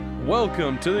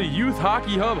Welcome to the Youth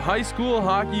Hockey Hub High School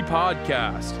Hockey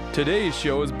Podcast. Today's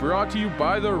show is brought to you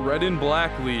by the Red and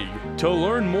Black League. To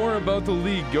learn more about the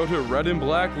league, go to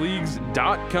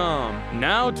redandblackleagues.com.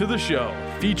 Now to the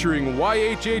show, featuring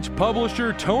YHH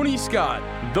publisher Tony Scott,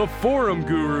 the forum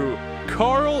guru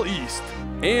Carl East,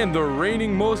 and the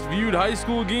reigning most viewed high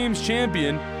school games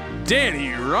champion,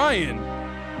 Danny Ryan.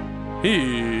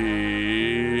 Here's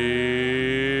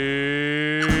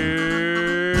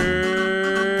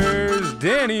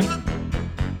Danny.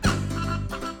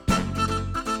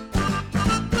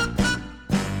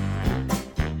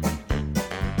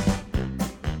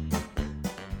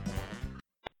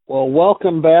 Well,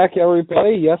 welcome back,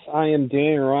 everybody. Yes, I am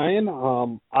Danny Ryan.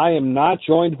 I am not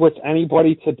joined with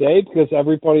anybody today because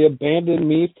everybody abandoned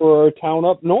me for a town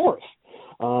up north.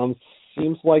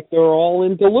 Seems like they're all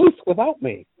in Duluth without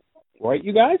me. Right,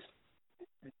 you guys?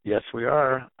 Yes, we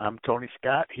are. I'm Tony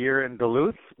Scott here in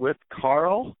Duluth with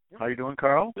Carl. How you doing,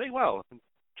 Carl? Doing well.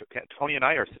 Tony and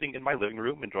I are sitting in my living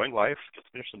room enjoying life. Just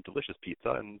finished some delicious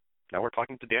pizza, and now we're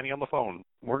talking to Danny on the phone.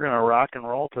 We're going to rock and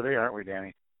roll today, aren't we,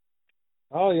 Danny?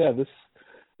 Oh, yeah, this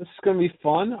is going to be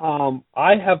fun.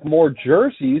 I have more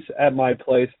jerseys at my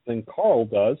place than Carl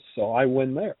does, so I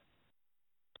win there.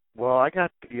 Well, I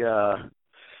got a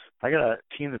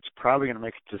team that's probably going to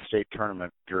make it to the state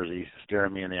tournament jersey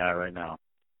staring me in the eye right now.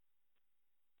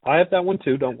 I have that one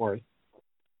too, don't worry.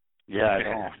 Yeah, I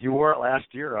know. You wore it last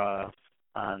year on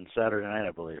Saturday night,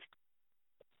 I believe.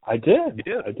 I did. You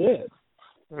did? I did.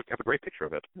 I have a great picture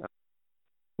of it. Yeah.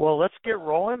 Well, let's get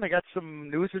rolling. I got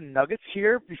some news and nuggets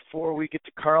here before we get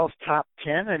to Carl's top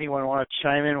 10. Anyone want to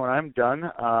chime in when I'm done?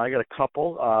 I got a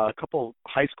couple. A couple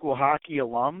high school hockey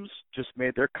alums just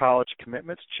made their college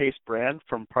commitments. Chase Brand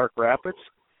from Park Rapids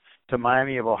to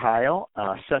Miami of Ohio.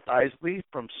 Seth Isley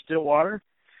from Stillwater.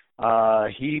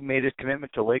 He made his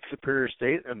commitment to Lake Superior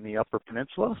State in the Upper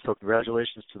Peninsula, so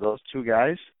congratulations to those two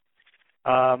guys.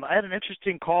 I had an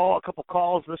interesting call, a couple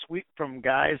calls this week from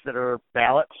guys that are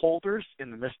ballot holders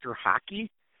in the Mr. Hockey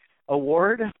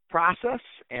Award process,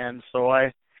 and so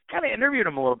I kind of interviewed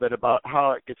them a little bit about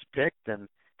how it gets picked and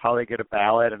how they get a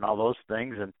ballot and all those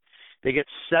things, and they get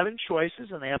 7 choices,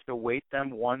 and they have to weight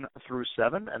them 1 through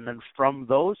 7, and then from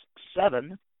those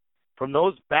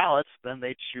ballots, then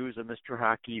they choose a Mr.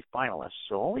 Hockey finalist.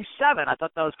 So only 7. I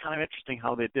thought that was kind of interesting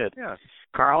how they did. Yeah.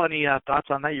 Carl, any thoughts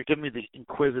on that? You're giving me the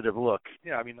inquisitive look.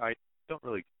 Yeah, I mean, I don't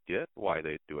really get why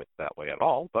they do it that way at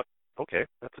all, but okay,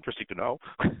 that's interesting to know.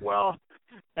 Well,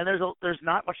 and there's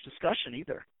not much discussion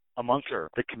either amongst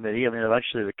the committee. I mean,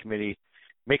 eventually the committee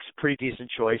makes a pretty decent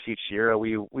choice each year.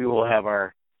 We will have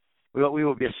we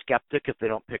will be a skeptic if they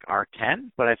don't pick our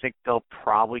 10, but I think they'll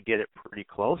probably get it pretty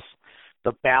close.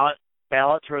 The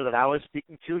balloter that I was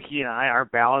speaking to, he and our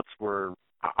ballots were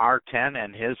our 10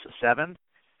 and his 7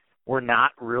 were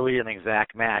not really an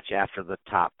exact match after the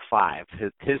top 5.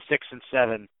 His 6 and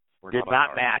 7 did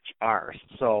not match ours.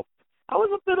 So I was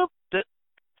a bit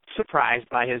surprised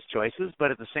by his choices,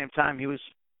 but at the same time, he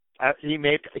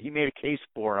made a case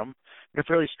for him, a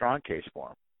fairly strong case for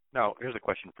him. Now, here's a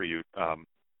question for you.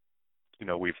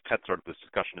 We've had sort of this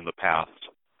discussion in the past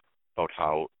about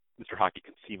how Mr. Hockey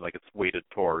can seem like it's weighted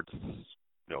towards,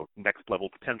 next level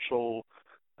potential,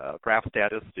 draft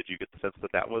status. Did you get the sense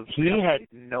that was? He had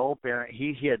no bearing.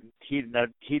 He'd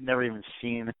never even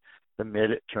seen the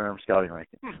midterm scouting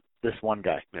ranking. This one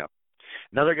guy. Yeah.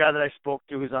 Another guy that I spoke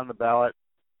to who's on the ballot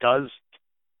does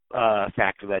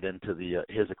factor that into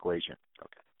his equation.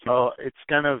 Okay. So it's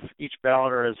kind of each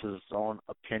balloter has his own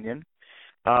opinion.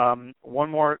 One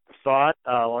more thought,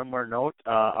 one more note.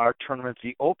 Our tournament's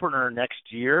the opener next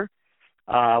year.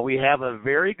 We have a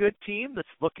very good team that's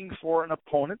looking for an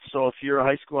opponent. So if you're a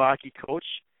high school hockey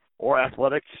coach or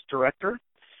athletics director,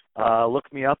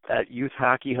 look me up at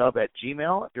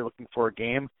youthhockeyhub@gmail.com if you're looking for a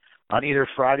game on either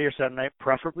Friday or Saturday night,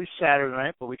 preferably Saturday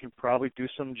night, but we can probably do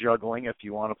some juggling if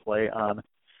you want to play on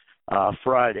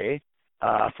Friday.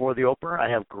 For the opener,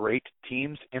 I have great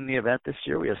teams in the event this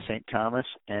year. We have St. Thomas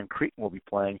and Cretin will be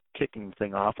kicking the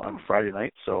thing off on Friday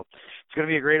night. So it's going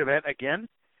to be a great event again.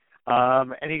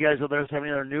 Any guys out there have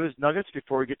any other news nuggets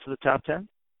before we get to the top 10?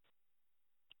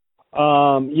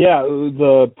 Yeah,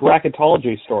 the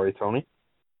bracketology story, Tony.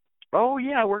 Oh,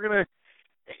 yeah, we're going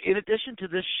to, in addition to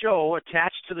this show,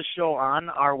 attached to the show on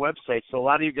our website, so a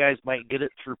lot of you guys might get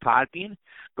it through Podbean,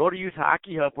 go to Youth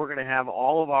Hockey Hub. We're going to have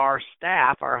all of our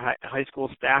staff, our high school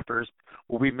staffers,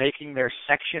 will be making their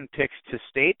section picks to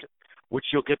state, which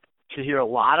you'll get to hear a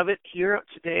lot of it here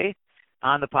today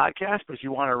on the podcast. But if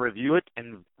you want to review it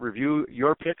and review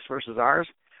your picks versus ours,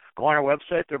 go on our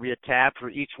website. There'll be a tab for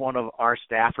each one of our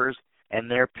staffers,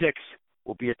 and their picks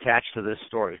will be attached to this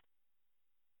story.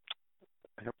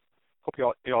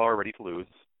 Hope you all are ready to lose.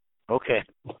 Okay.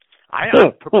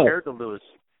 I'm prepared to lose.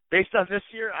 Based on this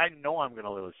year, I know I'm going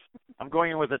to lose. I'm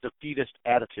going in with a defeatist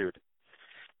attitude.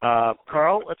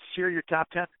 Carl, let's hear your top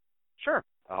 10. Sure.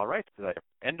 All right. The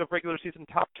end of regular season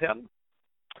top 10.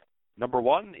 Number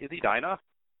 1 is Edina,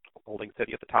 holding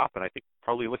steady at the top, and I think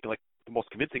probably looking like the most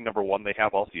convincing number 1 they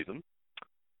have all season.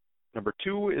 Number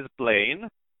 2 is Blaine,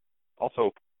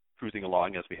 also cruising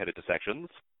along as we head into sections.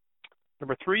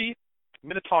 Number 3,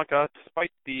 Minnetonka.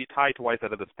 Despite the tie to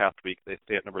Wayzata this past week, they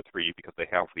stay at number 3 because they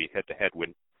have the head-to-head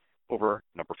win over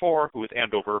number 4, who is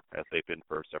Andover, as they've been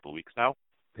for several weeks now.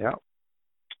 Yeah.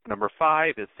 Number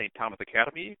 5 is St. Thomas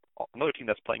Academy, another team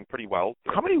that's playing pretty well.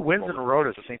 How many wins in a row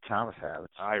does St. Thomas have?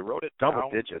 I wrote it double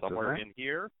down digits somewhere in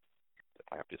here.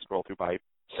 I have to scroll through my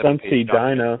Cincy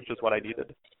Dyna, which is what I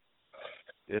needed.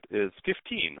 It is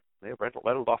 15. They have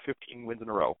rattled off 15 wins in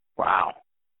a row. Wow.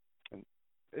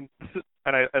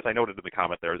 As I noted in the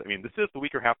comment there, I mean, this is the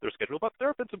weaker half of their schedule, but there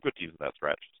have been some good teams in that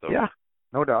stretch. So yeah,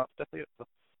 no doubt. Definitely a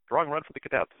strong run for the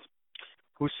Cadets.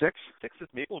 Who's 6? 6 is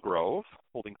Maple Grove,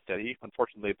 holding steady.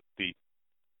 Unfortunately, the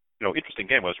interesting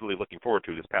game I was really looking forward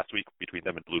to this past week between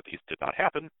them and Duluth East did not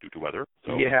happen due to weather.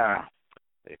 So yeah,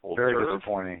 they hold very serve.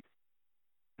 disappointing.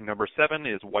 Number 7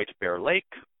 is White Bear Lake,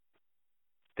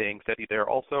 staying steady there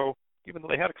also, even though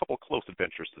they had a couple close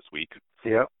adventures this week.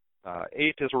 Yep.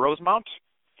 8 is Rosemount,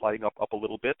 sliding up a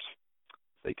little bit.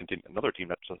 They continue another team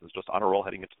that is just on a roll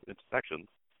heading into sections.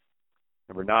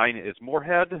 Number 9 is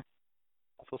Moorhead,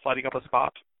 also sliding up a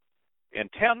spot. And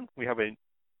 10, we have a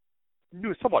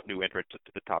somewhat new entrant to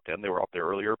the top 10. They were up there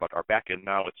earlier, but are back in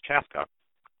now. It's Chaska.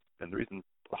 And the reason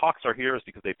the Hawks are here is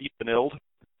because they beat Benilde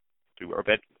to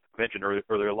avenge an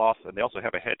earlier loss, and they also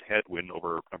have a head-to-head win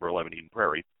over number 11 Eden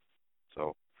Prairie.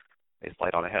 So they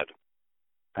slide on ahead.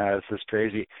 This is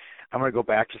crazy. I'm going to go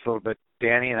back just a little bit.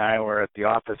 Danny and I were at the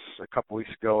office a couple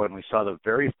weeks ago, and we saw the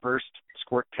very first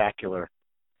Squirtacular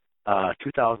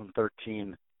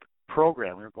 2013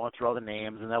 program. We were going through all the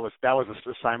names, and that was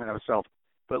an assignment of itself.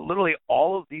 But literally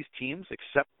all of these teams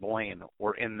except Blaine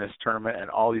were in this tournament, and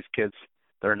all these kids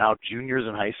that are now juniors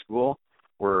in high school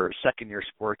were second-year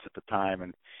sports at the time.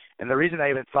 And the reason I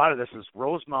even thought of this is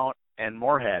Rosemount and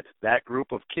Moorhead, that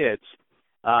group of kids,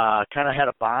 kind of had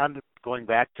a bond going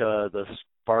back to the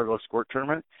Fargo Squirt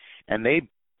tournament, and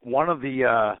one of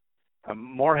the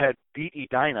Moorhead beat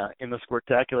Edina in the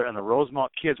Squirtacular, and the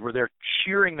Rosemount kids were there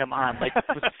cheering them on, like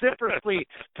vociferously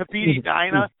to beat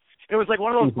Edina. It was like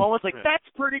one of those moments, like, that's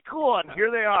pretty cool. And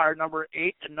here they are, number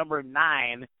 8 and number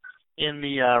 9 in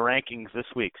the rankings this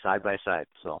week, side by side.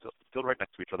 So still right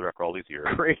next to each other after all these years.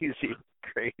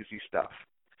 Crazy stuff.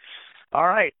 All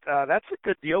right, that's a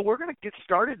good deal. We're going to get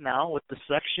started now with the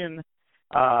section.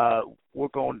 We're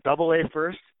going double A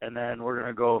first, and then we're going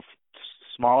to go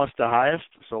smallest to highest.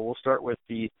 So we'll start with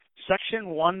the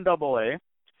section 1 double A.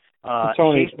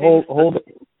 Tony, Hastings, hold.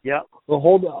 Yeah. Well,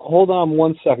 hold on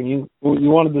 1 second. You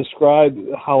want to describe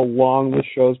how long this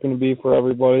show is going to be for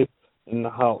everybody, and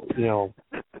how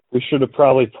we should have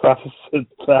probably prefaced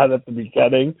that at the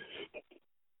beginning.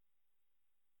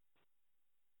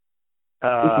 We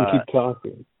can keep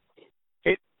talking.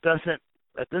 It doesn't.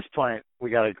 At this point, we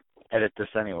got to edit this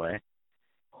anyway.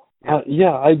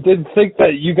 Yeah, I did think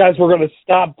that you guys were going to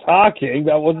stop talking.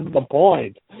 That wasn't the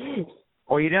point.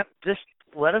 Well, you didn't. Just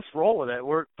let us roll with it.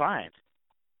 We're fine.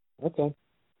 Okay.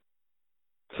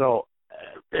 So,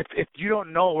 if you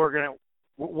don't know,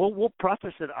 we'll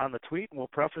preface it on the tweet, and we'll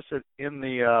preface it in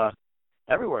the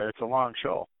everywhere. It's a long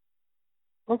show.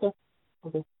 Okay.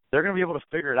 They're going to be able to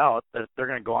figure it out. That they're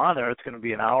going to go on there. It's going to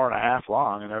be an hour and a half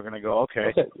long, and they're going to go,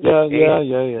 okay.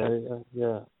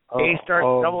 Yeah. A starts,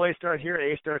 double A starts here,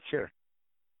 A starts here.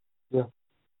 Yeah.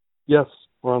 Yes,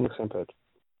 we're on the same page.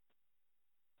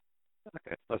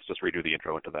 Okay, let's just redo the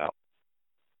intro into that.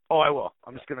 Oh, I will.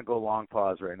 I'm just going to go long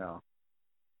pause right now.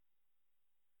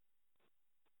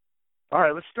 All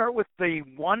right, let's start with the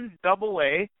 1 double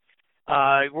A.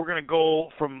 We're going to go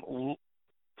from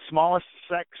smallest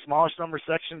number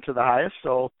section to the highest.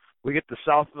 So we get the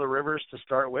south of the rivers to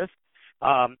start with.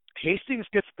 Hastings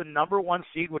gets the number 1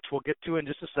 seed, which we'll get to in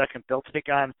just a second. They'll take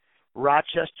on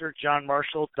Rochester, John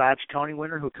Marshall, Dodge County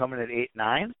winner, who come in at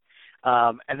 8-9.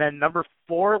 And then number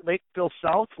 4, Lakeville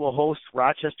South, will host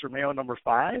Rochester Mayo, number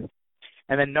 5.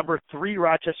 And then number 3,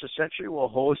 Rochester Century, will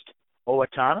host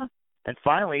Owatonna. And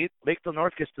finally, Lakeville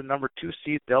North gets the number 2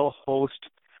 seed. They'll host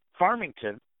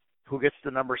Farmington, who gets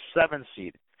the number 7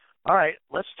 seed. All right,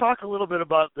 let's talk a little bit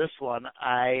about this one.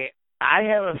 I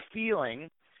have a feeling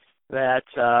that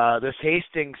this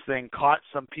Hastings thing caught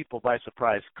some people by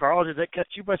surprise. Carl, did that catch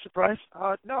you by surprise?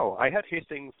 No, I had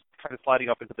Hastings kind of sliding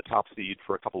up into the top seed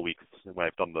for a couple weeks when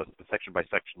I've done the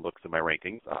section-by-section looks in my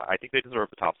rankings. I think they deserve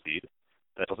the top seed.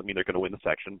 That doesn't mean they're going to win the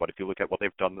section, but if you look at what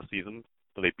they've done this season,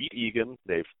 so they beat Egan.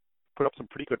 They've put up some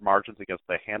pretty good margins against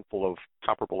a handful of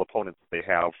comparable opponents they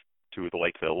have to the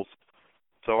Lakevilles.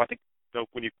 So I think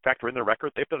when you factor in their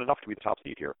record, they've done enough to be the top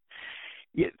seed here.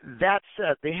 Yeah, that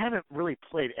said, they haven't really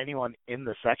played anyone in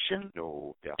the section.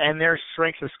 No, yeah. And their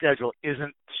strength of schedule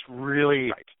isn't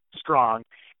really strong.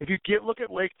 If you look at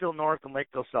Lakeville North and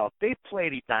Lakeville South, they've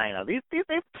played Edina.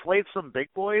 They've played some big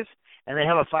boys, and they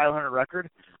have a 500 record.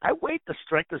 I weight the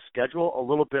strength of schedule a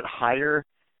little bit higher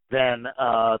than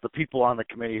the people on the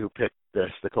committee who picked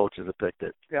this, the coaches that picked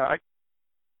it. Yeah,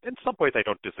 in some ways I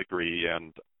don't disagree,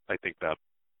 and I think that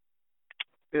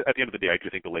at the end of the day, I do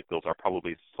think the Lakevilles are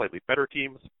probably slightly better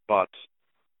teams, but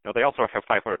they also have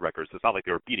 500 records. It's not like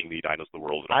they were beating the Edinas of the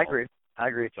world at all. I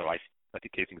agree. So I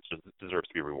think Hastings deserves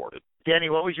to be rewarded. Danny,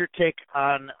 what was your take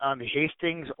on the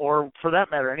Hastings, or for that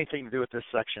matter, anything to do with this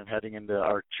section heading into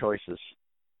our choices?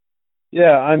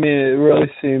 Yeah, I mean, it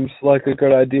really seems like a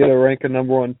good idea to rank a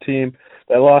number one team.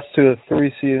 They lost to a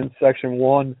 3 seed in Section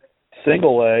 1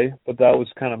 single A, but that was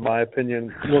kind of my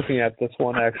opinion looking at this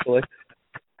one, actually.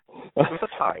 It was a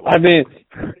tie. I mean,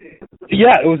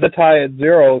 yeah, it was a tie at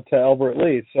 0 to Albert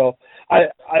Lee. So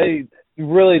I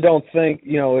really don't think,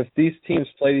 if these teams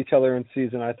played each other in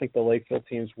season, I think the Lakeville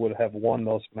teams would have won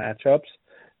those matchups.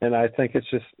 And I think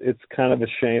it's kind of a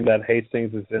shame that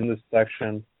Hastings is in this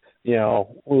section,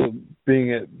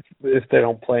 if they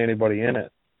don't play anybody in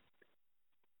it.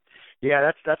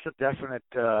 Yeah, that's a definite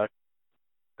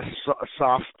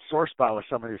soft sore spot with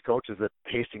some of these coaches, that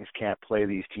Hastings can't play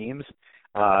these teams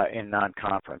in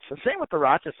non-conference. The same with the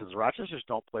Rochesters. The Rochesters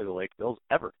don't play the Lakevilles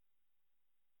ever.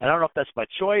 I don't know if that's by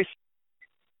choice.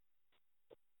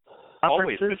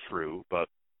 Always been true, but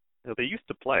they used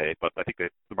to play, but I think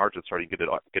the margins started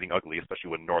getting ugly, especially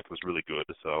when North was really good.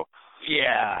 So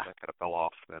yeah, that kind of fell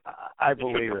off. I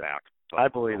believe it. Back, I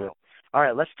believe it. All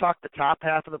right, let's talk the top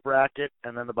half of the bracket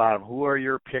and then the bottom. Who are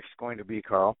your picks going to be,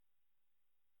 Carl?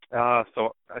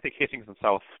 So I think Hastings and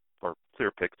South are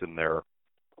clear picks in their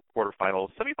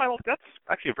quarterfinals. Semifinals, that's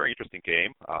actually a very interesting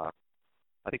game. I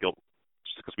think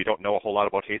just because we don't know a whole lot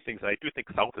about Hastings, and I do think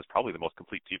South is probably the most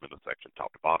complete team in the section,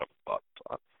 top to bottom. But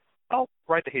I'll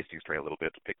ride the Hastings train a little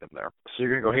bit to pick them there. So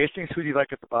you're going to go Hastings. Who do you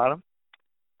like at the bottom?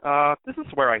 This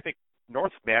is where I think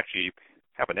North may actually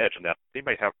have an edge in that they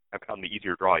might have gotten the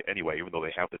easier draw anyway, even though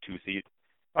they have the 2 seed.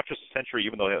 Not just Century,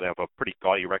 even though they have a pretty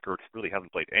gaudy record, really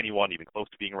hasn't played anyone even close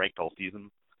to being ranked all season.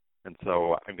 And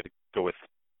so I'm going to go with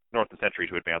North and Century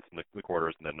to advance in the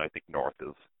quarters, and then I think North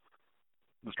is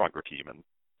the stronger team and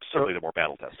certainly the more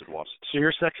battle-tested one. So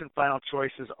your section final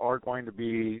choices are going to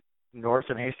be North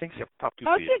and Hastings? Yep, top 2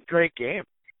 seeds. That's a great game.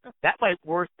 That might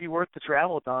be worth the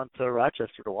travel down to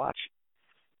Rochester to watch.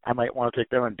 I might want to take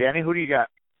that one. Danny, who do you got?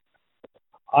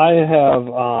 I have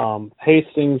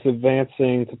Hastings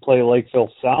advancing to play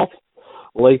Lakeville South.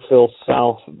 Lakeville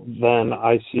South, then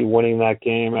I see winning that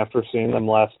game after seeing them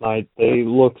last night. They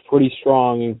looked pretty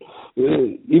strong.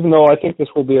 Even though I think this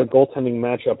will be a goaltending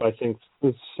matchup, I think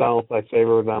the South, I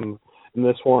favor them in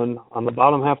this one. On the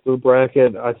bottom half of the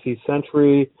bracket, I see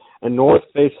Century and North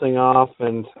facing off,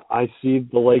 and I see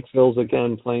the Lakevilles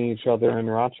again playing each other in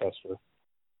Rochester.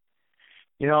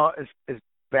 As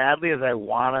badly as I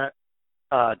want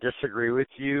to disagree with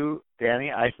you,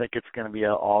 Danny, I think it's going to be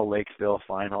an all Lakeville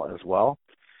final as well.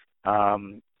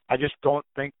 I just don't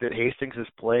think that Hastings has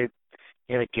played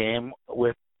in a game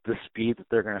with the speed that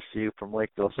they're going to see from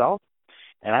Lakeville South.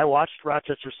 And I watched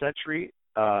Rochester Century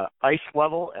ice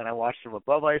level, and I watched them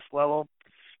above ice level.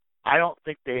 I don't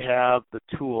think they have the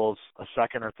tools, a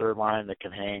second or third line that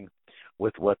can hang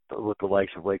with the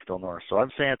likes of Lakeville North. So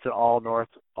I'm saying it's an all North,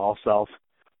 all South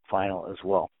final as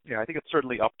well. Yeah, I think it's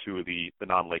certainly up to the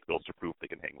non-Lakevilles to prove they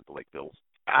can hang with the Lakevilles.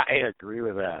 I agree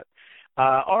with that.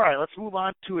 All right, let's move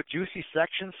on to a juicy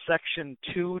section, Section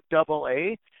 2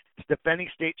 AA. Defending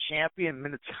state champion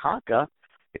Minnetonka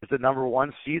is the number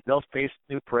 1 seed. They'll face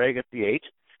New Prague at the 8.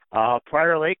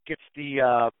 Prior Lake gets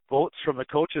the votes from the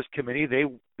coaches committee.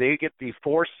 They get the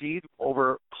 4 seed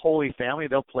over Holy Family.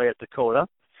 They'll play at Dakota.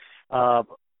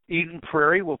 Eden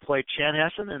Prairie will play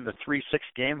Chanhassen in the 3-6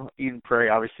 game. Eden Prairie,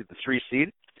 obviously, the 3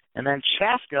 seed. And then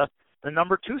Chaska, the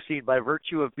number 2 seed, by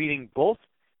virtue of beating both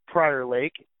Prior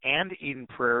Lake and Eden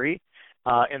Prairie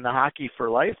in the Hockey for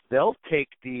Life. They'll take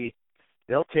the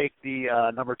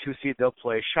number 2 seed. They'll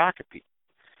play Shakopee.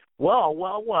 Well,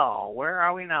 where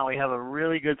are we now? We have a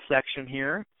really good section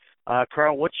here.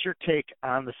 Carl, what's your take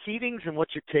on the seedings, and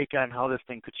what's your take on how this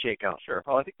thing could shake out? Sure.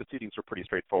 Well, I think the seedings are pretty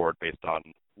straightforward based on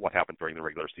what happened during the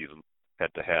regular season.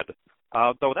 head-to-head.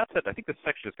 Though that said, I think this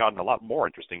section has gotten a lot more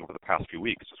interesting over the past few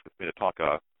weeks, just with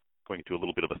Minnetonka going into a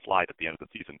little bit of a slide at the end of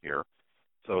the season here.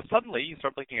 So suddenly you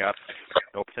start looking at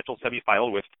potential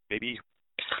semifinal with maybe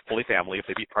Holy Family. If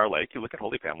they beat Prior Lake, you look at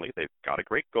Holy Family. They've got a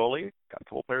great goalie, got a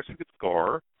couple players who could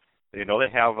score. They know they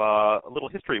have a little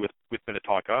history with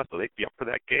Minnetonka, so they'd be up for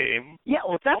that game. Yeah,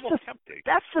 well, that's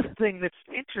the thing that's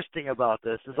interesting about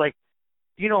this is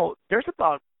there's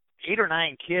about 8 or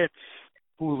 9 kids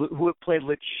who have played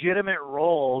legitimate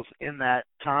roles in that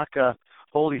Tonka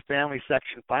Holy Family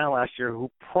section final last year who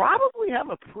probably have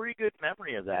a pretty good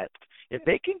memory of that. If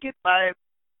they can get by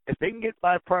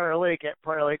Prior Lake at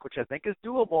Prior Lake, which I think is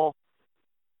doable,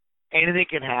 anything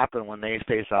can happen when they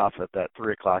face off at that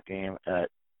 3:00 game at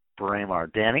Braemar.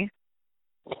 Danny?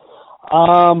 I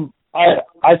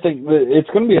think that it's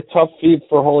going to be a tough feat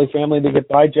for Holy Family to get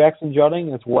by Jackson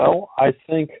Jutting as well. I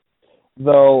think,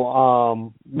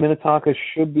 though, Minnetonka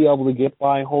should be able to get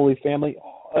by Holy Family.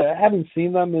 Having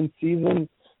seen them in season,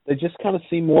 they just kind of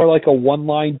seem more like a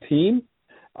one-line team,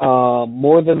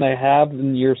 more than they have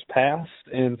in years past.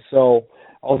 And so,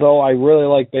 although I really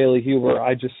like Bailey Huber,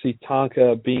 I just see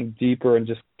Tonka being deeper and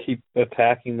just keep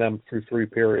attacking them through 3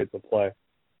 periods of play.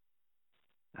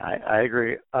 I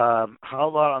agree. How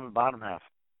about on the bottom half?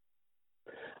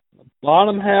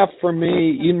 Bottom half for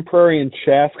me, Eden Prairie and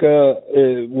Chaska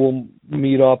will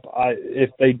meet up.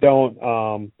 If they don't,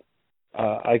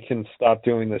 I can stop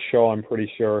doing the show, I'm pretty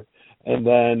sure. And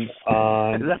then is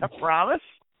that a promise?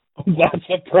 That's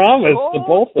a promise to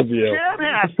both of you.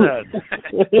 Chanhassen.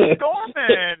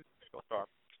 Gorman.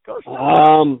 Go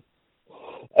Storm.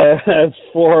 As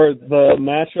for the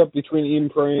matchup between Eden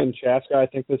Prairie and Chaska, I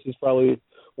think this is probably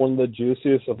one of the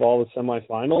juiciest of all the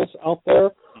semifinals out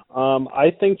there.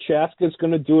 I think Chaska is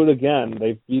going to do it again.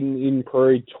 They've beaten Eden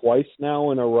Prairie twice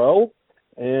now in a row,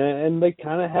 and they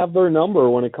kind of have their number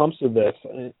when it comes to this.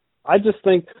 I just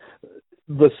think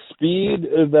the speed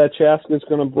that Chaska is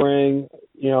going to bring,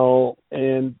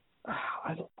 and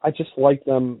I just like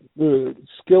them,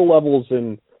 skill levels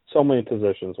in so many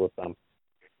positions with them.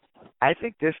 I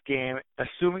think this game,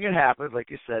 assuming it happens,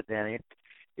 like you said, Danny,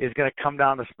 is going to come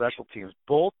down to special teams.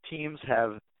 Both teams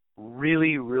have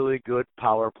really, really good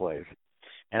power plays.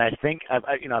 And I think,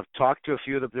 I've talked to a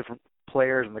few of the different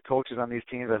players and the coaches on these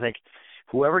teams. I think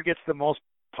whoever gets the most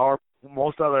out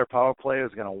of their power play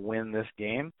is going to win this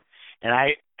game. And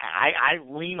I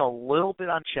lean a little bit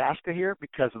on Chaska here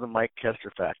because of the Mike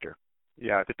Kester factor.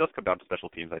 Yeah, if it does come down to special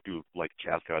teams, I do like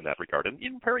Chaska in that regard. And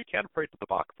Eden Prairie can pray to the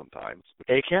box sometimes.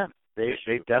 They can.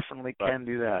 They definitely can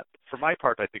do that. For my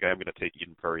part, I think I am going to take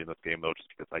Eden Prairie in this game, though, just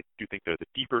because I do think they're the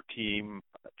deeper team.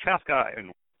 Chaska,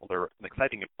 and they're an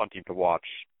exciting and fun team to watch.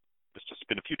 There's just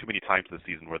been a few too many times this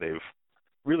season where they've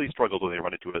really struggled when they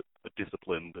run into a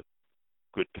disciplined,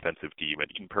 good defensive team,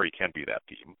 and Eden Prairie can be that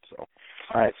team. So,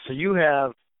 all right. So you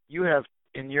have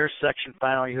in your section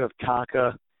final, you have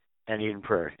Tonka and Eden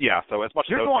Prairie. Yeah. So as much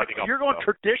you're as you're going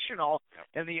traditional,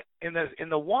 yeah. In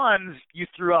the ones you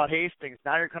threw out Hastings.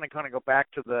 Now you're going to kind of go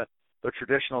back to the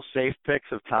traditional safe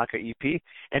picks of Tonka EP.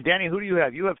 And Danny, who do you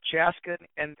have? You have Chaska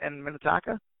and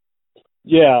Minnetonka.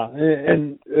 Yeah,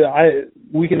 and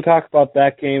we can talk about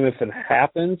that game if it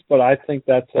happens, but I think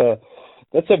that's a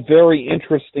very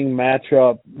interesting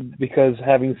matchup because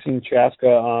having seen Chaska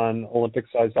on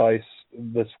Olympic-sized ice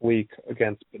this week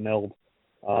against Benilde,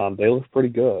 they look pretty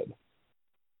good.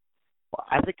 Well,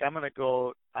 I think I'm going to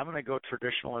go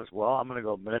traditional as well. I'm going to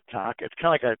go Minnetonka. It's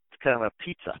kind of a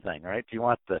pizza thing, right? Do you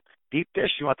want the deep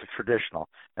dish? You want the traditional?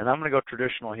 And I'm going to go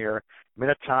traditional here.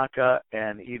 Minnetonka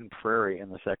and Eden Prairie in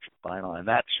the section final, and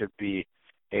that should be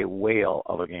a whale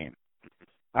of a game.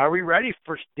 Are we ready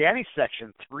for Danny's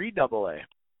section 3AA?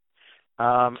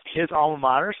 His alma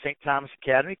mater, St. Thomas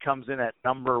Academy, comes in at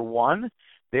number 1.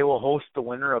 They will host the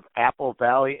winner of Apple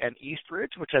Valley and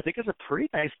Eastridge, which I think is a pretty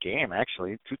nice game,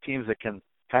 actually. 2 teams that can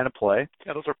kind of play.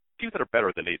 Yeah, those are teams that are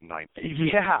better than 8 and 9.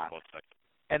 Yeah.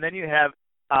 And then you have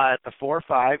at the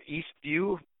 4-5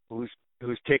 Eastview, who's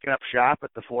taken up shop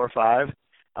at the 4-5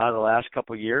 the last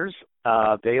couple of years.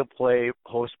 They'll play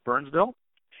host Burnsville.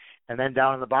 And then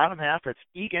down in the bottom half, it's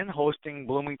Egan hosting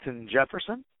Bloomington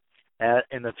Jefferson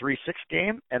in the 3-6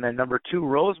 game. And then number 2,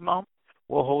 Rosemount,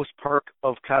 will host Park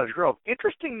of Cottage Grove.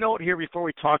 Interesting note here before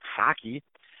we talk hockey.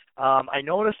 I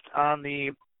noticed on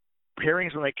the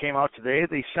pairings when they came out today,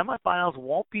 the semifinals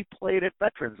won't be played at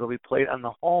Veterans. They'll be played on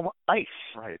the home ice.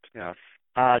 Right, yeah.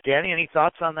 Danny, any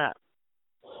thoughts on that?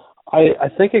 I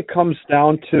think it comes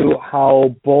down to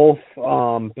how both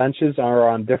benches are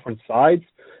on different sides.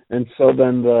 and so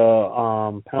then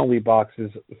the penalty boxes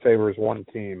favors one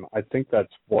team. I think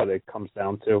that's what it comes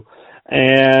down to.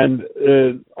 And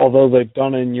although they've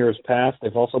done it in years past,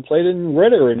 they've also played in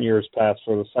Ritter in years past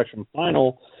for the section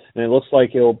final, and it looks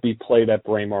like it'll be played at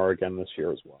Braemar again this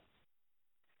year as well.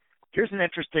 Here's an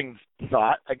interesting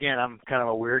thought. Again, I'm kind of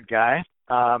a weird guy.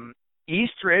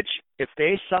 Eastridge, if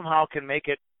they somehow can make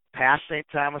it past St.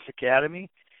 Thomas Academy,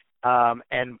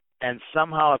 and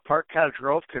somehow if Park Cottage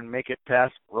Grove can make it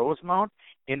past Rosemount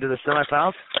into the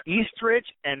semifinals, Eastridge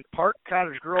and Park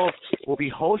Cottage Grove will be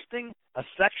hosting a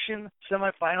section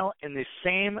semifinal in the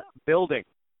same building.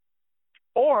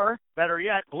 Or, better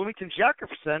yet, Bloomington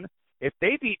Jefferson, if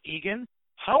they beat Egan,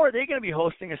 how are they going to be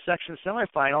hosting a section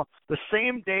semifinal the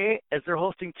same day as they're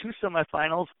hosting two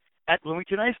semifinals at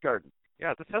Bloomington Ice Garden?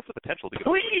 Yeah, this has the potential to get.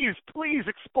 Please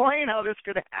explain how this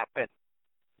could happen.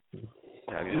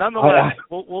 Yeah, I mean, nonetheless,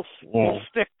 we'll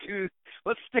stick to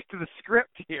the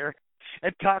script here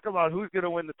and talk about who's going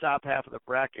to win the top half of the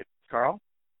bracket. Carl?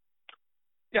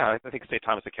 Yeah, I think St.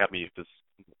 Thomas Academy is the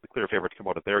clear favorite to come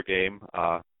out of their game.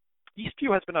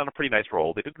 Eastview has been on a pretty nice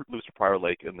roll. They did lose to Prior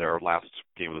Lake in their last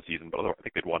game of the season, but I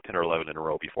think they'd won 10 or 11 in a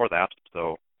row before that.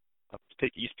 So to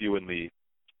take Eastview in the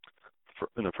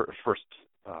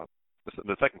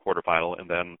second quarterfinal, and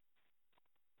then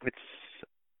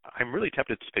I'm really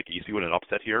tempted to pick Eastview in an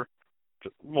upset here,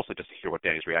 mostly just to hear what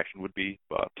Danny's reaction would be.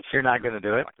 But you're not going to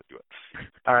do it. I'm not going to do it.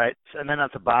 All right, and then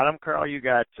at the bottom, Carl, you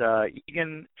got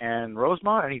Egan and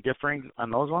Rosemont. Any differing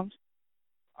on those ones?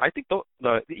 I think the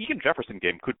Egan-Jefferson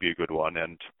game could be a good one,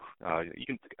 and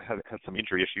Egan has some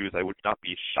injury issues. I would not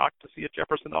be shocked to see a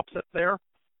Jefferson upset there.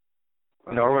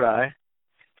 Nor would I.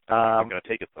 I'm going to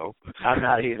take it, though. I'm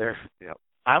not either. Yeah.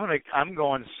 I'm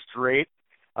going straight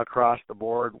across the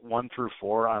board 1 through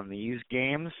 4 on these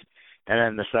games, and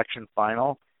then the section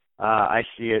final. I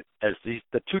see it as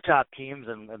the two top teams,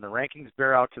 and the rankings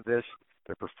bear out to this.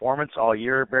 Their performance all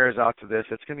year bears out to this.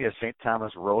 It's going to be a St.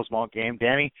 Thomas Rosemount game.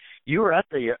 Danny, you were at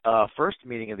the first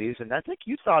meeting of these, and I think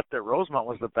you thought that Rosemount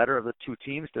was the better of the two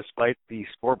teams despite the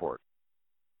scoreboard.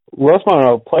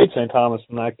 Rosemount played St. Thomas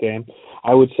in that game,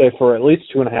 I would say, for at least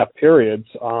 2.5 periods.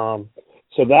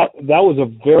 So that was a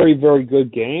very, very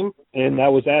good game, and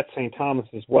that was at St. Thomas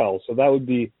as well. So that would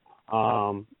be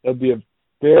a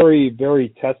very,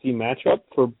 very testy matchup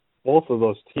for both of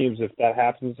those teams if that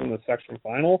happens in the section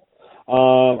final.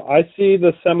 I see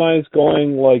the semis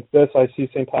going like this. I see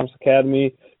St. Thomas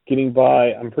Academy getting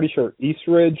by, I'm pretty sure,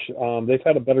 Eastridge. They've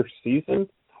had a better season,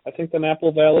 I think, than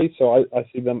Apple Valley, so I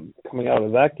see them coming out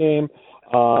of that game.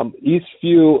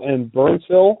 Eastview and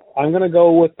Burnsville, I'm going to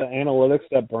go with the analytics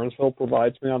that Burnsville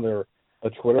provides me on their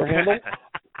Twitter handle.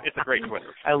 It's a great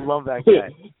Twitter. I love that guy,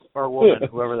 or woman,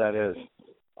 whoever that is.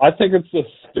 I think it's the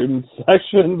student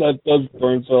section that does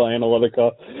Burnsville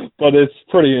Analytica, but it's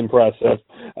pretty impressive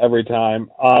every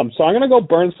time. So I'm going to go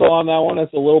Burnsville on that one as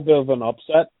a little bit of an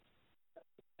upset.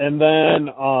 And then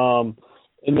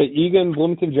in the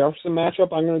Egan-Bloomington Jefferson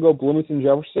matchup, I'm going to go Bloomington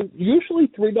Jefferson. Usually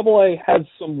 3AA has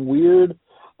some weird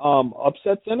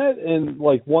upsets in it, and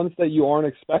like ones that you aren't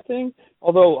expecting.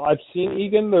 Although I've seen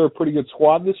Egan, they're a pretty good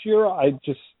squad this year. I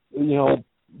just,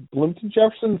 Bloomington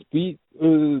Jefferson's beaten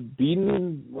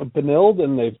Benilde,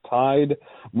 and they've tied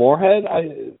Moorhead.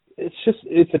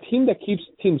 It's a team that keeps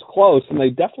teams close, and they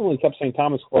definitely kept St.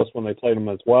 Thomas close when they played them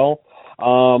as well.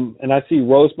 And I see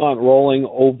Rosemount rolling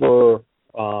over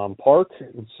Park.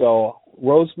 So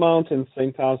Rosemount and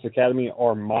St. Thomas Academy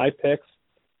are my picks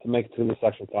to make it to the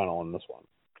section final in this one.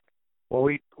 Well,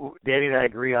 Danny and I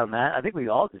agree on that. I think we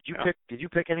all did. Did you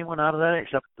pick anyone out of that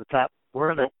except the top?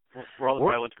 We're all in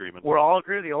violent agreement. We're all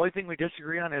agree. The only thing we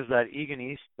disagree on is that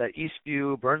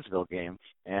Eastview Burnsville game,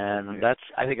 and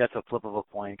I think that's a flip of a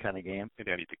coin kind of game. And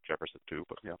Danny picked Jefferson too,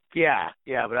 but yeah.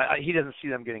 Yeah, but he doesn't see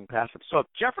them getting past him. So if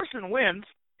Jefferson wins,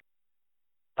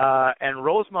 and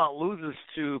Rosemount loses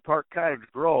to Park Cottage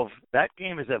Grove, that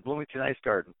game is at Bloomington Ice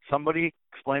Garden. Somebody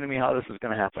explain to me how this is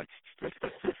going to happen.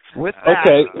 With that,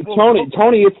 okay,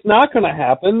 Tony, it's not going to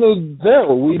happen.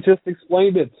 There, we just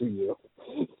explained it to you.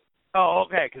 Oh,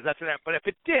 okay, because that's what. But if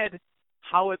it did,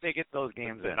 how would they get those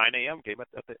games in? 9 a.m. game at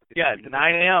the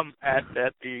 9 a.m. at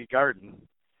the Garden,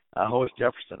 host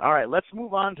Jefferson. All right, let's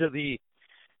move on to the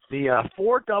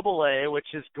 4AA, which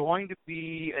is going to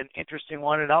be an interesting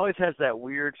one. It always has that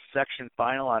weird section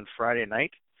final on Friday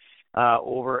night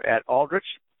over at Aldrich.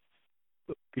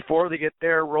 Before they get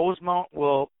there, Roseville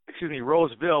will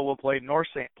play North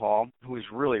St. Paul, who is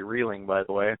really reeling, by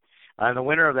the way. And the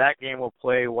winner of that game will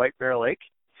play White Bear Lake,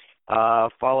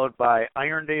 followed by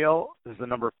Irondale is the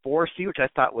number 4 seed, which I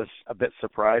thought was a bit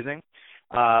surprising.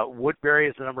 Woodbury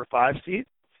is the number 5 seed.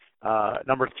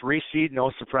 Number 3 seed,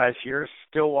 no surprise here,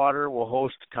 Stillwater will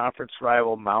host conference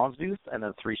rival Mounds Youth in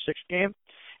a 3-6 game.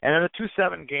 And then the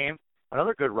 2-7 game,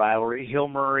 another good rivalry, Hill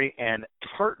Murray and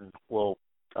Tartan will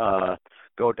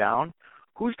go down.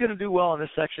 Who's going to do well in this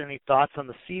section? Any thoughts on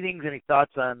the seedings? Any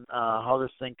thoughts on how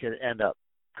this thing could end up?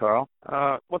 Carl?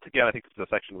 Once again, I think this is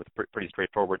a section with pretty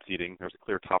straightforward seeding. There's a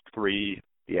clear top 3.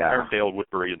 Yeah. Irondale,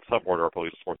 Woodbury, and some order are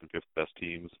probably the 4th and 5th best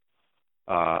teams.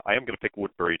 I am going to pick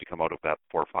Woodbury to come out of that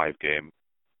 4-5 game.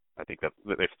 I think that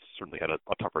they've certainly had a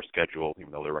tougher schedule,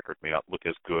 even though their record may not look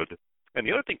as good. And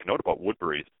the other thing to note about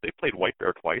Woodbury is they've played White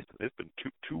Bear twice. They've been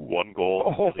 2-1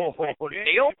 goals. Oh,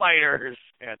 nail biters!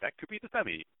 And that could be the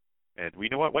semi. And we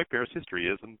know what White Bear's history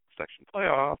is in section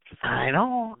playoffs. I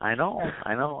know. I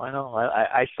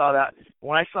saw that.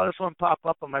 When I saw this one pop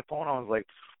up on my phone, I was like,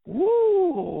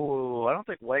 woo! I don't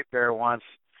think White Bear wants,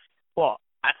 well,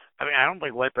 I don't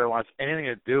think White Bear wants anything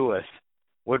to do with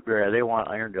Woodbury. They want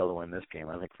Irondale to win this game,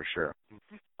 I think, for sure.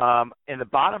 In the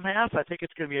bottom half, I think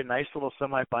it's going to be a nice little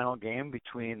semifinal game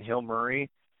between Hill Murray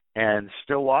and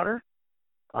Stillwater.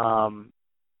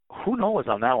 Who knows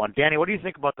on that one? Danny, what do you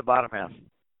think about the bottom half?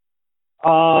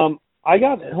 I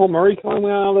got Hill Murray coming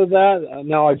out of that.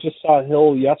 Now, I just saw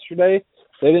Hill yesterday.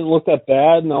 They didn't look that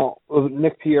bad. No,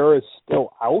 Nick Pierre is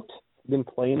still out. Been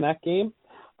playing that game.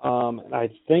 And I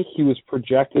think he was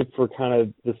projected for kind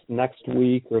of this next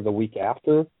week or the week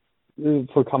after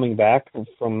for coming back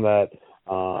from that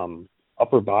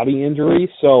upper body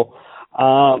injury. So,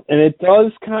 and it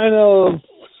does kind of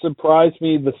surprise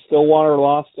me the Stillwater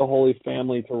lost to Holy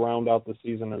Family to round out the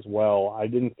season as well. I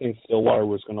didn't think Stillwater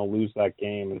was going to lose that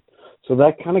game. And so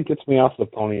that kind of gets me off the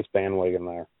Ponies bandwagon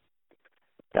there.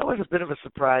 That was a bit of a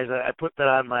surprise. I put that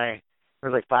on there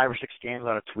was like 5 or 6 games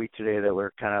on a tweet today that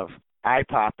were kind of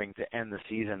eye-popping to end the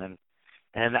season,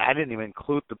 and I didn't even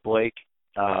include the Blake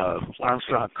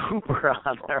Armstrong Cooper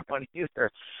on there one either.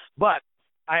 But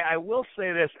I will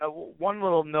say this, one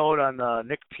little note on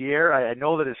Nick Pierre. I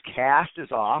know that his cast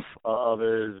is off of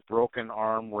his broken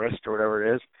arm, wrist, or whatever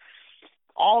it is.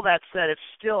 All that said, it's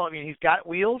still, I mean, he's got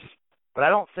wheels, but I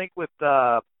don't think with,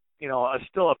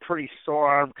 still a pretty sore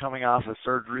arm coming off of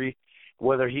surgery,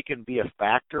 whether he can be a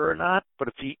factor or not. But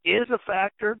if he is a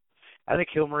factor, I think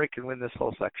Hill Murray can win this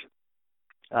whole section.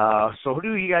 So who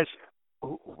do you guys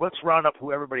 – let's round up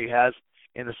who everybody has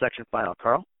in the section final.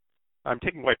 Carl? I'm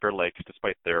taking White Bear Lake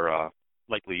despite their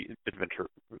likely adventure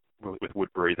with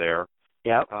Woodbury there.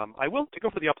 Yeah. I will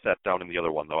go for the upset down in the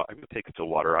other one, though. I'm going to take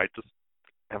Stillwater. I just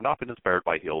have not been inspired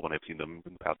by Hill when I've seen them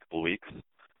in the past couple of weeks.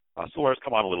 Stillwater's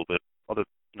come on a little bit.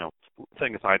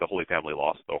 Setting aside the Holy Family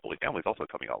loss, though, Holy Family's also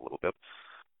coming out a little bit.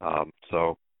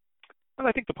 And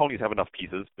I think the Ponies have enough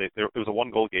pieces. It was a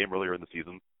 1-goal game earlier in the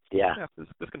season. Yeah.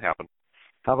 This can happen.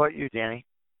 How about you, Danny?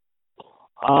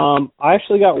 I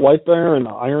actually got White Bear and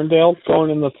Irondale going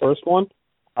in the first one.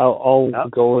 I'll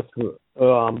go with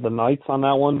the Knights on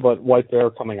that one, but White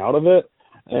Bear coming out of it.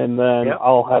 And then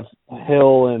I'll have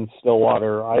Hill and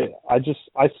Stillwater.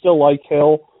 I still like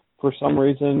Hill. For some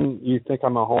reason, you think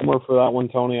I'm a homer for that one,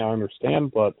 Tony. I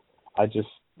understand, but I just,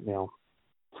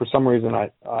 for some reason,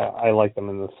 I like them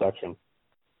in this section.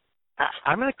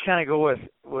 I'm going to kind of go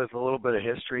with a little bit of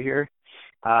history here.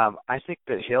 I think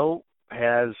that Hill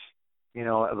has, a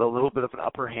little bit of an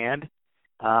upper hand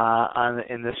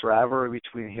in this rivalry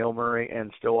between Hill Murray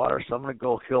and Stillwater. So I'm going to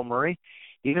go Hill Murray,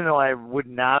 even though I would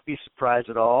not be surprised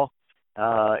at all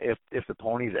if the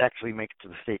Ponies actually make it to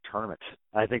the state tournament.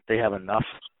 I think they have enough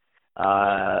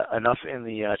in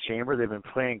the chamber. They've been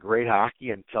playing great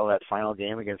hockey until that final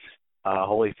game against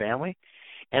Holy Family,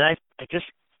 and I just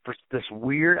for this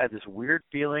weird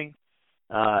feeling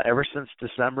ever since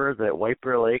December that White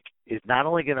Bear Lake is not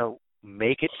only going to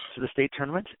make it to the state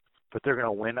tournament, but they're going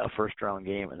to win a first-round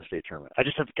game in the state tournament. I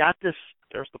just have got this.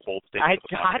 There's the bold statement.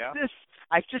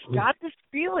 I just got this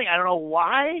feeling. I don't know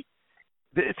why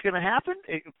it's going to happen.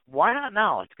 Why not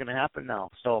now? It's going to happen now.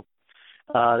 So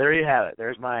there you have it.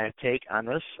 There's my take on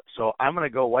this. So I'm going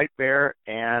to go White Bear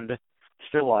and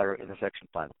Stillwater in the section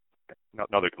final. Now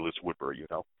they're going to lose Woodbury,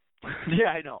 Yeah,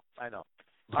 I know.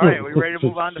 All right, we ready to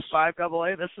move on to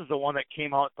 5AA? This is the one that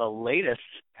came out the latest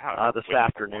this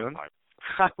afternoon.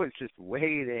 I was just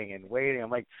waiting. I'm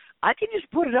like, I can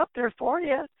just put it up there for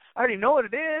you. I already know what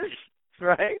it is,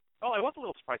 right? Well, I was a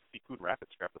little surprised to see Coon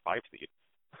Rapids grab the 5 seed.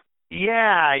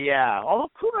 Yeah.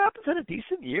 Although Coon Rapids had a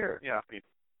decent year. Yeah, I mean,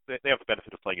 they have the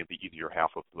benefit of playing in the easier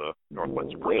half of the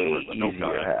Northwest. Way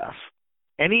easier half.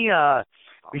 Any,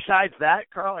 besides that,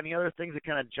 Carl, any other things that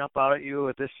kind of jump out at you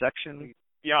at this section?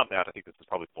 Beyond that, I think this is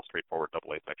probably the most straightforward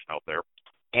AA section out there.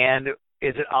 And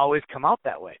is it always come out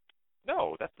that way?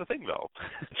 No, that's the thing, though.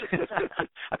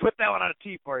 I put that one on a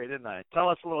tee for you, didn't I? Tell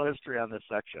us a little history on this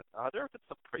section. There have been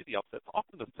some crazy upsets,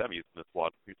 often the semis in this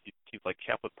one. You see teams like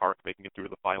Champlin Park making it through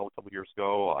the final a couple years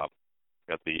ago.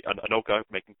 Got the Anoka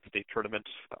making the state tournament.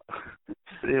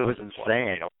 It was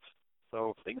insane.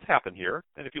 So things happen here,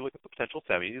 and if you look at the potential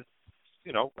semis,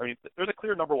 there's a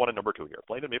clear number 1 and number 2 here.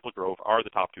 Blaine and Maple Grove are the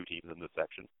top 2 teams in this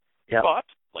section. Yep. But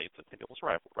Blaine Centennial's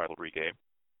rivalry game.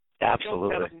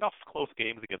 Absolutely. Had enough close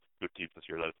games against good teams this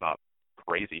year that it's not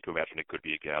crazy to imagine it could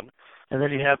be again. And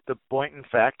then you have the Boynton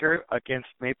factor against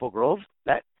Maple Grove.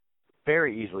 That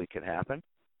very easily can happen.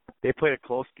 They played a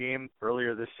close game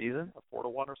earlier this season. 4-1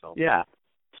 or so. Yeah.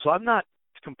 So I'm not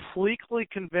completely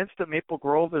convinced that Maple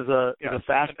Grove is a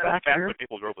fast factor. But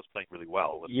Maple Grove was playing really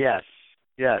well. Yes.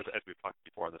 As we've talked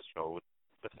before on this show,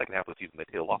 the second half of the season they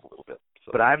tailed off a little bit.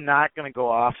 So. But I'm not going to go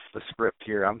off the script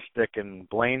here. I'm sticking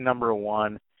Blaine number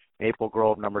 1, Maple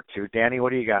Grove number 2. Danny,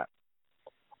 what do you got?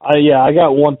 I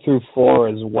got 1 through 4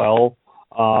 as well.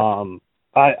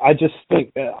 I just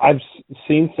think I've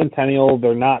seen Centennial.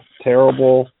 They're not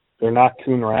terrible. They're not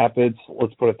Coon Rapids.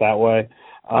 Let's put it that way.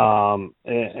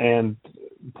 And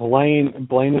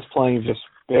Blaine is playing just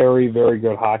very, very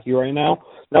good hockey right now.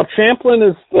 Now Champlin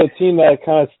is the team that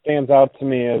kind of stands out to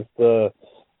me as the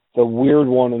weird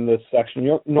one in this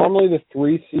section. Normally the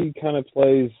 3 seed kind of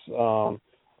plays the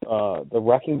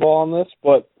wrecking ball on this,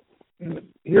 but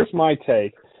here's my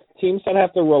take. Teams that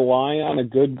have to rely on a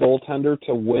good goaltender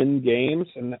to win games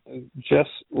and just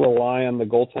rely on the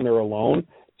goaltender alone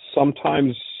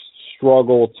sometimes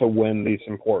struggle to win these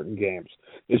important games.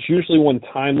 It's usually when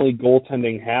timely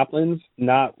goaltending happens,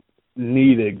 not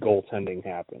needed goaltending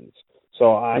happens.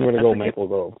 So I'm going to go Maple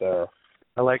Grove there.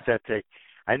 I like that take.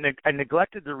 I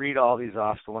neglected to read all these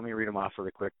off, so let me read them off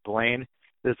really quick. Blaine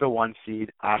is the 1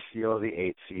 seed, Osseo the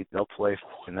 8 seed. They'll play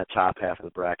in the top half of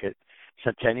the bracket.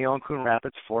 Centennial and Coon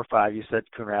Rapids 4-5. You said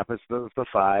Coon Rapids the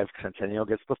 5. Centennial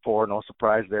gets the 4. No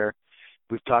surprise there.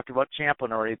 We've talked about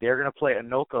Champlin already. They're going to play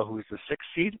Anoka, who's the 6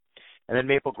 seed, and then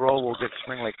Maple Grove will get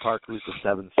Spring Lake Park, who's the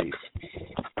 7 seed.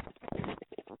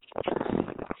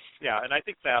 Yeah, and I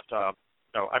think that I'm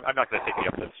not going to take the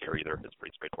upsets here either. It's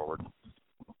pretty straightforward.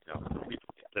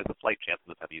 There's a slight chance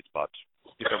in the semis, but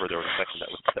remember there was a section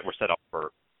that were set up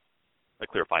for a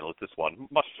clear finalist. This one,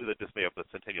 much to the dismay of the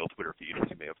Centennial Twitter feed, as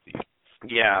you may have seen.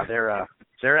 Yeah,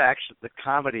 they're actually the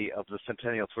comedy of the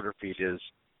Centennial Twitter feed is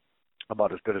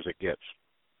about as good as it gets.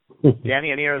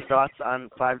 Danny, any other thoughts on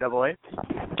 5AA?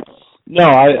 No,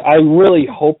 I really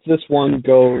hope this one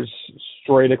goes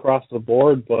straight across the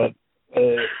board, but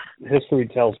history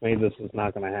tells me this is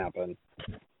not going to happen.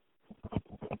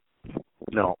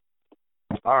 No.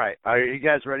 All right. Are you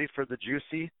guys ready for the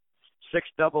juicy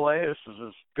 6AA? This is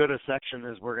as good a section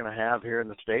as we're going to have here in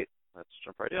the state. Let's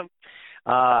jump right in.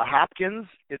 Hopkins,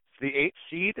 it's the 8th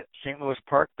seed. St. Louis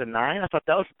Park, the 9. I thought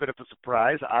that was a bit of a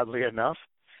surprise, oddly enough.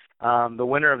 The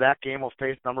winner of that game will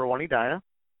face number 1 Edina.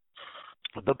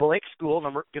 The Blake School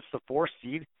gets the 4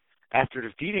 seed after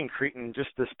defeating Cretin just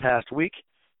this past week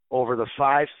over the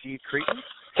 5 seed Cretin.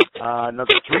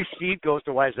 Another 3 seed goes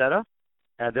to Wayzata.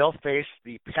 And they'll face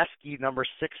the pesky number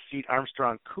 6 seed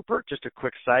Armstrong Cooper. Just a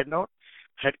quick side note,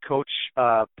 head coach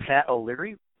Pat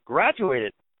O'Leary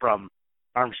graduated from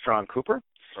Armstrong Cooper.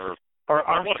 Or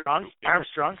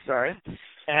Armstrong, sorry.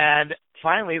 And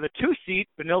finally, the 2 seed,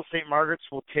 Benilde St. Margaret's,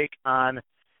 will take on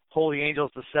Holy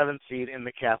Angels, the 7 seed in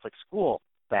the Catholic School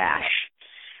Bash.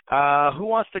 Who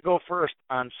wants to go first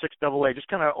on 6AA? Just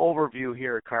kind of overview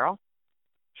here, Carl.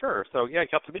 Sure. So, yeah, you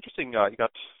got some interesting, you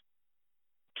got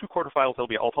 2 quarterfinals that'll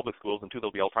be all public schools and 2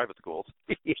 that'll be all private schools.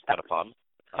 It's kind of fun.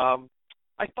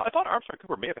 I thought Armstrong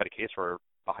Cooper may have had a case for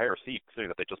a higher seed, considering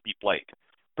that they just beat Blake.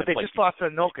 But they just lost to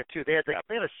Anoka, too. They had a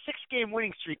 6-game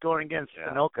winning streak going against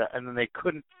Anoka, and then they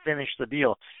couldn't finish the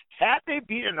deal. Had they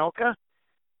beat Anoka,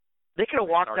 they could have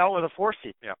walked out with a 4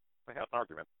 seed. Yeah, they had an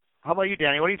argument. How about you,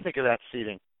 Danny? What do you think of that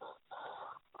seeding?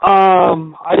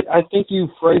 I think you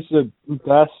phrased it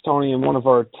best, Tony, in one of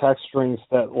our text strings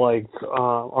that,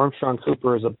 Armstrong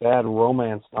Cooper is a bad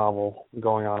romance novel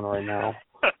going on right now.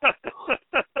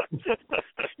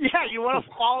 Yeah, you want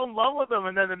to fall in love with them,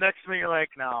 and then the next thing you're like,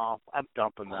 no, I'm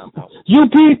dumping them. You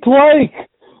beat Blake!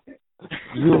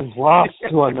 You lost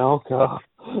to Anoka.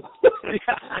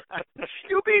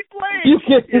 You beat Blake!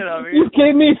 You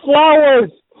gave me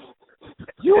flowers!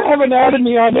 You haven't added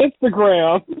me on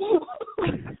Instagram.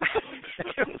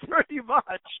 Pretty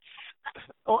much.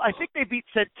 Well, I think they beat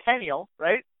Centennial,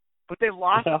 right? But they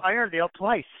lost to Irondale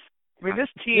twice. I mean, this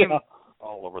team...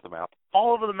 All over the map.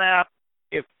 All over the map.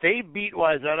 If they beat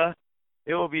Wayzata,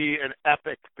 It will be an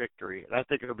epic victory, and I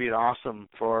think it'll be awesome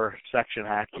for section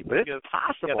hockey. But it's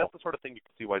possible. Yeah, that's the sort of thing you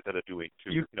can see Wayzata doing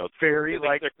too. You know,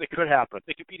 they could happen.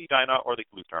 They could beat Edina or they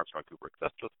could lose to Armstrong Cooper.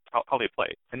 That's just how they play.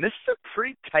 And this is a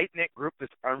pretty tight knit group. This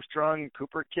Armstrong and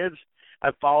Cooper kids.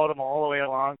 I've followed them all the way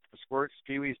along. The Squirts,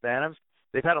 Pee-wees, Bantams.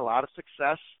 They've had a lot of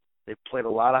success. They've played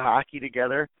a lot of hockey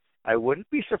together. I wouldn't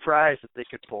be surprised if they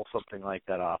could pull something like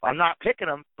that off. I'm not picking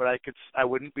them, but I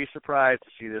wouldn't be surprised to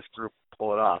see this group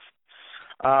pull it off.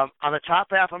 On the top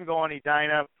half, I'm going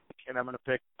Edina, and I'm going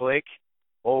to pick Blake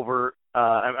over.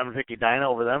 I'm going to pick Edina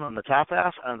over them on the top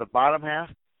half. On the bottom half,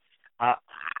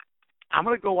 I'm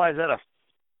going to go Wayzata.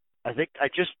 I think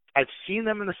I've seen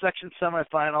them in the section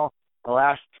semifinal the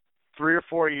last 3 or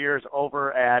 4 years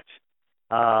over at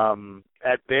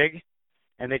Big,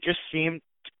 and they just seem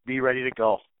to be ready to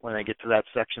go when they get to that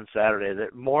section Saturday.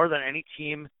 That more than any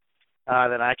team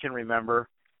that I can remember.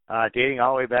 Dating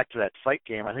all the way back to that fight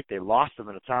game, I think they lost them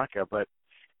in Minnetonka, but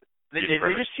they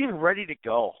just seem ready to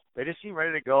go. They just seem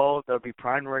ready to go. They'll be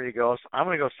primed and ready to go. So I'm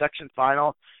going to go section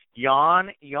final. Yawn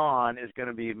is going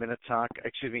to be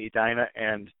Edina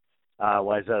and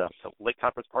Wayzata. So late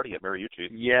conference party at Mariucci.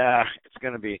 Yeah, it's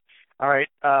going to be. All right,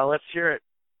 let's hear it,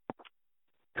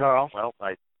 Carl. Well,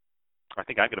 I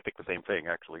think I'm going to pick the same thing,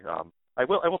 actually. I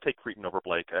will take Cretin over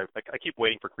Blake. I keep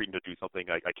waiting for Cretin to do something.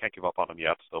 I can't give up on them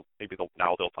yet, so maybe they'll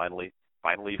finally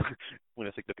win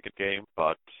a significant game,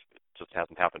 but it just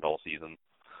hasn't happened all season.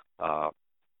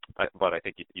 But I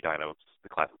think Edina is the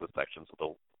class of this section, so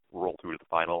they'll roll through to the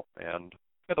final. And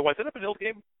otherwise, the Benilde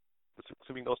game,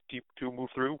 assuming those two move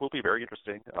through, will be very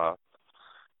interesting.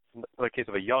 In the case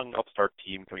of a young upstart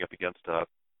team coming up against a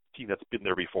team that's been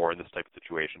there before in this type of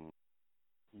situation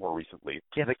more recently.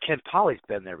 Yeah, but Ken Polly's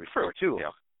been there before, too. Yeah.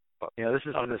 But, this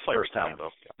isn't his first time. Though.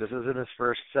 Yeah. This isn't his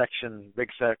first big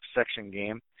section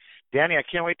game. Danny, I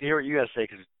can't wait to hear what you guys say,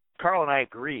 because Carl and I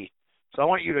agree. So I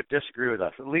want you to disagree with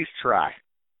us. At least try.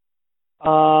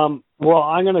 Well,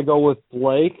 I'm going to go with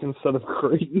Blake instead of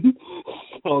Cretin.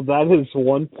 So that is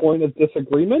one point of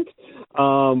disagreement.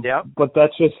 Yep. But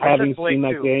that's just having seen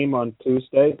that too. game on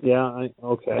Tuesday. Yeah,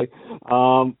 okay.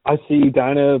 I see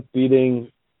Edina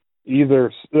beating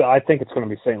either. I think it's going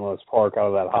to be St. Louis Park out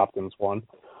of that Hopkins one.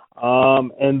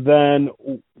 And then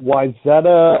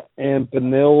Wayzata and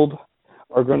Benilde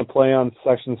are going to play on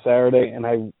Section Saturday, and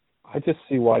I just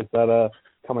see Wayzata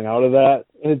coming out of that.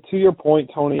 And to your point,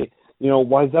 Tony,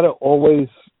 Wayzata always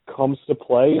comes to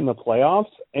play in the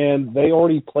playoffs, and they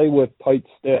already play with tight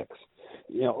sticks.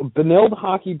 Benilde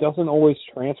hockey doesn't always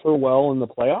transfer well in the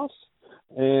playoffs,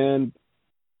 and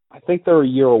I think they're a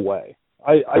year away.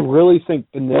 I really think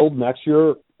Benilde next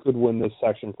year could win this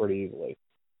section pretty easily.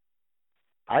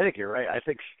 I think you're right. I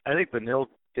think Benilde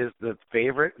is the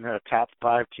favorite and they're a top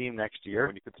 5 team next year.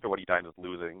 When you consider what Edina is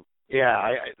losing.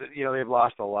 Yeah, they've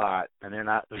lost a lot, and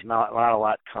there's not a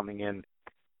lot coming in.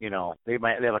 They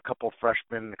have a couple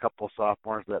freshmen, a couple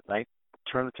sophomores that might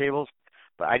turn the tables,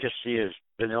 but I just see as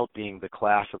Benilde being the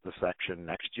class of the section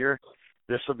next year.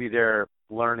 This will be their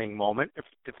learning moment.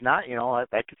 If not,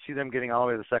 I could see them getting all the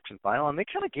way to the section final, and they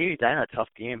kind of gave Edina a tough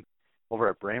game over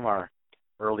at Braemar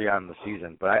early on in the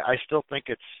season. But I still think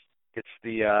it's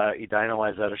the Edina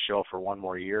Wayzata show for one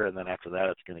more year, and then after that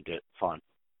it's going to get fun.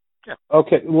 Yeah.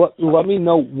 Okay, let me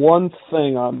know one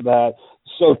thing on that.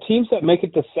 So teams that make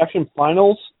it to section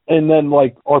finals and then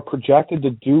are projected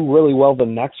to do really well the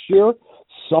next year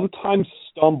sometimes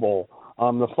stumble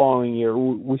the following year.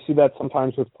 We see that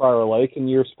sometimes with Prior Lake in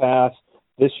years past.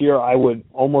 This year I would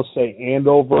almost say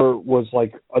Andover was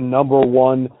like a number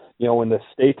one, in the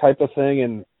state type of thing,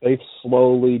 and they've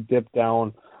slowly dipped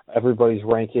down everybody's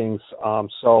rankings.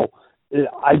 So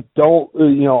I don't,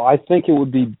 I think it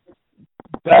would be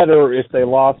better if they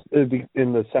lost in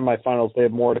the semifinals. They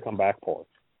have more to come back for.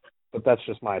 But that's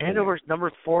just my opinion. Andover's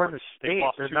number 4 in the state.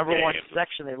 They're number 1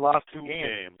 section. They lost 2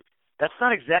 games. That's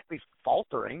not exactly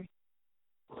faltering.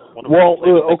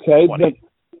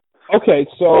 Okay,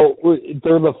 so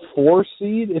they're the 4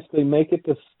 seed if they make it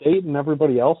to state and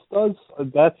everybody else does.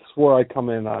 That's where I come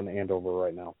in on Andover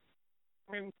right now.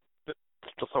 I mean, it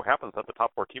just so happens that the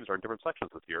top 4 teams are in different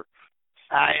sections this year.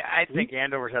 I think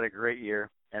Andover's had a great year,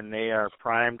 and they are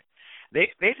primed. They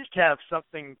just have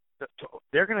something.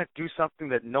 They're going to do something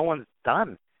that no one's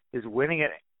done, is winning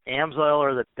at Amsoil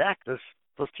or the deck.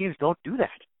 Those teams don't do that.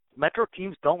 Metro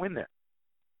teams don't win there.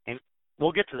 And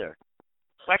we'll get to there.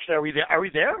 Actually, are we there? Are we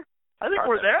there? I think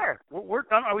we're there. We're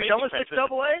done. Are we done with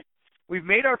 6AA? We've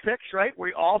made our picks, right?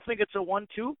 We all think it's a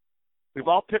 1-2. We've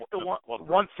all picked the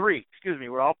 1-3. Excuse me.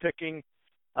 We're all picking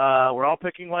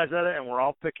Wayzata, and we're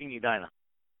all picking Edina.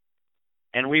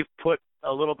 And we've put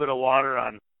a little bit of water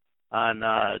on on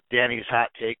Danny's hot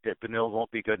take that Benilde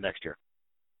won't be good next year?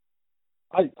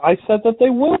 I said that they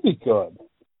will be good.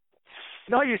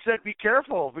 No, you said be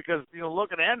careful because,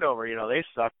 look at Andover. They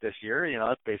suck this year.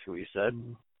 That's basically what you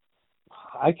said.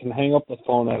 I can hang up the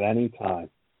phone at any time.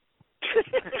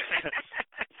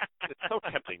 It's so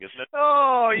tempting, isn't it?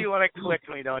 Oh, you want to click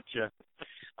me, don't you?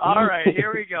 All right,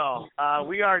 here we go.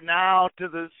 We are now to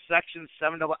the Section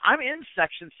 7AA. I'm in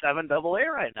Section 7AA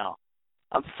right now.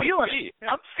 I'm feeling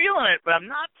it. But I'm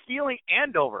not feeling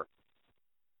Andover.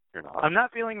 You're not? I'm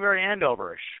not feeling very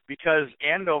Andoverish because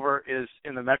Andover is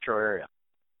in the metro area.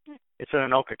 It's in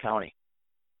Anoka County,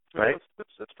 right?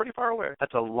 It's pretty far away.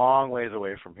 That's a long ways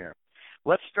away from here.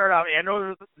 Let's start out.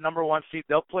 Andover's the number 1 seed.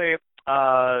 They'll play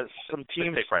some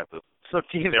teams. St. Francis. So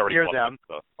teams near them.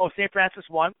 Oh, St. Francis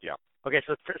won? Yeah. Okay,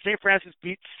 so St. Francis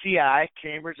beat CI,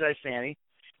 Cambridge Isani.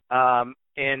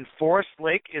 And Forest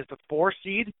Lake is the 4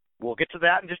 seed. We'll get to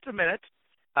that in just a minute.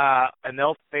 And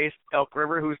they'll face Elk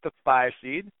River, who's the 5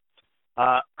 seed.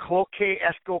 Cloquet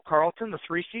Esco Carleton, the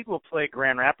 3 seed, will play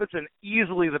Grand Rapids, and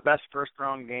easily the best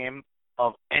first-round game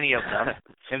of any of them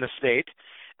in the state.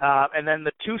 And then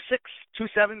the 2-6,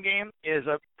 2-7 game is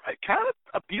a kind of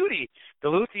a beauty.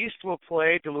 Duluth East will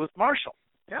play Duluth Marshall.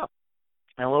 Yeah.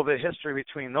 And a little bit of history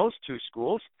between those two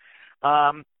schools.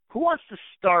 Who wants to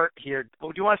start here?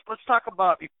 Let's talk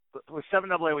about, with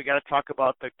 7AA, we got to talk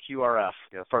about the QRF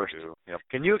first. Yep.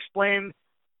 Can you explain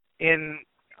in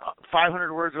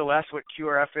 500 words or less what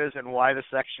QRF is and why the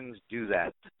sections do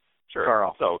that? Sure.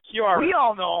 Carl. So QRF. We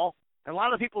all know, and a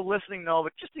lot of people listening know,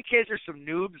 but just in case there's some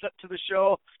noobs up to the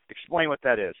show, explain what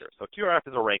that is. Sure. So QRF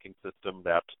is a ranking system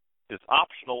that is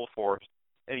optional for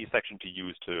any section to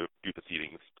use to do the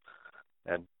seedings.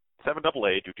 And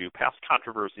 7AA, due to past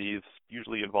controversies,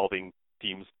 usually involving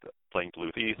teams playing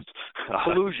Duluth East.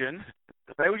 Collusion.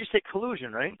 Right? Would you say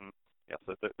collusion, right? Mm-hmm. Yes.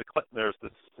 There's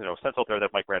this sense out there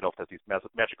that Mike Randolph has these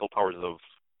magical powers of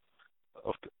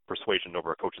persuasion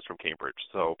over coaches from Cambridge.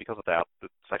 So because of that, the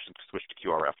section switched to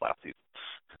QRF last season.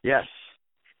 Yes.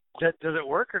 Does it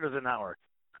work or does it not work?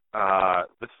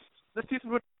 This season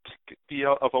would be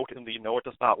a vote in the no, it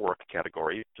does not work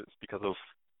category, just because of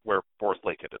where Forest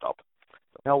Lake ended up.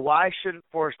 Now, why shouldn't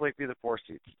Forest Lake be the 4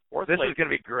 seed? This is going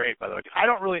to be great, by the way. I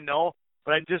don't really know,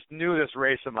 but I just knew this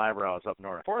raised some eyebrows up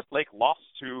north. Forest Lake lost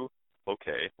to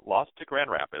Cloquet, lost to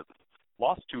Grand Rapids,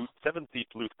 lost to 7 seed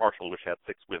Duluth Marshall, which had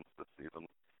 6 wins this season,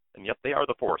 and yet they are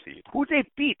the 4 seed. Who they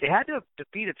beat? They had to have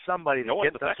defeated somebody to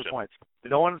get the points.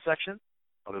 No one in the section?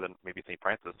 Other than maybe St.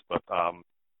 Francis. But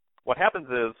what happens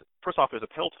is, first off, there's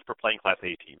a penalty for playing Class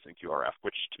A teams in QRF,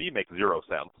 which to me makes zero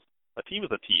sense. A team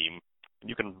is a team, and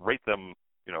you can rate them,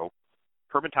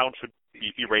 Hermantown should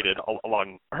be rated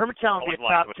along. Hermantown would be a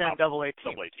top 10 AA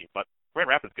team. But Grand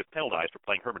Rapids gets penalized for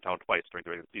playing Hermantown twice during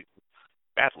the regular season.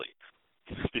 Badly.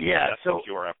 Yeah, that's how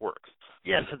QRF works.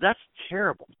 Yeah, so that's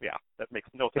terrible. Yeah, that makes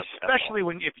no sense. Especially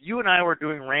if you and I were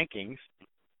doing rankings,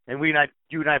 and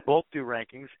you and I both do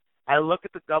rankings, I look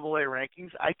at the AA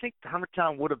rankings, I think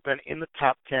Hermantown would have been in the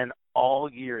top 10 all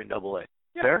year in AA.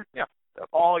 Yeah. Fair? Yeah.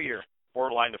 All year.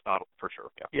 Borderline, if not for sure.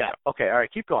 Yeah. Okay, all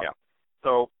right, keep going. Yeah.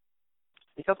 So,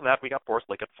 because of that, we got Forest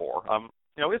Lake at 4.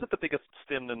 Is it the biggest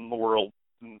sin in the world?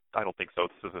 I don't think so.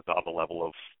 This isn't on the level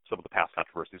of some of the past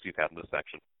controversies we've had in this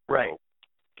section. Right. So,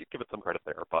 give it some credit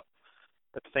there. But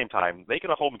at the same time, they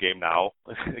get a home game now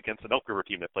against an Elk River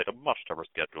team that played a much tougher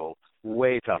schedule.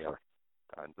 Way tougher.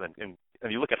 Yeah.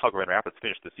 And you look at how Grand Rapids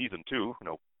finished the season, too.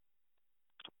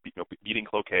 Beating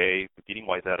Cloquet, beating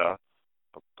Wayzata,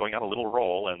 going on a little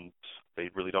roll, and they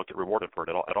really don't get rewarded for it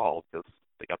at all because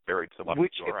they got buried so much.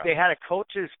 Which, if they had a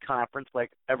coaches conference like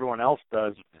everyone else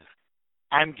does,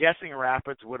 I'm guessing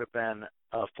Rapids would have been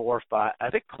a 4-5. I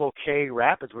think Cloquet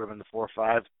Rapids would have been the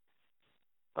 4-5.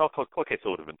 Oh, Cloquet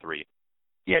still would have been 3.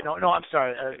 Yeah, no, I'm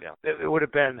sorry. It would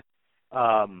have been.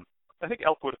 I think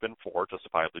Elk would have been 4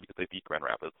 justifiably because they beat Grand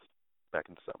Rapids back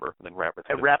in December, and then Rapids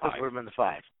would have been the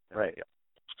 5. Right. Yeah.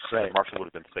 Right. Marshall would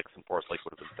have been 6, and Forest Lake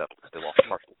would have been 7 because they lost to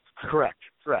Marshall. Correct.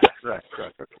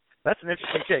 That's an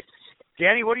interesting take.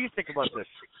 Danny, what do you think about this?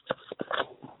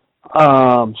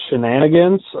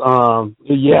 Shenanigans.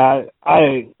 Yeah,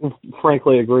 I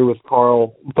frankly agree with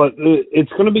Carl, but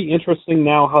it's going to be interesting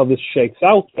now how this shakes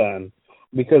out then,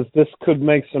 because this could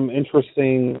make some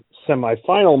interesting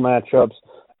semifinal matchups,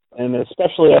 and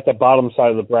especially at the bottom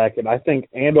side of the bracket. I think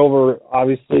Andover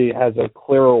obviously has a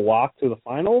clearer walk to the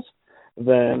finals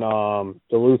than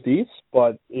Duluth East,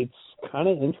 but it's kind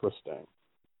of interesting.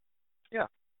 Yeah.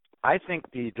 I think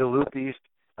the Duluth East,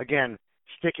 again,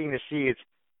 sticking to seeds,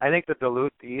 I think the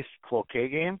Duluth East Cloquet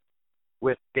game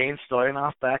with Dane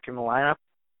Stoyanoff back in the lineup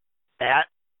at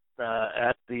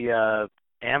the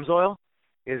Amsoil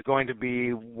is going to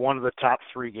be one of the top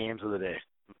 3 games of the day.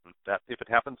 That, if it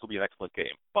happens, will be an excellent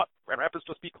game. But Grand Rapids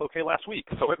just beat Cloquet last week,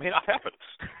 so it may not happen.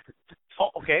 Oh,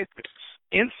 okay.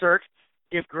 Insert.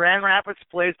 If Grand Rapids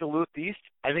plays Duluth East,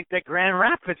 I think that Grand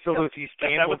Rapids Duluth East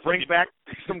game will bring back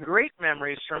some great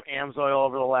memories from Amsoil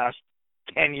over the last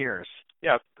 10 years.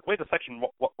 Yeah, the way the section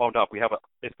wound up, we have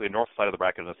basically a north side of the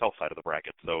bracket and a south side of the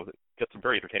bracket, so get some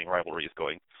very entertaining rivalries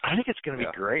going. I think it's going to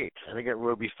be great. I think it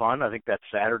will be fun. I think that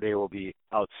Saturday will be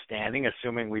outstanding,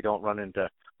 assuming we don't run into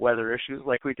weather issues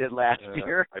like we did last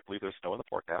year. I believe there's snow in the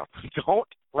forecast.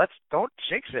 Don't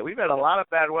jinx it. We've had a lot of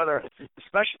bad weather,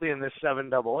 especially in this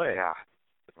 7AA. Yeah.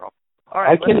 All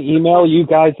right, I can email you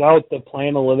guys out the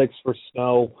Planalytics for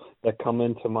snow that come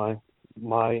into my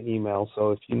email.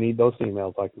 So if you need those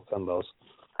emails, I can send those.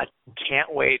 I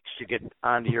can't wait to get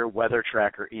onto your weather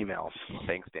tracker emails.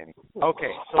 Thanks, Danny.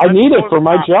 Okay. So I need it for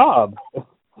my job.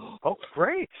 Oh,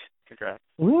 great. Congrats.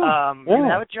 You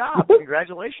have a job.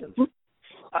 Congratulations.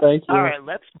 Thank you. All right,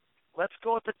 let's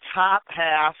go with the top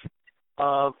half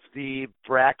of the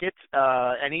bracket.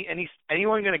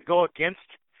 Anyone going to go against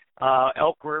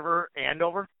Elk River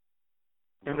Andover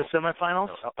in the semifinals?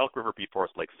 No, Elk River beat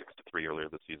Forest Lake 6-3 earlier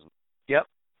this season. Yep.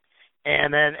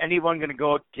 And then anyone going to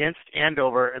go against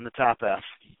Andover in the top half?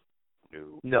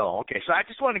 No. Okay, so I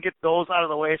just want to get those out of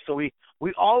the way. So we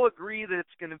all agree that it's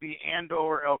going to be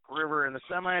Andover, Elk River in the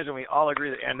semis, and we all agree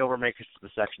that Andover makes it to the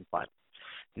section final.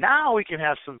 Now we can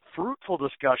have some fruitful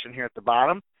discussion here at the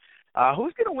bottom.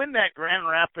 Who's going to win that Grand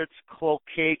Rapids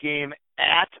Cloquet game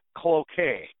at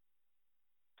Cloquet?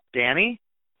 Danny?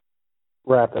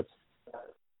 Rapids.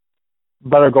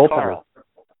 Better goaltender.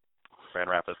 Grand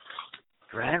Rapids.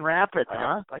 Grand Rapids,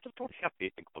 huh? I just don't have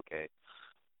faith in Cloquet.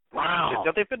 Wow.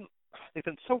 They've been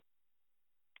so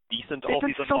decent all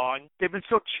season long. They've been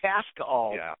so Chaska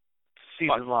all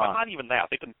season long. But not even that.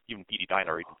 They didn't even beat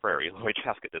Edina or Eden Prairie the way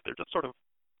Chaska did. They're just sort of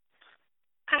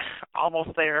almost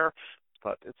there,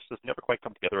 but it's just never quite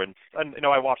come together. And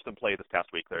I watched them play this past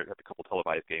week. They had a couple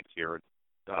televised games here.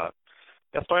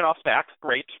 Stoyanov's back,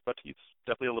 great, but he's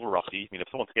definitely a little rusty. I mean, if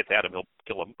someone gets at him, he'll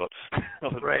kill him, but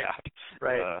right.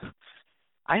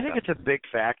 I think it's a big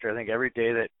factor. I think every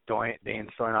day that Dane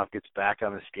Stoyanov gets back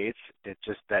on the skates, it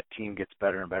just that team gets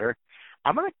better and better.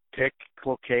 I'm going to pick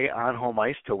Cloquet on home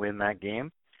ice to win that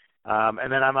game,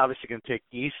 and then I'm obviously going to take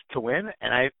East to win,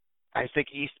 and I think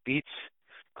East beats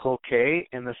Cloquet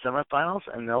in the semifinals,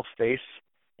 and they'll face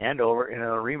Andover in a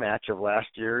rematch of last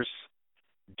year's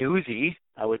doozy,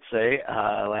 I would say,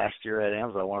 last year at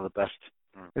Amsoil, one of the best.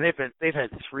 And they've had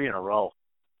 3 in a row.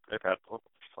 They've had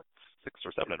like 6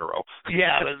 or 7 in a row.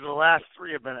 Yeah, the last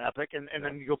 3 have been epic, and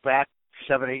then you go back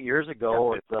 7-8 years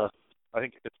ago. I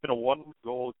think it's been a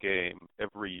 1-goal game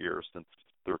every year since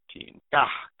 13.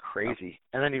 Crazy.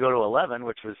 And then you go to 11,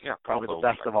 which was probably the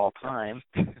best of all time.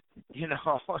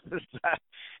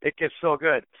 It gets so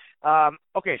good.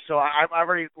 Okay, so I've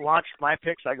already launched my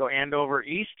picks. I go Andover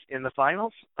East in the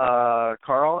finals.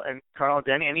 Carl and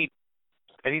Danny,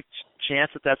 any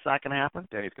chance that that's not going to happen?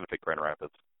 Danny's going to pick Grand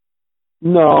Rapids.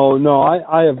 No,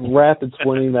 I have Rapids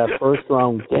winning that first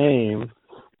round game,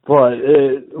 but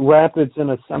Rapids in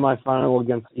a semifinal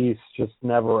against East just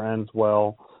never ends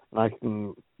well. And I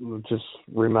can just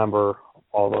remember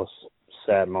all those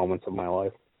sad moments of my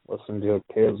life listening to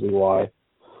KZY.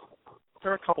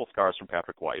 There are a couple scars from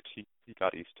Patrick White. He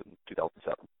got East in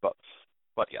 2007, but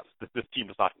yes, this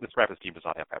Rapids team does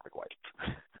not have Patrick White.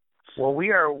 Well,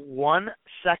 we are one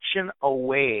section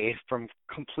away from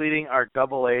completing our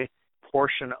AA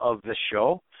portion of the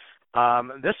show.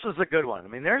 This was a good one. I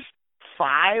mean, there's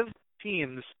 5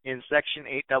 teams in Section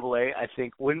 8AA. I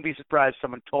think wouldn't be surprised if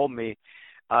someone told me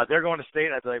they're going to state.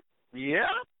 I'd be like, yeah,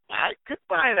 I could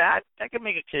buy that. I could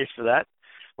make a case for that.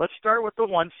 Let's start with the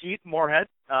 1 seed, Moorhead.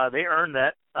 They earned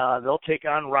that. They'll take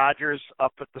on Rogers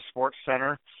up at the Sports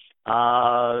Center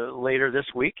later this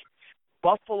week.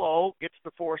 Buffalo gets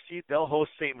the 4 seed. They'll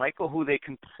host St. Michael, who they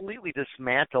completely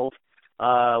dismantled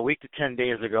a week to 10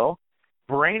 days ago.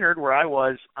 Brainerd, where I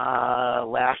was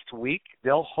last week,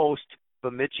 they'll host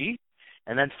Bemidji.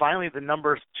 And then finally, the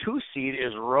number 2 seed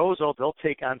is Roseau. They'll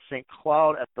take on St.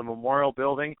 Cloud at the Memorial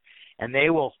Building, and they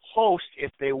will host,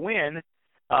 if they win,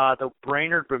 the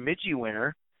Brainerd-Bemidji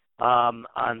winner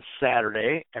on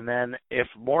Saturday. And then if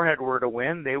Moorhead were to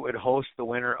win, they would host the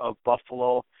winner of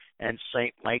Buffalo and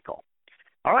St. Michael.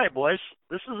 All right, boys,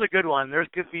 this is a good one. There's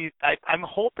going to be. I'm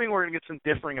hoping we're going to get some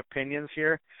differing opinions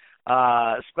here.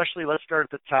 Especially, let's start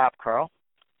at the top, Carl.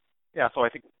 Yeah, so I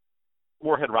think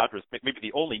Moorhead Rogers maybe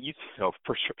the only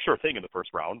for sure thing in the first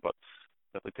round, but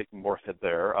definitely taking Moorhead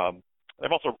there. I'm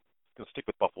also going to stick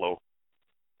with Buffalo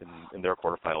in their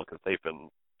quarterfinal because they've been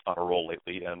on a roll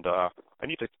lately, and I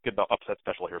need to get an upset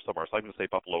special here somewhere, so I'm going to say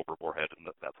Buffalo over Moorhead, and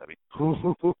that's heavy.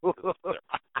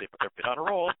 They've been on a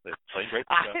roll. They're playing great.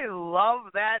 I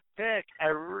love that pick. I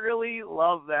really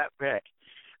love that pick.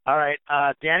 All right,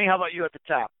 Danny, how about you at the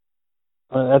top?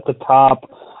 At the top,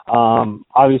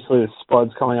 obviously the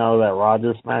Spuds coming out of that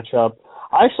Rogers matchup.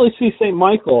 I actually see St.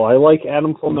 Michael. I like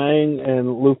Adam Fleming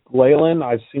and Luke Leyland.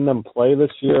 I've seen them play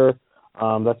this year.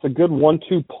 That's a good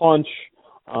 1-2 punch.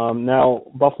 Now,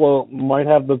 Buffalo might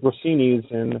have the Rossinis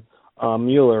and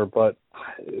Mueller, but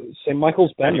St.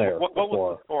 Michael's been there What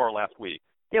was the score last week?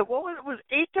 Yeah, what was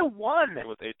it? It was 8-1. It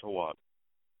was 8-1.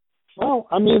 Well,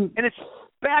 I mean... And it's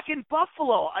back in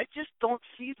Buffalo. I just don't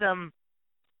see them.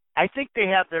 I think they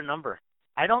have their number.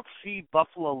 I don't see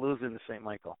Buffalo losing to St.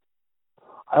 Michael.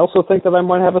 I also think that I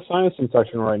might have a sinus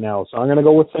infection right now, so I'm going to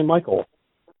go with St. Michael.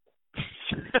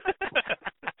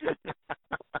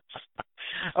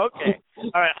 Okay.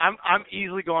 All right. I'm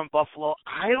easily going Buffalo.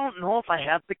 I don't know if I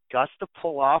have the guts to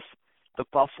pull off the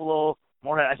Buffalo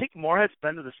Moorhead. I think Moorhead's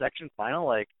been to the section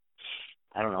final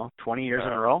 20 years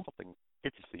in a row.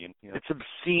 It's obscene. Yeah. It's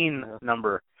obscene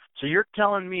number. So you're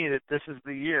telling me that this is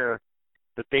the year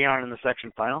that they aren't in the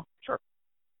section final? Sure.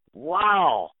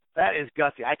 Wow. That is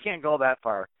gutsy. I can't go that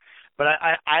far. But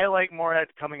I like Moorhead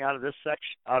coming out of this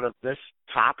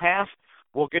top half.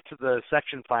 We'll get to the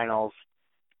section finals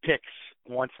picks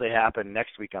once they happen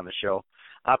next week on the show.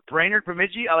 Brainerd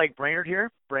Bemidji, I like Brainerd here.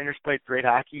 Brainerd's played great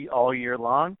hockey all year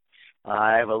long.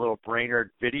 I have a little Brainerd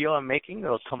video I'm making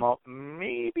that'll come out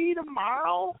maybe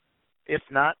tomorrow, if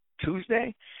not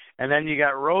Tuesday. And then you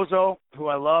got Roseau, who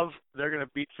I love. They're going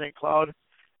to beat St. Cloud.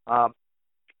 I'm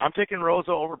taking Roseau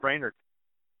over Brainerd.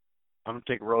 I'm going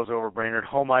to take Roseau over Brainerd.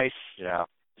 Home ice. Yeah.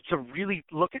 It's a really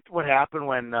 – look at what happened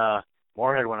when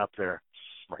Moorhead went up there.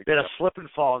 Right. They had a slip and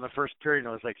fall in the first period,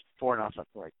 and it was 4-0.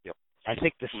 Right. Yep. I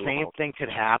think the same thing could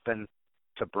happen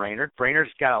to Brainerd. Brainerd's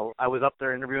got I was up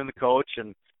there interviewing the coach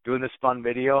and doing this fun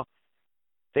video.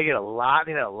 They had a lot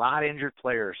of injured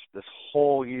players this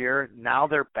whole year. Now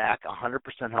they're back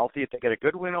 100% healthy. If they get a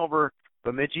good win over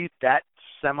Bemidji, that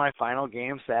semifinal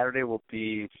game Saturday will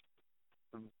be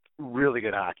really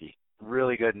good hockey,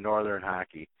 really good Northern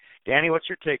hockey. Danny, what's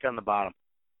your take on the bottom?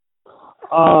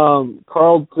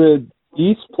 Carl, did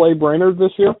East play Brainerd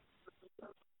this year?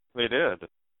 They did.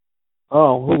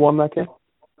 Oh, who won that game?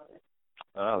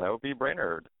 That would be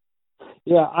Brainerd.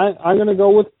 Yeah, I'm going to go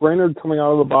with Brainerd coming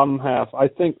out of the bottom half. I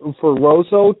think for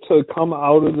Roseau to come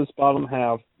out of this bottom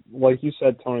half, like you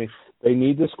said, Tony, they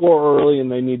need to score early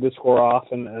and they need to score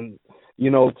often. And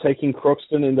taking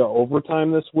Crookston into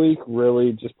overtime this week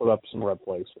really just put up some red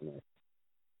flags for me.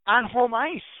 On home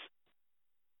ice.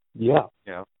 Yeah.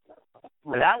 Yeah.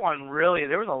 That one really,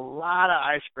 there was a lot of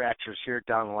eye scratchers here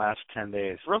down the last 10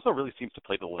 days. Roseau really seems to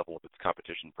play the level of its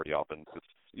competition pretty often.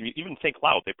 Even St.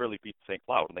 Cloud, they barely beat St.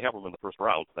 Cloud, and they have them in the first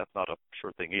round. So that's not a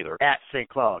sure thing either. At St.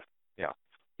 Cloud. Yeah.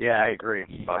 Yeah, I agree.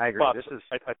 I agree.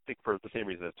 But I think for the same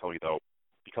reason as Tony, though,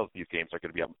 because these games are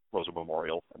going to be at Roseau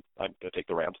Memorial, I'm going to take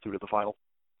the Rams through to the final.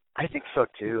 I think so,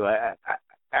 too.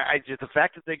 I just the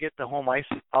fact that they get the home ice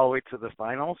all the way to the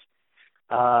finals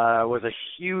was a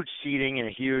huge seeding and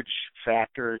a huge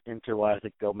factor into why I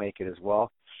think they'll make it as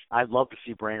well. I'd love to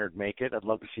see Brainerd make it. I'd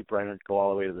love to see Brainerd go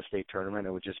all the way to the state tournament.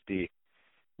 It would just be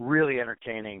really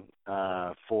entertaining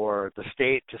for the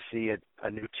state to see a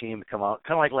new team come out,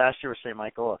 kind of like last year with St.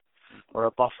 Michael or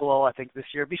a Buffalo. I think this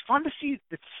year it'd be fun to see.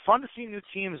 It's fun to see new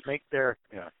teams make it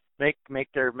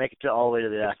to all the way to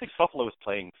the. I think Buffalo is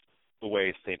playing the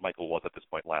way St. Michael was at this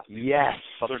point last season. Yes.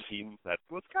 Southern team that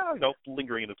was kind of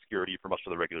lingering in obscurity for much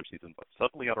of the regular season, but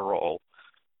suddenly on a roll.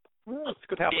 Well, it's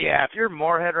good happening. Yeah, if you're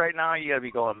Moorhead right now, you got to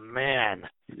be going, man,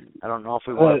 I don't know if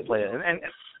we want to play it.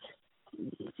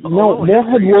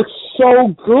 Moorhead looked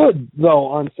so good, though,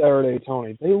 on Saturday,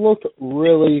 Tony. They looked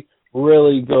really,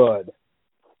 really good.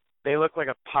 They looked like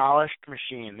a polished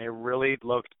machine. They really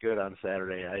looked good on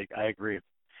Saturday. I agree.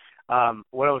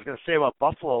 What I was going to say about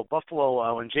Buffalo,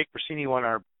 when Jake Brasini won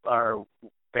our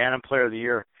Bantam Player of the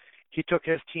Year, he took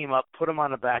his team up, put them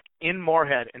on the back in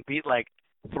Moorhead, and beat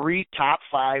 3 top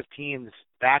 5 teams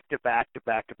back to back,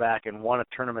 and won a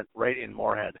tournament right in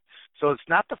Moorhead. So it's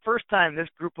not the first time this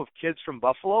group of kids from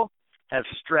Buffalo have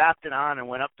strapped it on and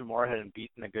went up to Moorhead and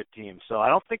beaten a good team. So I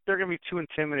don't think they're going to be too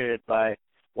intimidated by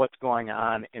what's going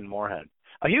on in Moorhead.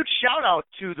 A huge shout-out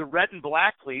to the Red and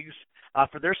Black Leagues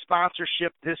for their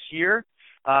sponsorship this year.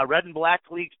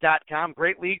 redandblackleagues.com,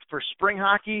 great league for spring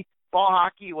hockey, fall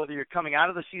hockey, whether you're coming out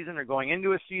of the season or going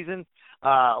into a season.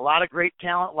 A lot of great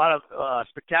talent, a lot of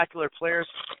spectacular players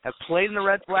have played in the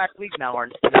Red Black League. Now are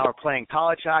playing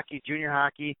college hockey, junior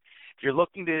hockey. If you're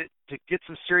looking to to get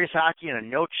some serious hockey in a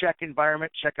no-check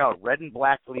environment, check out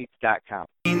redandblackleads.com.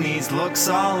 These looks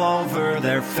all over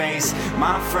their face.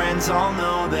 My friends all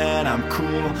know that I'm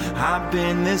cool. I've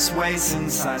been this way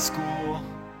since high school.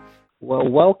 Well,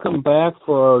 welcome back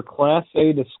for our Class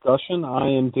A discussion. I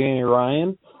am Danny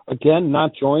Ryan. Again,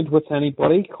 not joined with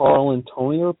anybody. Carl and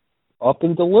Tony are up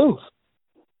in Duluth.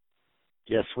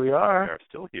 Yes, we are. We are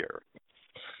still here.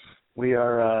 We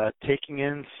are taking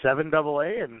in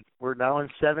 7AA, and we're now in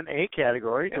 7A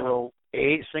category. Yeah. A little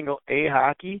single A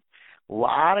hockey.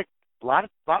 Lot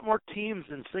more teams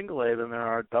in single A than there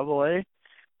are double A.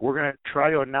 We're going to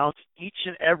try to announce each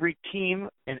and every team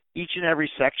in each and every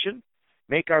section,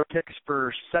 make our picks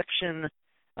for section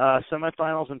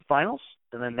semifinals and finals,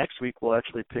 and then next week we'll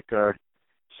actually pick our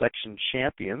section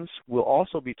champions. We'll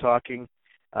also be talking,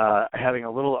 having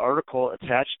a little article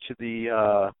attached to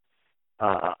the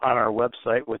on our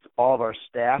website with all of our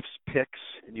staff's picks,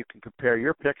 and you can compare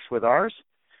your picks with ours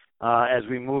as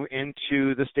we move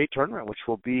into the state tournament, which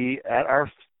will be at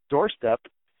our doorstep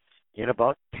in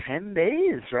about 10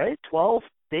 days, right? 12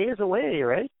 days away,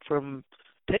 right, from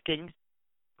picking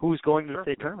who's going to the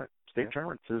state tournament. State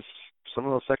tournaments is, some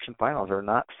of those section finals are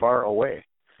not far away.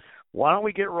 Why don't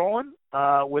we get rolling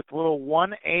with a little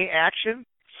 1A action?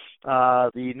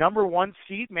 The number 1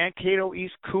 seed, Mankato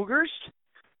East Cougars.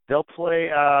 They'll play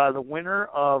the winner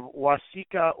of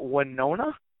Waseca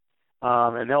Winona,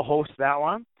 and they'll host that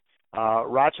one.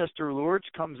 Rochester Lourdes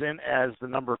comes in as the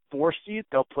number 4 seed.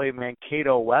 They'll play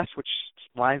Mankato West, which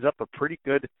lines up a pretty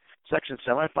good section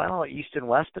semifinal, East and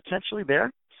West potentially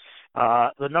there.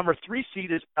 The number 3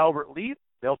 seed is Albert Lea.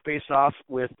 They'll face off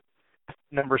with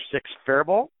number 6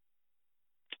 Faribault.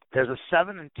 There's a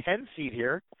 7 and 10 seed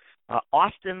here.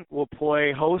 Austin will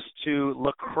play host to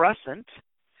La Crescent,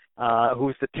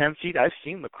 who's the 10 seed. I've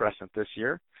seen La Crescent this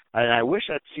year, and I wish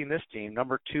I'd seen this team.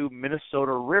 Number 2,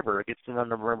 Minnesota River gets the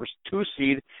number 2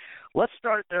 seed. Let's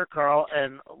start there, Carl,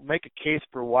 and make a case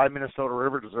for why Minnesota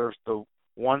River deserves the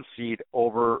 1 seed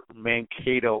over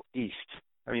Mankato East.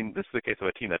 I mean, this is the case of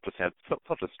a team that just had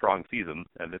such a strong season,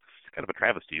 and it's kind of a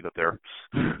travesty that they're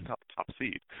top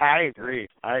seed. I agree.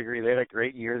 They had a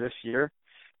great year this year.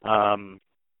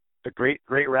 A great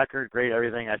record, great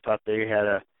everything. I thought they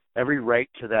had every right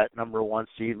to that number 1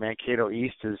 seed. Mankato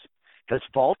East has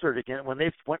faltered again. When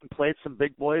they've went and played some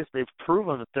big boys, they've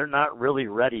proven that they're not really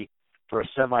ready for a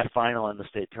semifinal in the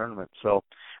state tournament. So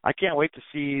I can't wait to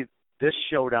see this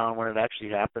showdown when it actually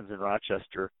happens in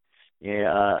Rochester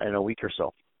in a week or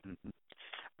so.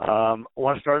 Mm-hmm.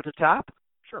 Want to start at the top?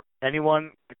 Sure.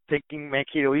 Anyone thinking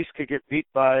Mankato East could get beat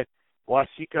by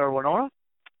Waseca or Winona?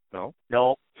 No.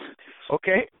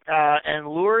 Okay. And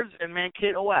Lourdes and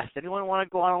Mankato West. Anyone want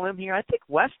to go on a limb here? I think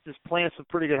West is playing some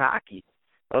pretty good hockey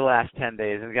the last 10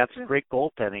 days and got some great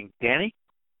goaltending. Danny?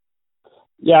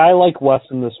 Yeah, I like West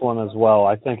in this one as well.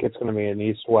 I think it's going to be an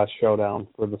East-West showdown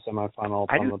for the semifinal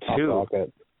on the top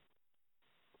bracket.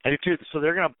 I do too. So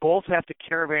they're going to both have to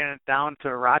caravan it down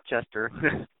to Rochester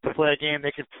to play a game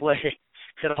they could play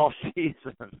in all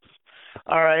seasons.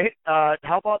 All right.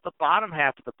 How about the bottom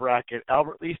half of the bracket?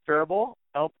 Albert Lea, Faribault.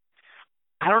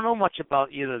 I don't know much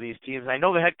about either of these teams. I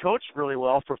know the head coach really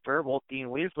well for Faribault, Dean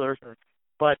Weisler,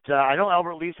 but I know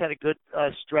Albert Lee's had a good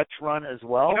stretch run as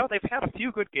well. They've had a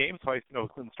few good games, so I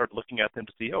started looking at them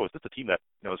to see, is this a team that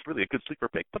is really a good sleeper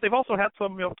pick? But they've also had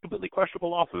some completely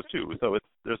questionable losses too, so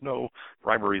there's no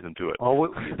rhyme or reason to it. Oh,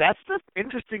 that's the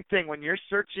interesting thing when you're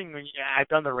searching. I've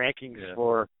done the rankings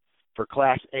for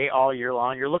Class A all year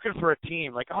long. You're looking for a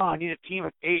team like, I need a team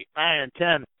of 8, 9, and 10.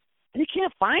 And you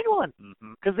can't find one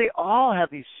because they all have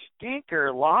these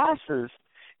stinker losses.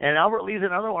 And Albert Lee's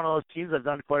another one of those teams I've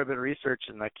done quite a bit of research,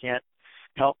 and I can't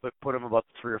help but put them about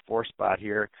the 3 or 4 spot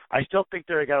here. I still think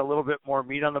they got a little bit more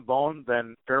meat on the bone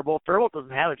than Faribault. Faribault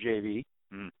doesn't have a JV.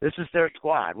 This is their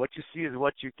squad. What you see is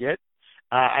what you get.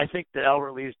 I think that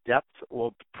Albert Lee's depth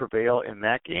will prevail in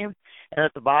that game. And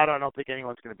at the bottom, I don't think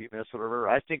anyone's going to beat Minnesota River.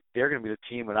 I think they're going to be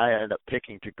the team that I end up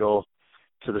picking to go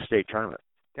to the state tournament.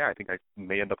 Yeah, I think I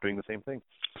may end up doing the same thing.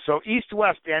 So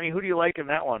East-West, Danny, who do you like in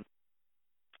that one?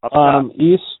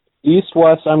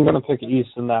 East-West, I'm going to pick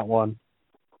East in that one.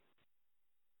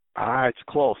 It's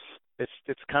close.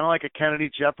 It's kind of like a Kennedy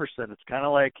Jefferson. It's kind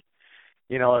of like,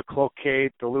 a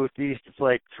Cloquet, Duluth East. It's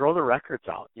like throw the records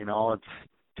out, it's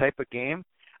type of game.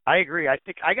 I agree. I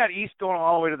think I got East going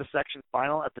all the way to the section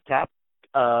final at the top.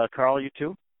 Carl, you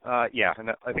too? Yeah,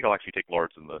 and I think I'll actually take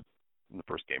Lourdes in the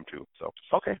first game too. So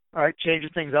okay, all right,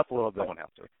 changing things up a little bit.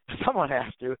 Someone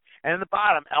has to. And in the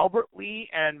bottom, Albert Lea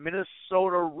and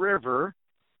Minnesota River.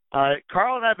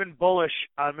 Carl and I've been bullish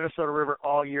on Minnesota River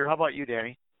all year. How about you,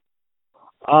 Danny?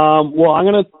 Well, I'm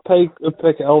going to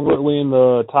pick Albert Lee in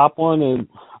the top one, and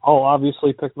I'll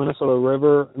obviously pick Minnesota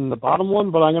River in the bottom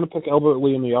one, but I'm going to pick Albert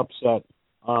Lee in the upset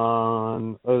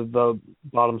on the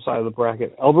bottom side of the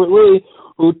bracket. Albert Lee,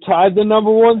 who tied the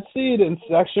number 1 seed in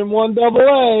Section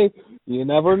 1AA. You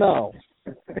never know.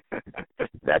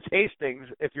 That's Hastings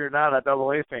if you're not a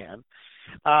AA fan.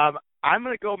 I'm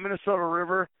going to go Minnesota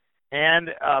River and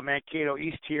Mankato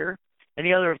East here.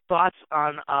 Any other thoughts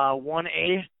on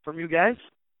 1A from you guys?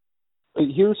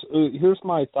 Here's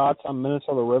my thoughts on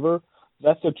Minnesota River.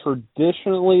 That's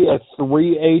traditionally a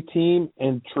 3A team,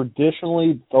 and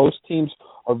traditionally those teams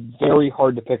are very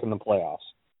hard to pick in the playoffs.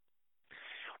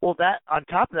 Well, that on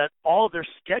top of that, all of their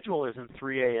schedule is in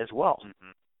 3A as well.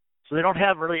 Mm-hmm. So they don't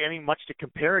have really any much to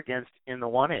compare against in the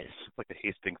 1As. Like the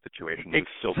Hastings situation.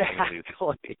 Exactly.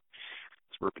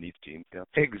 Suburban East teams, yeah.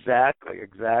 Exactly.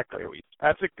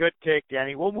 That's a good take,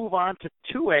 Danny. We'll move on to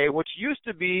 2A, which used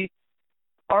to be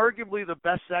arguably the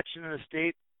best section in the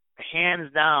state,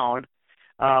 hands down,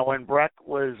 when Breck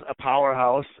was a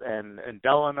powerhouse and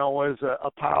Delano was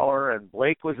a power and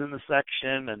Blake was in the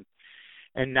section,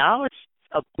 and now it's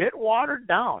a bit watered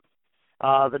down.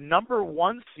 The number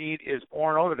 1 seed is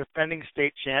Orono, the defending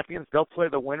state champions. They'll play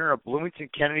the winner of Bloomington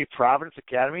Kennedy Providence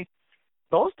Academy.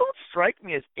 Those don't strike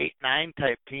me as 8-9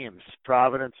 type teams,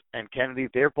 Providence and Kennedy.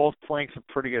 They're both playing some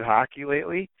pretty good hockey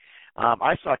lately.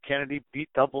 I saw Kennedy beat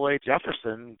AA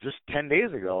Jefferson just 10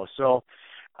 days ago. So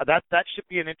that should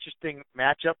be an interesting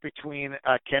matchup between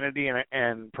Kennedy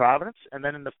and Providence. And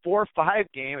then in the 4-5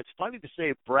 game, it's funny to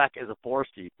say Breck is a 4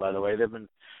 seed, by the way. They've been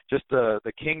just the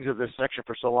kings of this section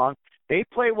for so long. They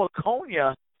play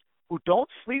Waconia, who don't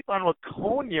sleep on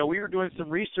Waconia. We were doing some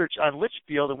research on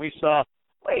Litchfield, and we saw,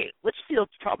 wait,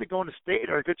 Litchfield's probably going to state,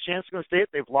 or a good chance to go to state.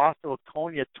 They've lost to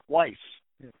Waconia twice.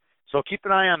 So keep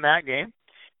an eye on that game.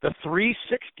 The 3-6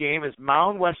 game is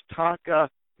Mound West Tonka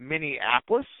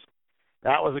Minneapolis.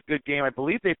 That was a good game. I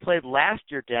believe they played last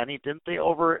year, Danny, didn't they,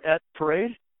 over at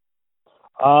Parade?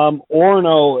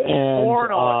 Orono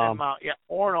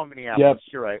Minneapolis. Yep.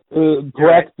 You're right.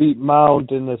 Breck beat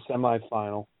Mound in the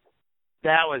semifinal.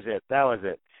 That was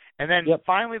it. And then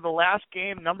finally the last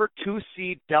game, number 2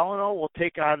 seed Delano will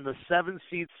take on the 7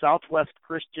 seed Southwest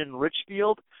Christian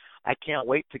Richfield. I can't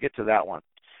wait to get to that one.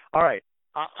 All right.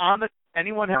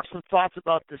 Anyone have some thoughts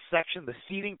about this section, the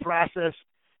seeding process,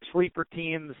 sleeper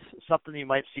teams, something you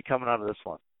might see coming out of this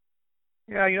one?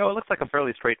 Yeah, it looks like a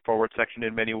fairly straightforward section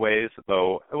in many ways,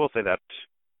 though I will say that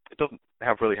it doesn't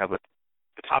really have the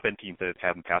top-end teams that it's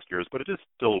had in past years, but it is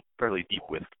still fairly deep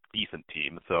with decent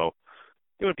teams. So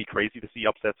it would be crazy to see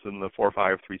upsets in the 4-5,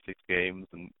 3-6 games,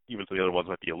 and even some of the other ones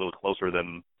might be a little closer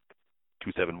than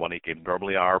 2-7, 1-8 games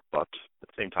normally are, but at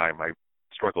the same time, I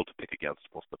struggle to pick against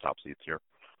most of the top seeds here.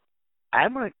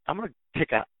 I'm gonna pick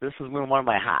this is one of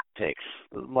my hot takes,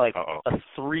 like a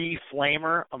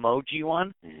 3-flamer emoji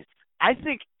one. Mm-hmm. I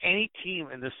think any team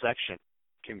in this section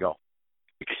can go,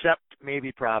 except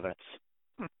maybe Providence.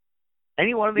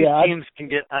 Any one of these teams can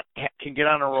get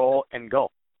on a roll and go.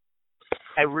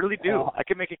 I really do. I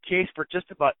can make a case for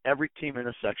just about every team in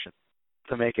this section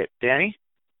to make it. Danny?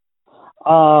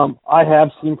 I have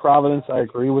seen Providence. I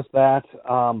agree with that.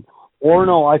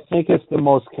 Orono, I think, is the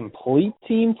most complete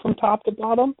team from top to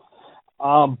bottom.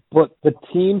 But the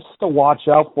teams to watch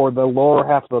out for, the lower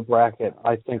half of the bracket,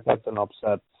 I think that's an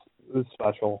upset. It's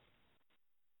special.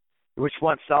 Which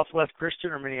one, Southwest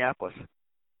Christian or Minneapolis?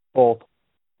 Both.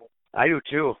 I do,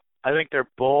 too. I think they're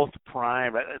both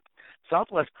prime.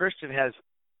 Southwest Christian has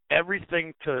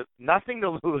nothing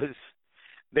to lose.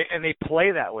 They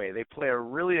play that way. They play a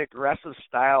really aggressive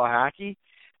style of hockey.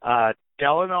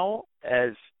 Delano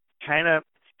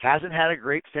hasn't had a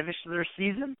great finish to their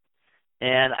season,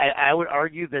 and I would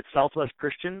argue that Southwest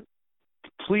Christian,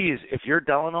 please, if you're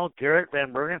Delano, Garrett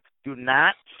Van Bergen, do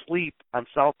not sleep on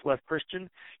Southwest Christian.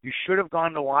 You should have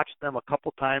gone to watch them a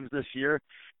couple times this year.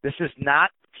 This is not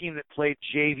the team that played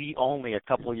JV only a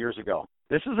couple of years ago.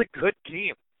 This is a good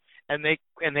team, and they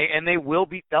will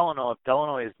beat Delano if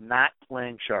Delano is not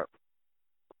playing sharp.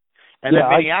 And then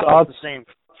Minneapolis the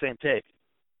same take.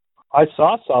 I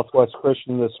saw Southwest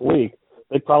Christian this week.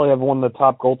 They probably have one of the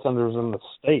top goaltenders in the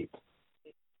state.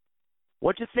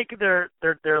 What'd you think of their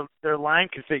line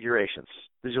configurations?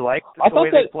 Did you like the way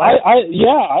they played?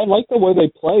 I like the way they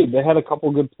played. They had a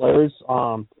couple good players.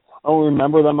 I don't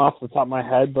remember them off the top of my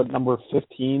head, but number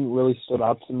 15 really stood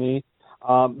out to me.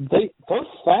 They're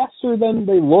faster than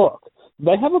they look.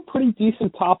 They have a pretty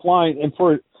decent top line, and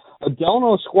for a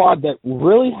Delano squad that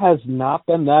really has not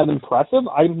been that impressive,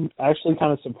 I'm actually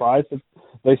kind of surprised that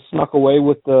they snuck away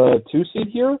with the 2 seed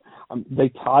here. They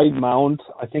tied Mound,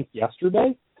 I think,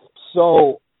 yesterday.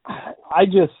 So I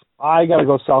I got to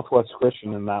go Southwest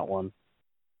Christian in that one.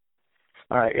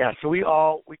 All right, yeah. So we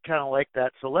kind of like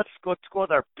that. So let's go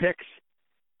with our picks.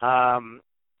 The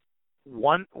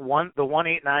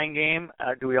 1-8-9 game.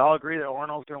 Do we all agree that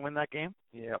Orono's going to win that game?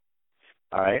 Yep.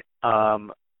 All right.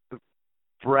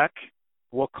 Breck,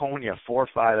 Waconia,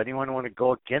 4-5. Anyone want to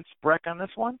go against Breck on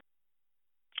this one?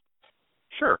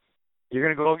 Sure. You're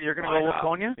gonna go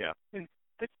Waconia? Yeah. I mean,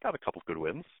 they've got a couple of good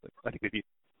wins. I think they beat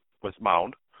West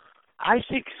Mound. I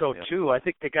think so too. I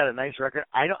think they got a nice record.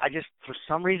 I just for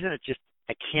some reason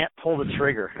I can't pull the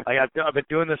trigger. I've been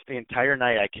doing this the entire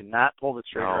night. I cannot pull the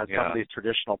trigger on some of these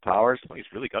traditional powers. Well,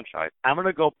 he's really gun shy. I'm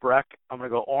gonna go Breck. I'm gonna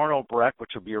go Orono Breck,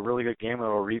 which will be a really good game. It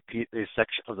will repeat the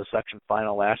section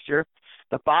final last year.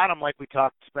 The bottom, like we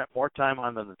spent more time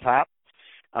on than the top.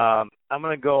 I'm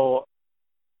gonna go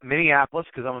Minneapolis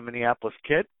because I'm a Minneapolis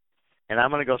kid, and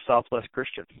I'm gonna go Southwest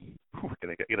Christian. We're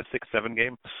gonna get a 6-7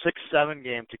 game. 6-7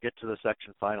 game to get to the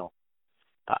section final.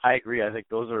 I agree. I think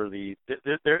those are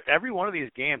every one of these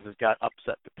games has got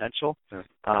upset potential. Yeah.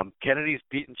 Kennedy's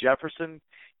beating Jefferson.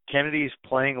 Kennedy's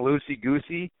playing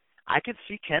loosey-goosey. I could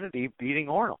see Kennedy beating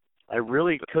Orono. I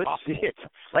really could see it.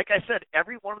 Like I said,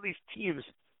 every one of these teams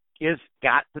is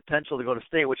got potential to go to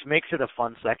state, which makes it a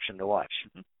fun section to watch.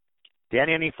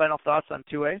 Danny, any final thoughts on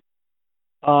 2A?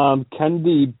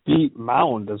 Kennedy beat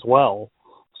Mound as well.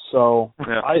 So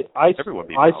yeah. I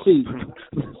see.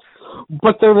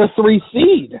 But they're the 3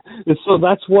 seed. So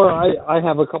that's where I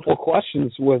have a couple of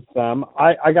questions with them.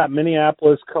 I got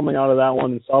Minneapolis coming out of that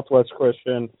one, and Southwest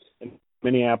Christian, and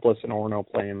Minneapolis and Orono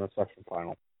playing in the section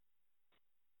final.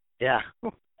 Yeah.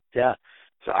 Yeah.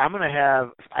 So I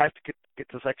have to get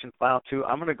to section final too.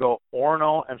 I'm going to go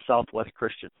Orono and Southwest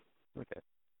Christian. Okay.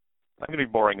 I'm going to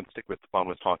be boring and stick with Mount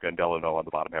Westonka and Delano on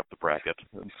the bottom half of the bracket.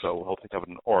 And so we'll have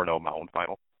an Orono Mound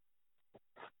final.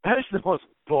 That is the most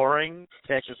boring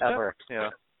pick ever.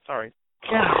 Yeah. Sorry.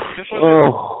 Yeah.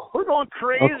 We're going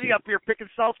crazy up here picking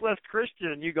Southwest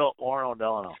Christian, and you go Orono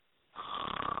Delano.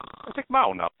 I picked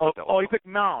Mound now. Oh, you picked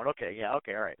Mound. Okay, yeah,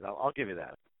 okay, all right. I'll give you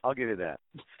that.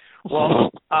 Well,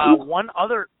 one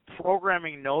other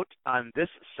programming note on this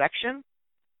section.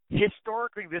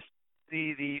 Historically,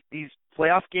 these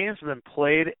playoff games have been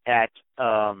played at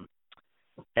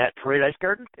Parade Ice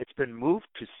Garden. It's been moved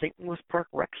to St. Louis Park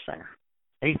Rec Center.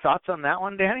 Any thoughts on that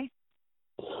one, Danny?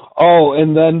 Oh,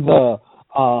 and then the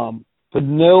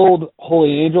Benilde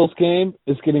Holy Angels game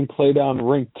is getting played on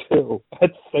Rink 2 at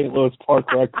St. Louis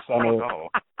Park Rec Center. Oh.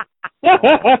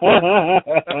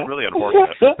 That's really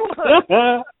unfortunate.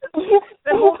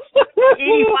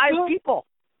 85 people.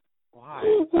 Why?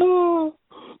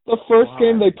 The first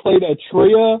game they played at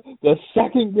Tria. The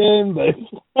second game they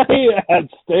played at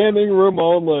Standing Room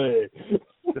Only.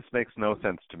 This makes no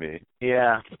sense to me.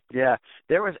 Yeah.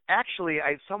 There was actually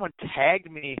someone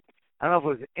tagged me. I don't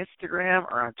know if it was Instagram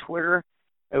or on Twitter.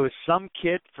 It was some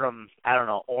kid from, I don't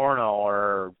know, Orono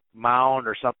or Mound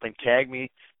or something tagged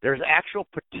me. There's actual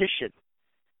petition,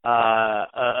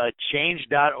 a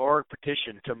change.org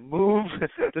petition to move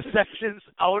the sections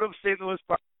out of St. Louis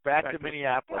Park back to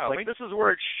Minneapolis. Yeah, this is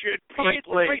where it should be.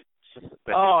 It's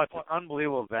an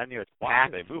unbelievable venue. It's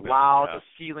packed. They move it. Wow, Yeah. the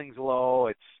ceiling's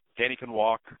low. Danny can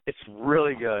walk. It's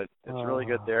really good. It's really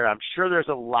good there. I'm sure there's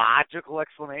a logical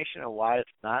explanation of why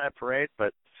it's not a parade,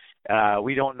 but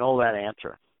we don't know that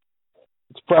answer.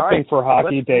 It's prepping for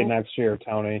Hockey Day next year,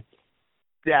 Tony.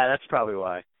 Yeah, that's probably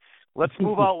why. Let's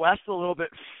move out west a little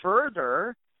bit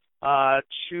further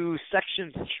to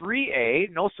Section 3A.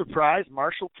 No surprise,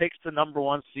 Marshall takes the number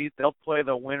 1 seed. They'll play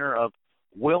the winner of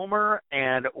Wilmer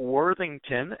and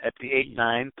Worthington at the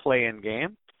 8-9 play-in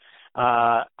game.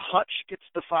 Hutch gets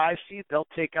the 5 seed. They'll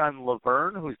take on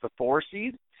Laverne, who's the 4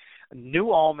 seed.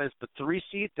 New Ulm is the 3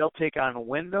 seed. They'll take on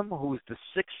Wyndham, who's the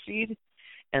 6 seed.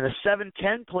 And the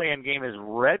 7-10 play-in game is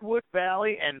Redwood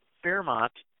Valley and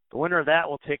Fairmont. The winner of that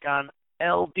will take on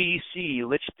LDC,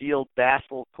 Litchfield,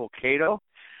 Basel, Colcado.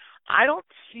 I don't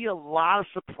see a lot of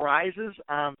surprises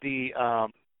on the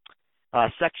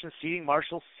section seeding.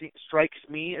 Marshall strikes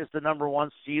me as the number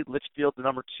 1 seed, Litchfield the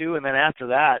number 2, and then after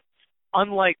that,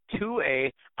 unlike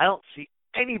 2A, I don't see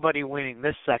anybody winning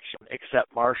this section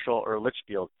except Marshall or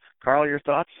Litchfield. Carl, your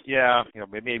thoughts? Yeah,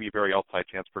 maybe a very outside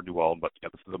chance for New Ulm, but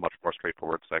this is a much more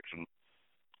straightforward section.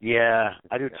 Yeah,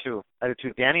 I do too.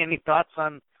 Danny, any thoughts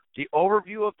on the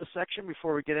overview of the section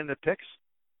before we get into picks?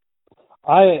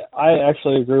 I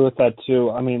actually agree with that too.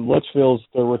 I mean, Litchfield's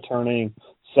the returning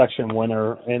section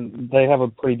winner, and they have a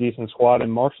pretty decent squad,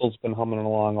 and Marshall's been humming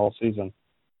along all season.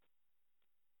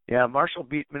 Yeah, Marshall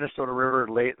beat Minnesota River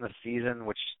late in the season,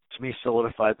 which to me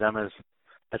solidified them as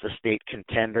a state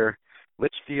contender.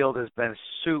 Litchfield has been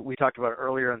we talked about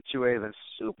earlier in 2A, they've been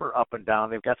super up and down.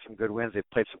 They've got some good wins.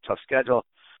 They've played some tough schedule.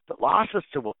 But losses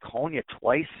to Waconia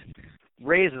twice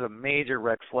raises a major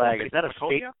red flag. Is that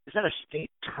a state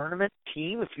tournament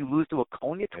team if you lose to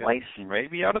Waconia twice?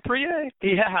 Maybe out of 3A.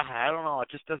 Yeah, I don't know. It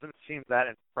just doesn't seem that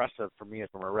impressive for me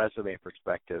from a resume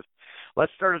perspective.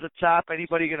 Let's start at the top.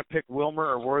 Anybody going to pick Wilmer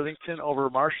or Worthington over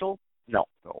Marshall? No.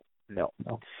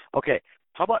 Okay.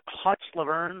 How about Hutch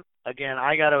Laverne? Again,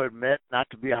 I got to admit, not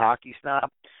to be a hockey snob,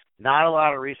 not a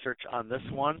lot of research on this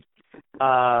one.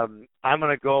 I'll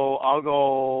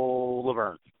go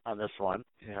Laverne on this one.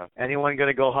 Yeah. Anyone going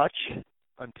to go Hutch?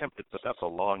 I'm tempted, but that's a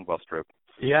long bus trip.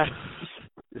 Yes,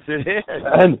 it is.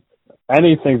 And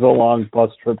anything's a long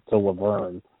bus trip to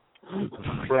Laverne.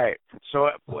 Right. So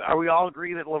are we all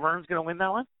agree that Laverne's going to win that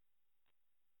one?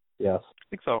 Yes. I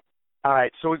think so. All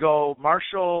right, so we go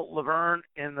Marshall, Laverne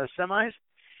in the semis,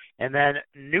 and then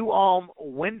New Ulm,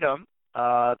 Wyndham,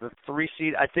 the 3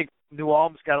 seed. I think New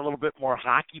Ulm's got a little bit more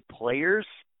hockey players,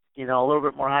 a little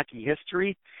bit more hockey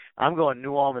history. I'm going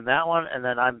New Ulm in that one, and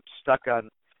then I'm stuck on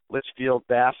Litchfield,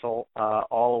 Basel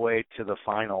all the way to the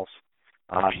finals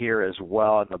here as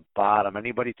well in the bottom.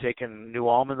 Anybody taking New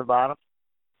Ulm in the bottom?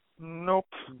 Nope.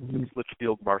 It's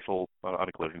Litchfield, Marshall on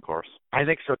a collision course. I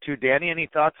think so too. Danny, any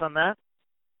thoughts on that?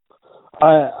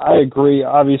 I agree.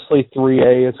 Obviously,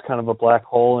 3A is kind of a black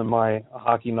hole in my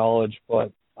hockey knowledge,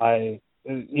 but if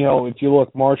you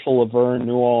look, Marshall, Laverne,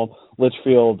 New Ulm,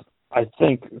 Litchfield, I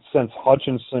think since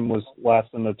Hutchinson was last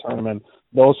in the tournament,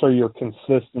 those are your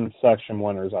consistent section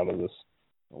winners out of this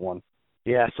one.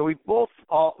 Yeah, so we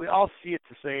all see it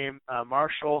the same.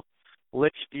 Marshall,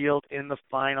 Litchfield in the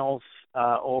finals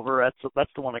over.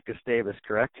 That's the one at Gustavus,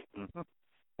 correct? Mm-hmm.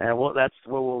 And that's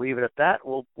where we'll leave it at that.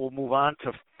 We'll move on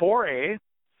to 4A,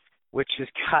 which has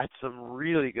got some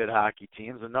really good hockey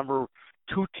teams. The number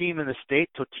 2 team in the state,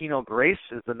 Totino Grace,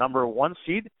 is the number 1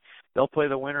 seed. They'll play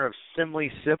the winner of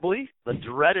Simley-Sibley, the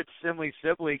dreaded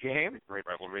Simley-Sibley game. Great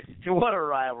rivalry. What a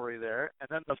rivalry there. And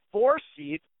then the 4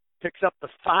 seed picks up the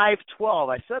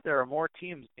 5-12. I said there are more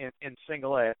teams in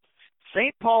single A.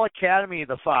 St. Paul Academy,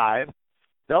 the 5.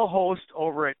 They'll host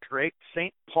over at Drake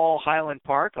St. Paul Highland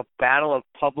Park, a battle of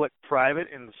public-private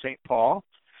in St. Paul.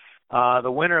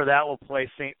 The winner of that will play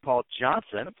St. Paul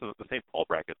Johnson. That's the St. Paul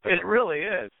bracket. It really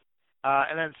is.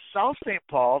 And then South St.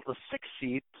 Paul, the 6th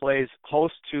seed, plays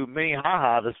host to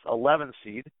Minnehaha, this 11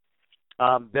 seed.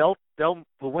 The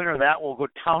winner of that will go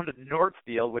down to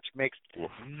Northfield, which makes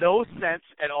no sense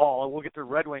at all. And we'll get to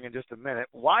Red Wing in just a minute.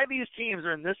 Why these teams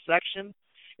are in this section?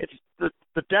 It's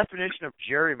the definition of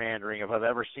gerrymandering if I've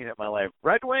ever seen it in my life.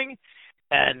 Red Wing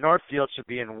and Northfield should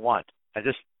be in one. I'm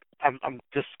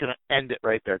just going to end it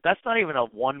right there. That's not even a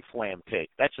one flam take.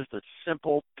 That's just a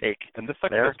simple take. And the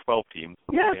second has 12 teams.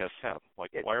 Yes. Has 10.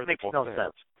 Why are they both there? Makes no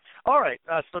sense. All right,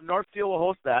 so Northfield will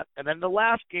host that. And then the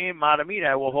last game,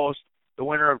 Matamita will host the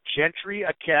winner of Gentry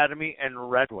Academy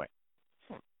and Red Wing.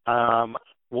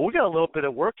 Well, we got a little bit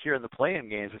of work here in the play-in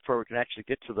games before we can actually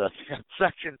get to the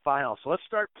section final. So let's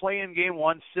start play-in game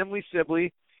 1,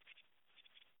 Simley-Sibley.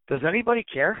 Does anybody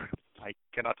care? I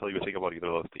cannot tell you a thing about either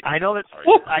of those teams. I know that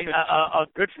a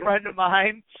good friend of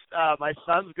mine, my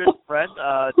son's good friend,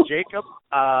 Jacob,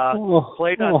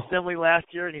 played on Simley last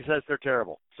year, and he says they're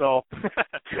terrible. So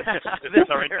there's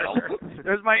our intel.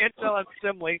 There's my intel on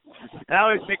Simley. And I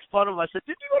always make fun of him. I said,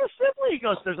 "Did you go to Simley?" He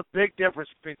goes, "There's a big difference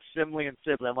between Simley and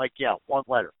Sibley." I'm like, "Yeah, one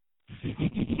letter."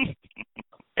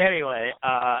 Anyway,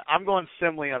 I'm going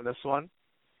Simley on this one.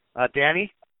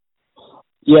 Danny?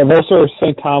 Yeah, those are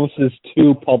St. Thomas's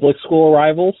 2 public school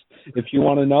rivals, if you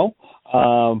want to know.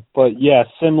 But yeah,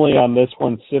 Simley on this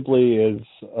one. Sibley is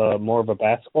more of a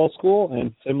basketball school,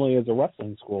 and Simley is a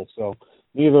wrestling school. So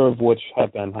neither of which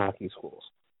have been hockey schools.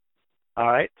 All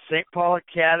right, St. Paul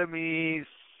Academy,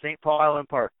 St. Paul Island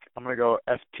Park. I'm going to go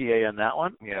SPA on that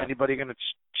one. Yeah. Anybody going to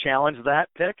challenge that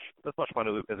pick? As much fun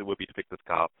as it would be to pick the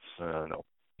Scots. No.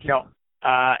 No.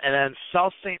 And then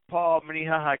South St. Paul,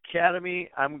 Minnehaha Academy.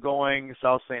 I'm going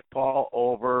South St. Paul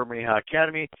over Minnehaha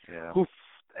Academy. Yeah. Who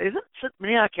isn't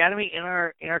Minnehaha Academy in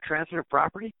our transitive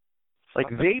property? Like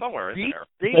they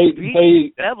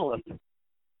beat Evelyn.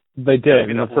 They did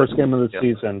in the first game of the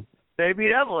season. They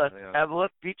beat Evelyn. Yeah. Evelyn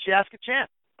beat Chaska,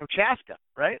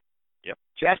 right? Yep.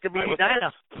 Chaska beat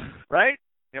Edina, right?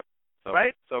 Yep.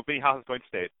 Right? So Minnehaha's going to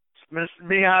stay.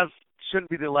 Minnehaha shouldn't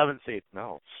be the 11th seed.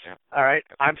 No. Yeah. All right.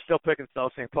 I'm still picking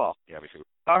South St. Paul. Yeah, me too.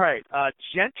 All right.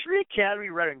 Gentry Academy,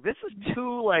 Red Wing. This is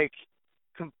 2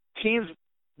 teams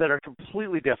that are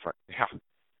completely different. Yeah.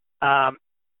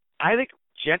 I think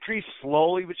Gentry's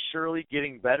slowly but surely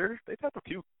getting better. They've had a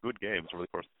few good games over the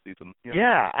course of the season.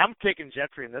 Yeah, I'm taking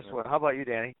Gentry in this one. How about you,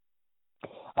 Danny?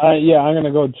 Yeah, I'm going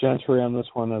to go Gentry on this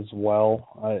one as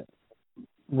well.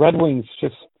 Red Wings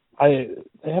they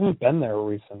haven't been there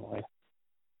recently.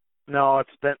 No,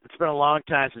 it's been a long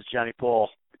time since Johnny Pohl.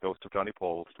 The ghost of Johnny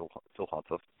Pohl still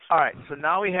haunts us. All right, so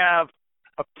now we have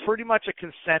pretty much a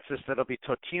consensus that it'll be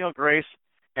Totino, Grace,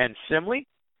 and Simley.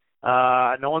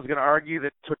 No one's going to argue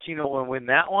that Totino will win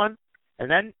that one.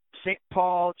 And then St.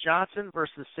 Paul Johnson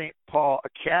versus St. Paul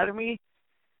Academy.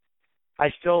 I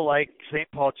still like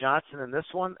St. Paul Johnson in this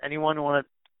one. Anyone want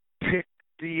to pick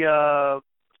the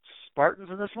Spartans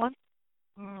in this one?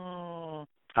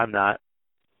 I'm not.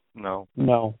 No.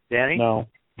 Danny? No.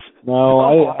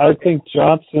 I think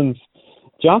Johnson's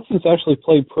actually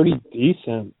played pretty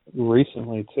decent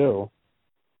recently too.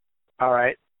 All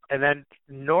right. And then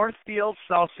Northfield,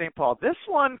 South St. Paul. This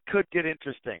one could get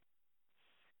interesting.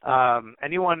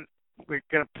 Anyone, we're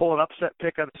going to pull an upset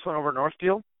pick on this one over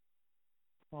Northfield?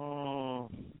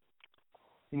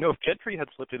 If Gentry had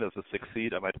slipped in as a 6th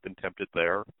seed, I might have been tempted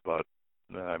there, but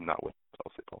I'm not with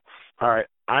South St. Paul. All right.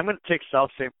 I'm going to take South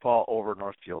St. Paul over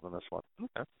Northfield in this one.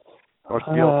 Okay.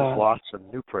 Northfield has lost to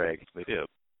New Prague. They did.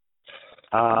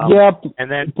 And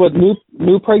then, but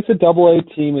New Prague's a AA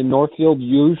team, and Northfield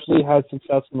usually has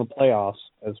success in the playoffs,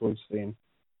 as we've seen.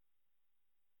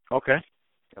 Okay.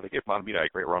 Yeah, they gave Mahtomedi a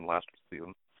great run last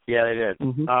season. Yeah, they did.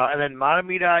 Mm-hmm. And then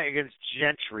Mahtomedi against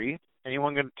Gentry.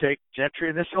 Anyone going to take Gentry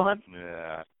in this one?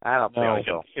 Yeah. I don't think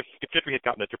so. If Gentry had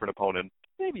gotten a different opponent,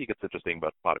 maybe it gets interesting,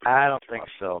 but Mahtomedi. I don't think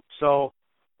so. So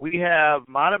we have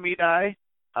Mahtomedi.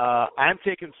 I'm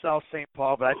taking South St.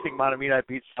 Paul, but I think Mahtomedi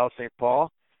beats South St.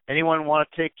 Paul. Anyone want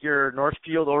to take your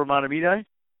Northfield over Mahtomedi?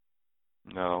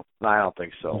 No. I don't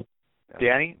think so.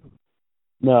 Yeah. Danny?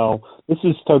 No. This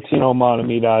is Totino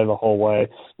Mahtomedi the whole way.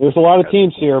 There's a lot of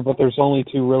teams here, but there's only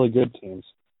 2 really good teams.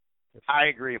 I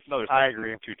agree. I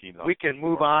agree. 2 teams. We can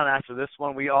move on after this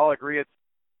one. We all agree it's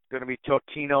going to be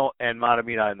Totino and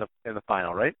Mahtomedi in the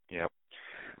final, right? Yep.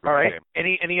 All right.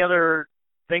 Any other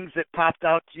things that popped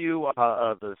out to you?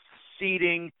 The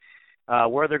seeding,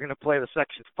 where they're going to play the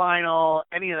section final,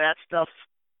 any of that stuff?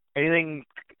 Anything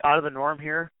out of the norm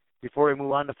here before we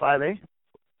move on to 5A?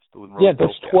 Yeah,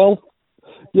 there's 12.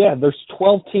 Yeah, there's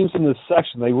 12 teams in this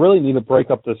section. They really need to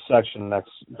break up this section next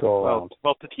go around.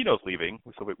 Well, Totino's leaving,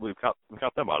 so we've got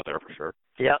them out of there for sure.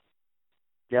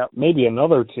 Yep. Maybe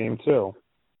another team too.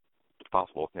 It's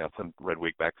possible. Yeah, send Red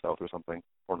Wing back south or something,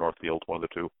 or Northfield, one of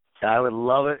the 2. I would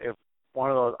love it if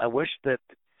one of those. I wish that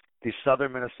the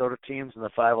Southern Minnesota teams in the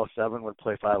 507 would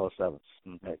play 507s.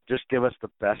 Mm-hmm. Just give us the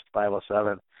best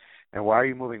 507. And why are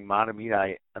you moving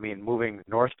moving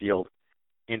Northfield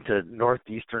into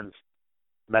northeastern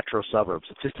metro suburbs?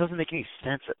 It just doesn't make any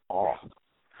sense at all.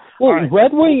 Well, right.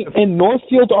 Red Wing and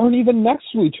Northfield aren't even next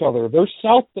to each other. They're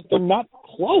south, but they're not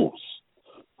close.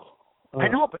 I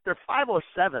know, but they're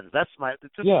 507s. That's the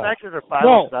fact that they're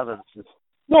 507s.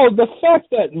 No, the fact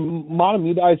that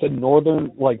Mahtomedi is a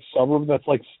northern suburb that's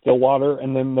like Stillwater,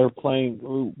 and then they're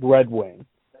playing Red Wing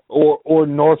or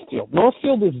Northfield.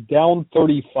 Northfield is down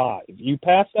 35. You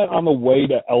pass that on the way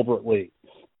to Albert Lee.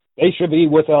 They should be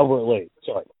with Albert Lee.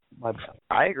 Sorry.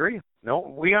 I agree.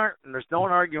 No, we aren't. There's no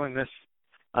one arguing this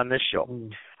on this show.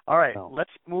 All right,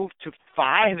 Let's move to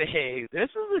 5A. This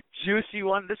is a juicy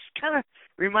one. This kind of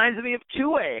reminds me of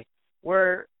 2A,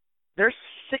 where there's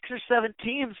 6 or 7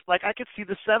 teams. Like, I could see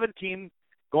the 7 team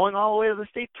going all the way to the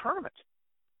state tournament.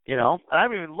 And I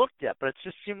haven't even looked yet, but it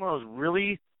just seemed one of those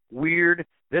really weird,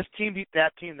 this team beat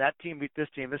that team beat this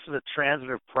team. This is a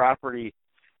transitive property,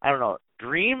 I don't know,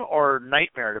 dream or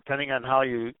nightmare, depending on how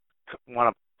you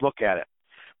want to look at it.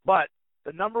 But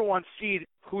the number 1 seed,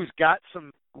 who's got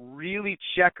some really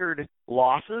checkered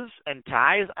losses and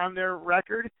ties on their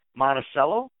record,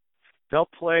 Monticello, they'll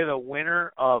play the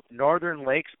winner of Northern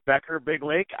Lakes, Becker, Big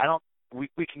Lake.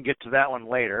 We can get to that one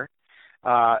later.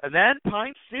 And then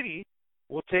Pine City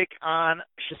will take on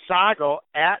Chisago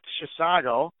at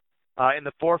Chisago in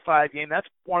the 4-5 game. That's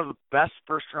one of the best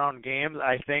first-round games,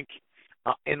 I think,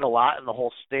 in the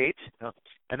whole state.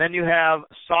 And then you have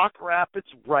Sauk Rapids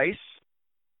Rice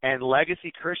and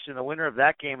Legacy Christian, the winner of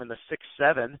that game in the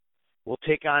 6-7, will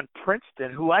take on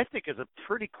Princeton, who I think is a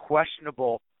pretty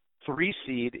questionable 3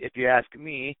 seed, if you ask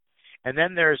me. And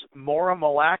then there's Mora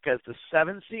Malacca as the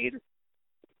 7 seed.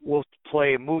 Will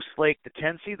play Moose Lake, the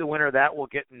 10 seed. The winner of that will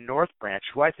get North Branch,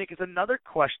 who I think is another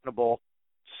questionable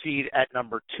seed at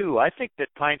number 2. I think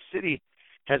that Pine City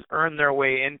has earned their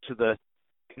way into a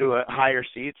higher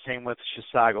seed, same with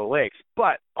Chisago Lakes.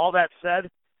 But all that said,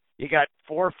 you got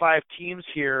 4 or 5 teams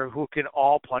here who can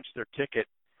all punch their ticket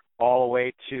all the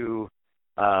way to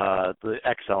the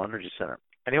Xcel Energy Center.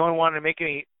 Anyone want to make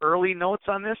any early notes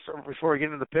on this or before we get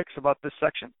into the picks about this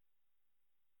section?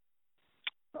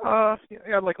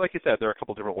 Yeah, like you said, there are a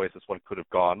couple different ways this one could have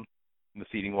gone in the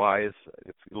seeding wise.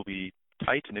 It'll be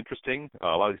tight and interesting. A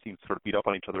lot of these teams sort of beat up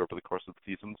on each other over the course of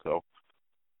the season, so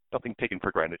nothing taken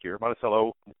for granted here.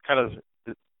 Monticello kind of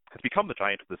has become the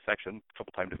giant of this section, a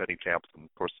couple time defending champs, and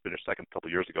of course finished second a couple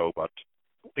of years ago, but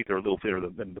I think they're a little thinner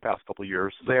than the past couple of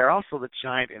years. They are also the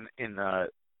giant in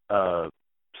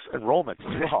enrollment as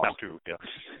well. That too, yeah.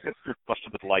 Much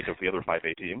to the delight of the other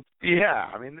 5A teams. Yeah,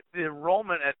 I mean, the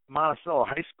enrollment at Monticello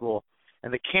High School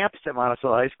and the campus at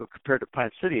Monticello High School compared to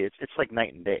Pine City, it's like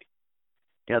night and day.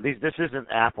 You know, this isn't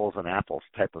apples and apples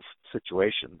type of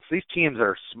situation. These teams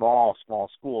are small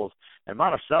schools, and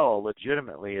Monticello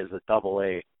legitimately is a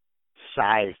AA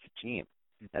sized team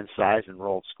and size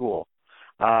enrolled school.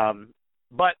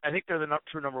 But I think they're the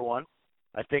true number one.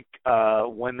 I think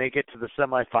when they get to the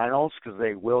semifinals, because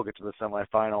they will get to the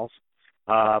semifinals,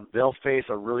 they'll face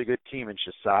a really good team in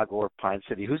Chisago or Pine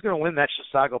City. Who's going to win that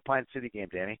Chisago-Pine City game,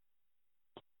 Danny?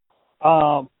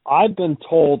 I've been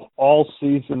told all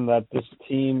season that this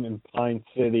team in Pine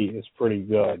City is pretty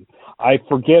good. I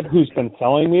forget who's been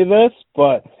telling me this,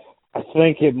 but I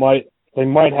think they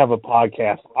might have a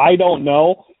podcast. I don't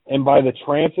know. And by the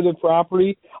transitive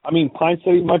property, I mean Pine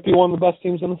City might be one of the best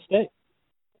teams in the state.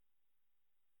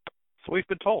 So we've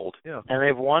been told, yeah. And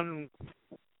they've won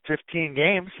 15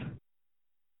 games.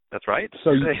 That's right.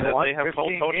 So they have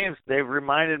 15 games. They've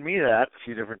reminded me that a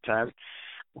few different times.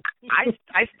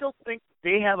 I still think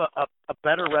they have a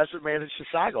better resume than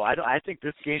Chisago. I think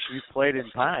this game should be played in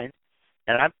Pine,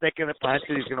 and I'm thinking that Pine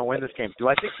City is going to win this game. Do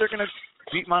I think they're going to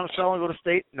beat Monticello and go to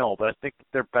state? No, but I think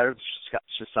they're better than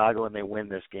Chisago and they win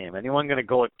this game. Anyone going to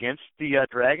go against the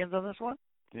Dragons on this one?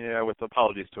 Yeah, with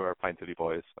apologies to our Pine City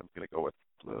boys, I'm going to go with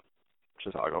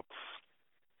Chisago.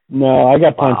 No, I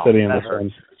got Pine City in this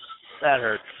one. That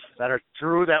hurts.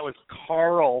 Drew, that was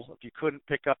Carl. If you couldn't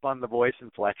pick up on the voice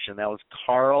inflection, that was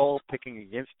Carl picking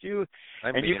against you.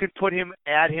 And you could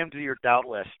add him to your doubt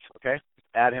list, okay?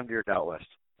 Add him to your doubt list.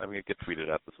 I'm going to get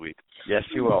tweeted at this week. Yes,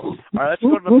 you will. All right, let's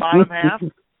go to the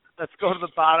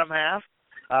bottom half.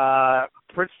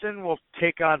 Princeton will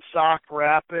take on Sauk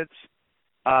Rapids.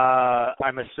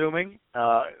 I'm assuming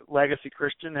Legacy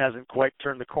Christian hasn't quite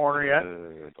turned the corner yet.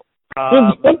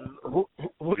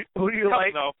 Who do you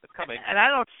like? No, it's coming. And I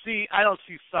don't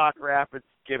see Sauk Rapids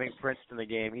giving Princeton the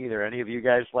game either. Any of you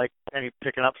guys like any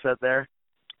picking upset there?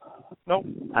 Nope.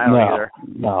 I don't either.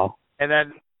 No. And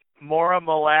then Mora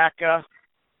Malacca,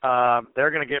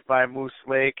 they're going to get by Moose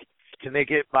Lake. Can they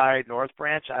get by North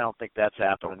Branch? I don't think that's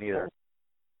happening either.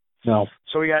 No.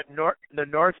 So we got the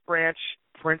North Branch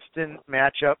Princeton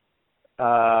matchup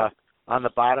on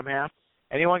the bottom half.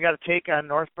 Anyone got a take on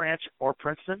North Branch or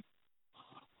Princeton?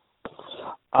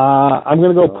 I'm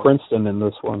going to go Princeton in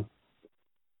this one.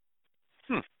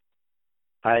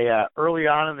 I early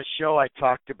on in the show, I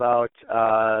talked about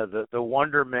the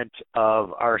wonderment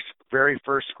of our very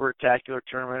first Squirtacular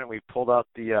tournament. We pulled out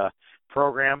the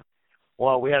program.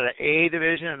 Well, we had an A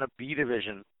division and a B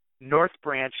division. North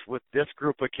Branch, with this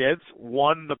group of kids,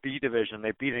 won the B division.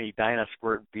 They beat an Edina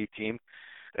Squirt B team.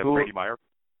 Brady Meyer?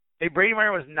 Brady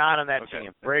Meyer was not on that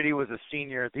team. Brady was a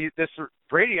senior.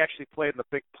 Brady actually played in the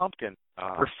Big Pumpkin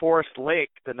for Forest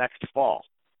Lake the next fall.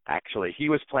 Actually, he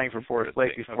was playing for Forest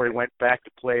Lake before he went back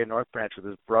to play in North Branch with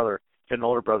his brother. He had an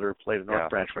older brother who played in North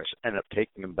Branch, which ended up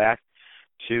taking him back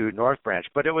to North Branch.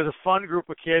 But it was a fun group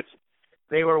of kids.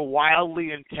 They were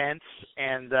wildly intense,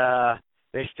 and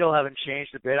they still haven't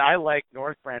changed a bit. I like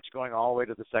North Branch going all the way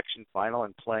to the section final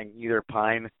and playing either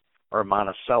Pine or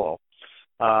Monticello.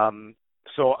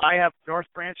 So I have North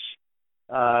Branch.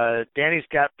 Danny's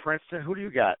got Princeton. Who do you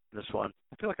got in this one?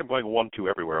 I feel like I'm going 1-2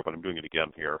 everywhere, but I'm doing it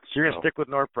again here. So you're going to stick with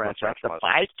North Branch. That's the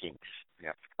Vikings.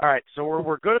 Yeah. All right, so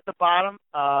we're good at the bottom,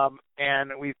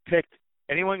 and we've picked –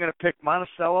 anyone going to pick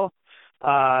Monticello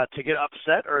to get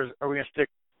upset, or are we going to stick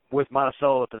with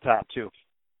Monticello at the top too?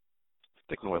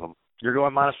 Sticking with them. You're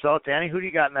going Monticello. Danny, who do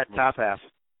you got in that top half?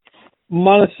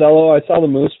 Monticello. I saw the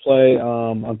Moose play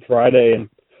on Friday, and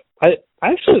I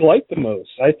actually like the Moose.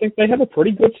 I think they have a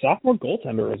pretty good sophomore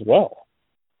goaltender as well.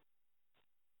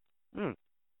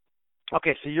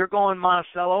 Okay, so you're going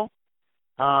Monticello.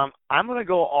 I'm going to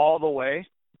go all the way.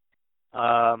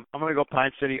 I'm going to go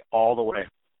Pine City all the way.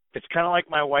 It's kind of like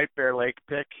my White Bear Lake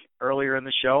pick earlier in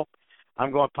the show.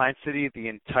 I'm going Pine City the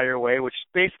entire way, which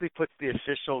basically puts the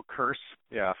official curse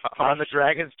on the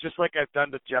Dragons, just like I've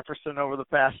done to Jefferson over the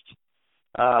past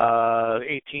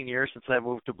 18 years since I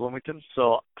moved to Bloomington.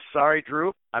 So, sorry,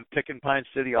 Drew. I'm picking Pine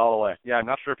City all the way. Yeah, I'm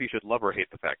not sure if you should love or hate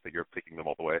the fact that you're picking them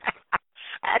all the way.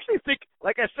 I actually think,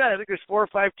 like I said, I think there's 4 or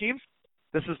 5 teams.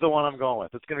 This is the one I'm going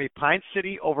with. It's going to be Pine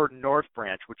City over North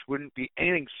Branch, which wouldn't be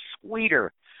anything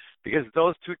sweeter because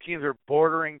those two teams are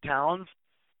bordering towns.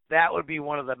 That would be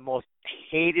one of the most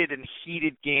hated and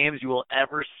heated games you will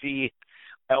ever see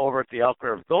over at the Elk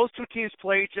River. If those two teams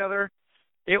play each other,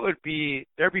 there'd be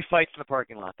fights in the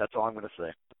parking lot. That's all I'm going to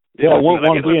say. Yeah, I won't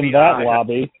want to be in that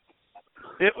lobby.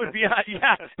 It would be,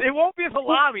 yeah. They won't be in the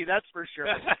lobby, that's for sure.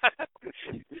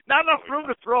 Not enough room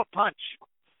to throw a punch.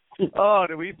 Oh,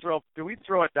 do we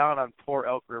throw it down on poor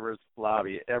Elk River's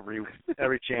lobby every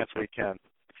chance we can?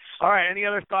 All right, any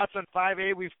other thoughts on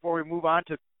 5A before we move on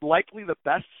to likely the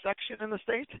best section in the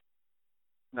state?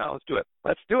 No, let's do it.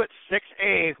 Let's do it.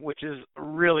 6A, which is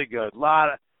really good. A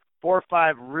lot of 4 or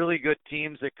 5 really good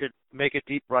teams that could make a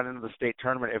deep run into the state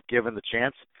tournament if given the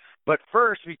chance. But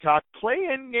first, we talked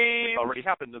play-in games. It already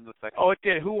happened in the section. Oh, it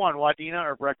did. Who won, Wadena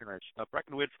or Breckenridge?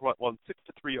 Breckenridge won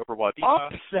 6-3 over Wadena.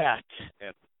 Upset.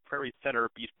 And Prairie Center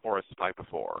beat Forest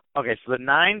 5-4. Okay, so the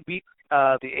 9 beat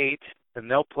the 8, and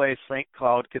they'll play St.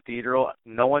 Cloud Cathedral.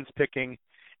 No one's picking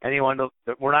anyone.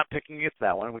 We're not picking against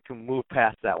that one. We can move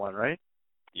past that one, right?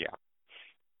 Yeah.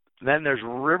 Then there's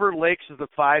River Lakes as the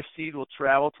 5 seed will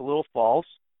travel to Little Falls.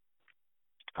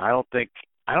 I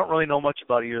don't really know much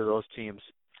about either of those teams.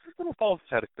 Little Falls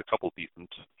had a couple decent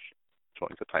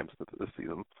showings at times this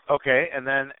season. Okay, and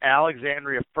then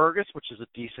Alexandria Fergus, which is a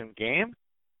decent game.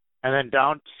 And then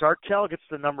down Sartell gets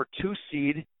the number 2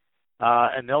 seed,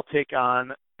 and they'll take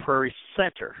on Prairie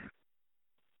Center.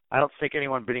 I don't think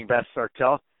anyone bidding best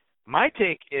Sartell. My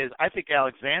take is I think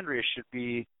Alexandria should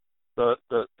be the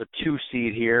 2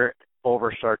 seed here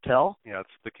over Sartell. Yeah, it's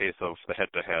the case of the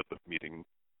head-to-head meeting,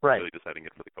 right, really deciding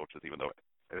it for the coaches, even though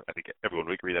I think everyone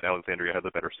would agree that Alexandria has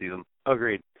a better season.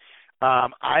 Agreed.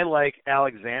 I like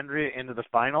Alexandria into the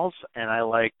finals, and I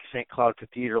like St. Cloud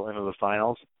Cathedral into the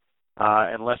finals.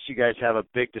 Unless you guys have a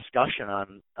big discussion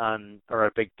on or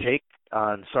a big take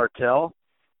on Sartell,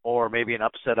 or maybe an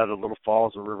upset out of Little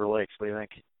Falls or River Lakes. What do you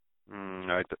think?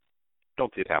 I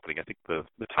don't see it happening. I think the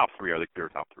top 3 are the clear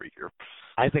top 3 here.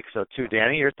 I think so too.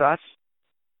 Danny, your thoughts?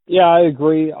 Yeah, I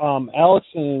agree. Alex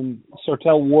and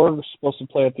Sartell were supposed to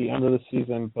play at the end of the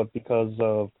season, but because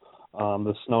of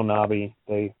the Snow Nobby,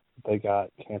 they got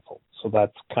canceled. So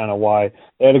that's kind of why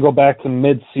they had to go back to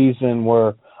mid-season,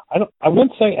 where I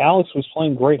wouldn't say Alex was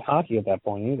playing great hockey at that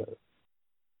point either.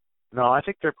 No, I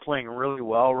think they're playing really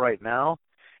well right now,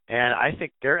 and I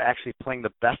think they're actually playing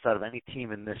the best out of any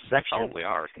team in this section. Probably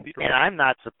are. And I'm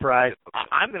not surprised.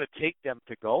 I'm going to take them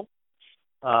to go.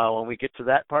 When we get to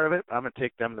that part of it, I'm going to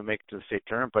take them to make it to the state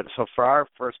tournament. But so far,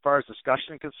 as far as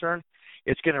discussion is concerned,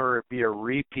 it's going to be a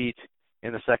repeat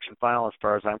in the section final as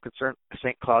far as I'm concerned.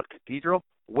 St. Cloud Cathedral,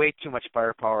 way too much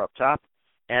firepower up top.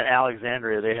 And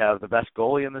Alexandria, they have the best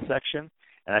goalie in the section,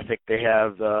 and I think they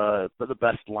have the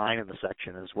best line in the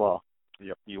section as well.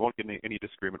 Yep, you won't get any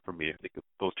disagreement from me. I think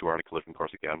those two are on a collision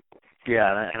course again.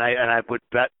 Yeah, and I would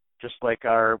bet, just like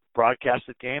our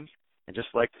broadcasted games, and just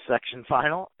like the section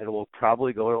final, it will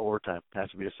probably go to overtime. It has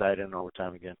to be decided in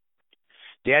overtime again.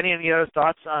 Danny, any other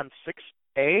thoughts on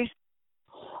 6A?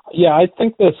 Yeah, I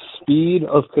think the speed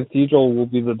of Cathedral will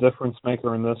be the difference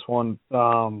maker in this one.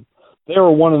 They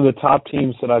were one of the top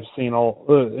teams that I've seen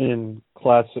in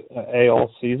Class A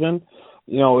all season.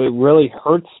 You know, it really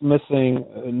hurts missing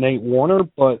Nate Warner,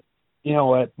 but, you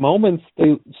know, at moments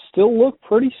they still look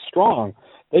pretty strong.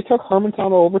 They took Hermantown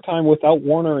to overtime without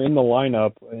Warner in the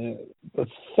lineup. The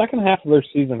second half of their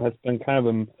season has been kind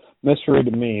of a mystery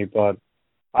to me, but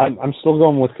I'm still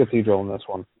going with Cathedral in this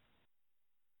one.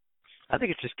 I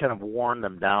think it's just kind of worn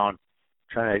them down,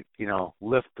 trying to, you know,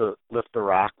 lift the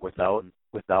rock without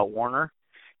Warner.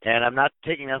 And I'm not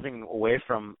taking nothing away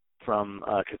from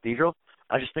Cathedral.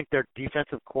 I just think their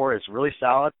defensive core is really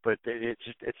solid, but it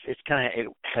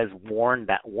has worn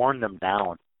them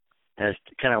down. And it's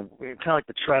kind of like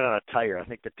the tread on a tire. I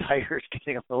think the tire is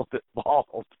getting a little bit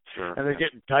bald, sure, and they're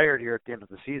getting tired here at the end of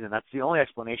the season. That's the only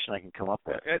explanation I can come up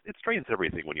with. It strains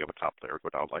everything when you have a top player go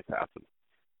down like that. And,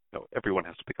 you know, everyone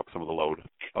has to pick up some of the load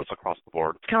across the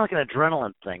board. It's kind of like an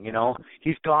adrenaline thing, you know.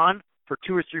 He's gone for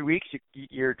 2 or 3 weeks.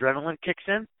 Your adrenaline kicks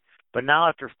in. But now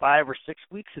after 5 or 6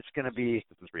 weeks, it's going to be...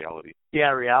 This is reality.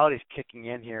 Yeah, reality's kicking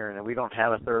in here, and we don't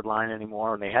have a third line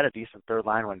anymore. And they had a decent third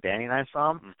line when Danny and I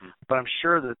saw them. Mm-hmm. But I'm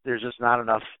sure that there's just not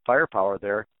enough firepower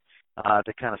there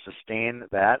to kind of sustain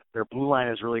that. Their blue line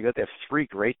is really good. They have 3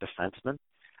 great defensemen.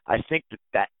 I think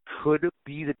that could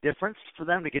be the difference for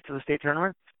them to get to the state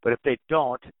tournament. But if they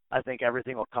don't, I think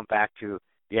everything will come back to,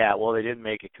 yeah, well, they didn't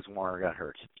make it because Warner got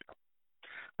hurt.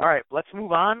 All right, let's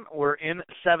move on. We're in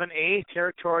 7A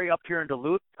territory up here in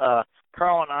Duluth.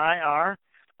 Carl and I are.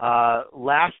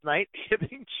 Last night,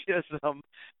 Hibbing Chisholm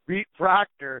beat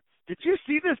Proctor. Did you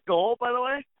see this goal, by the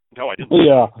way? No, I didn't.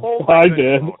 Yeah, oh, I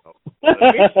did.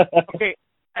 Okay,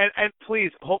 and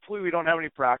please, hopefully we don't have any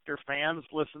Proctor fans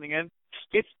listening in.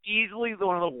 It's easily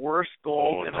one of the worst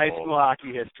goals in high school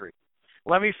hockey history.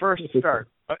 Let me first start.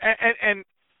 And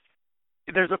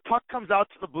there's a puck comes out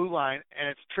to the blue line, and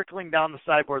it's trickling down the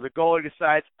sideboard. The goalie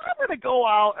decides, I'm going to go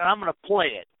out, and I'm going to play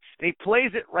it. And he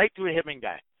plays it right to a Hibbing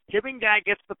guy. Hibbing guy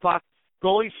gets the puck.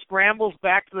 Goalie scrambles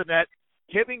back to the net.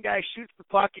 Hibbing guy shoots the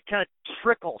puck. It kind of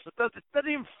trickles. It doesn't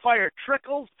even fire. It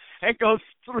trickles and goes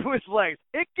through his legs.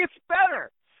 It gets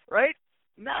better, right?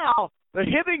 Now, the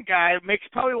Hibbing guy makes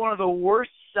probably one of the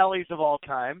worst sellies of all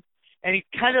time. And he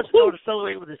kind of doesn't know to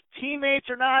celebrate with his teammates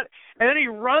or not. And then he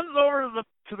runs over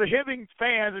to the Hibbing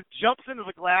fans and jumps into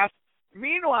the glass.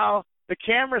 Meanwhile, the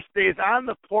camera stays on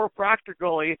the poor Proctor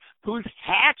goalie who's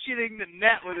hatcheting the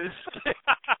net with his stick.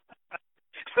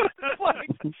 Like,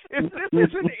 if this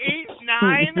isn't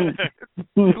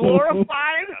 8-9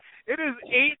 glorified, it is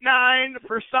 8-9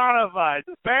 personified.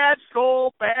 Bad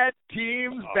goal, bad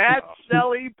teams, bad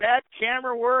selly, bad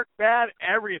camera work, bad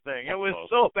everything. It was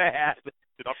so bad.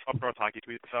 Did Up North Hockey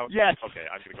tweet this out? Yes. Okay,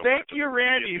 I'm going to go. Thank you,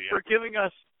 Randy, for giving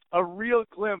us a real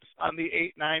glimpse on the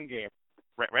 8-9 game.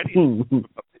 Randy's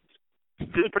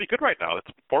feeling pretty good right now. It's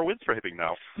 4 wins for Hibbing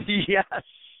now. Yes,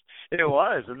 it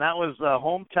was, and that was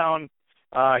hometown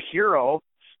hero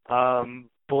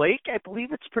Blake. I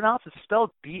believe it's pronounced. It's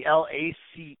spelled Blace.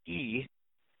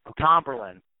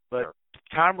 Tomberlin, but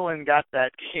Tomberlin got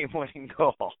that game-winning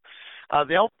goal.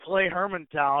 They'll play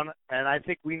Hermantown, and I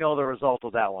think we know the result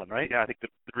of that one, right? Yeah, I think the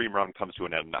dream run comes to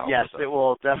an end now. Yes, it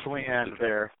will definitely end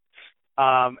there.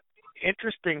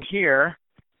 Interesting here.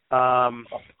 I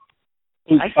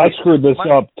screwed this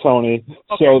up, Tony.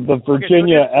 Okay. So the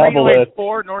Virginia Aboleth.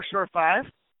 4, North Shore 5?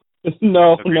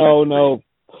 No.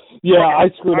 Yeah, I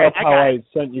screwed up how I it.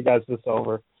 sent you guys this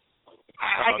over.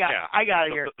 I got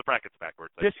it here. The bracket's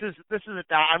backwards. This is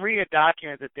I'm reading a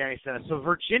document that Danny sent us. So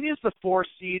Virginia's the 4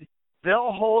 seed.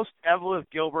 They'll host Evelyn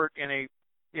Gilbert in a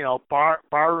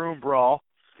barroom brawl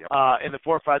in the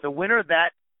 4-5. The winner of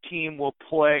that team will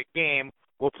play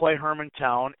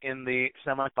Hermantown in the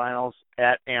semifinals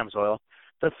at Amsoil.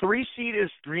 The 3 seed is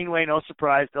Greenway, no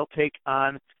surprise. They'll take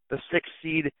on the 6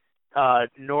 seed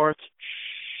North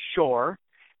Shore.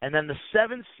 And then the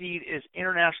 7 seed is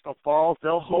International Falls.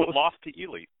 They'll host. Who lost to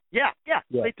Ely. Yeah,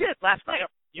 they did last night.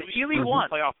 Ely won.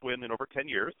 Playoff win in over 10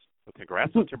 years. So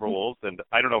congrats on Timberwolves. And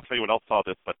I don't know if anyone else saw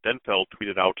this, but Denfeld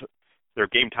tweeted out their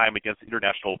game time against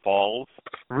International Falls.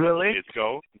 Really? Days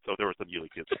ago. So there was some Ely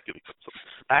kids.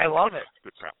 I love it.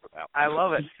 Good crap for that. I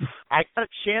love it. I got a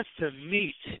chance to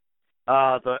meet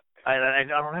I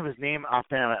don't have his name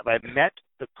offhand, but I met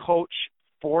the coach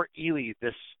for Ely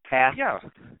this past. Yeah.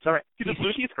 Sorry. He's a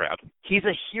Blue Cheese grad. He's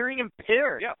a hearing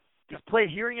impaired. Yeah. He's played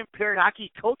hearing impaired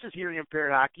hockey, coaches hearing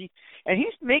impaired hockey, and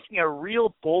he's making a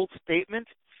real bold statement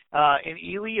in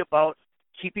Ely about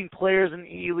keeping players in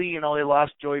Ely. You know, they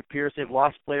lost Joey Pierce. They've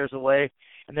lost players away,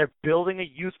 and they're building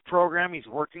a youth program. He's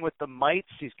working with the Mites.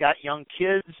 He's got young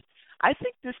kids. I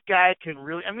think this guy can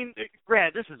really, I mean,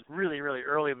 granted, this is really, really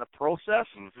early in the process,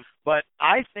 but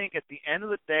I think at the end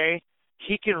of the day,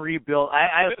 he can rebuild.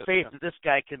 I have faith that this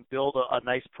guy can build a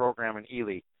nice program in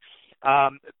Ely.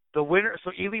 The winner,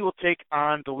 so Ely will take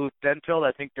on Duluth Denfeld.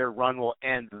 I think their run will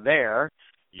end there.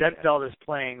 Yeah. Denfeld is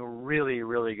playing really,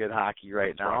 really good hockey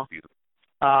right now.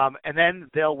 And then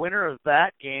the winner of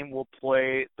that game will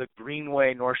play the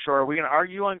Greenway North Shore. Are we going to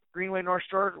argue on Greenway North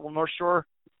Shore? Will North Shore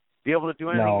be able to do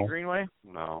anything in Greenway?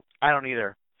 No. I don't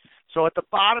either. So at the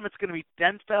bottom, it's going to be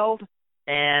Denfeld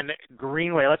and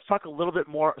Greenway. Let's talk a little bit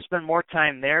more, spend more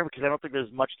time there, because I don't think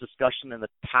there's much discussion in the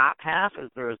top half as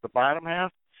there is the bottom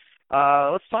half.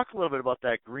 Let's talk a little bit about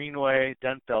that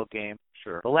Greenway-Denfeld game.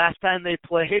 Sure. The last time they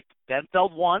played,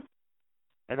 Denfeld won,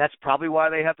 and that's probably why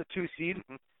they have the 2 seed,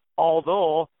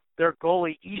 although their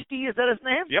goalie, Easty, is that his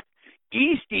name? Yep.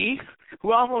 Easty,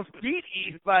 who almost beat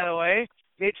East, by the way,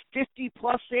 made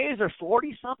 50-plus saves or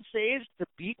 40-some saves to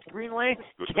beat Greenway.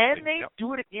 Can they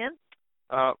do it again?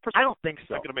 I don't think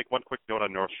so. I'm going to make one quick note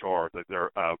on North Shore.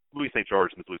 Louis St.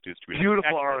 George and the Blue News tweeted beautiful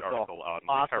an article on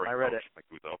awesome. I read it.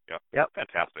 Yeah. Yep.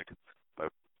 Fantastic. I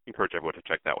encourage everyone to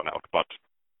check that one out. But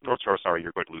North Shore, sorry,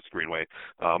 you're going to lose Greenway.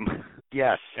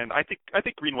 Yes. And I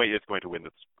think Greenway is going to win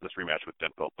this rematch with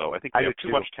Denfeld, though. I think they have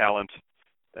too much talent.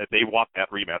 They want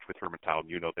that rematch with Hermantown.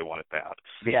 You know they want it bad.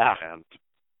 Yeah. And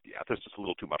there's just a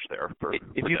little too much there.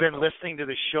 If you've been listening to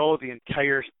the show, the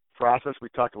entire process, we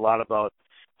talked a lot about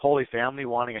Holy Family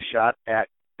wanting a shot at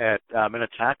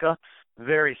Minnetonka.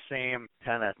 Very same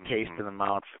kind of taste in the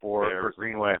mouth for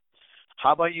Greenway.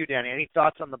 How about you, Danny? Any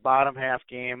thoughts on the bottom half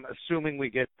game, assuming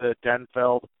we get the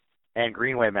Denfeld and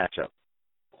Greenway matchup?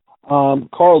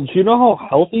 Carl, do you know how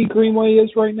healthy Greenway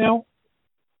is right now?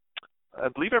 I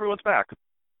believe everyone's back.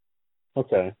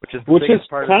 Okay. Which is the biggest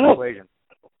part of the equation.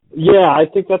 Yeah, I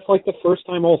think that's like the first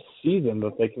time all season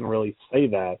that they can really say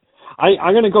that.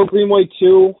 I'm going to go Greenway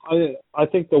too. I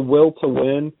think the will to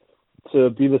win, to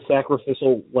be the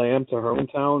sacrificial lamb to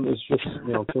Hermantown is just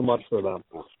too much for them.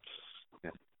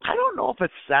 I don't know if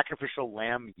it's sacrificial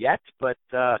lamb yet, but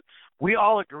we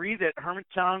all agree that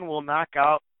Hermantown will knock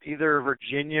out either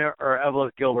Virginia or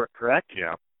Evelyn Gilbert, correct?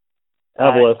 Yeah.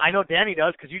 I know Danny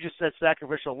does because you just said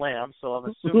sacrificial lamb, so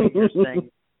I'm assuming you're saying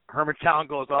Hermantown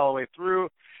goes all the way through,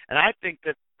 and I think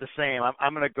that's the same.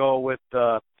 I'm going to go with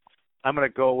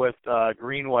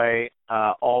Greenway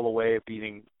all the way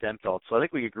beating Denfeld. So I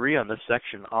think we agree on this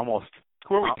section almost.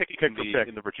 Who are we picking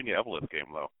in the Virginia Evelyn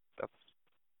game, though?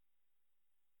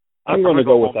 I'm going to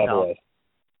go with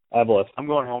Evelyn. I'm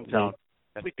going hometown.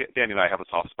 I think Danny and I have a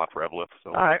soft spot for Evelyn. So.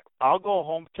 All right, I'll go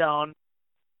hometown.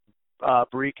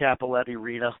 Bree Capoletti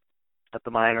Arena at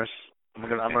the Miners. I'm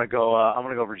gonna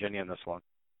go Virginia in this one.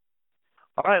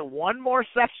 All right, one more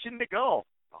section to go.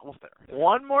 Almost there.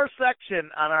 One more section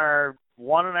on our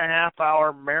 1.5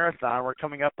 hour marathon. We're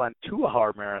coming up on 2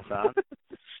 hour marathon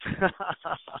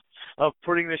of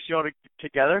putting this show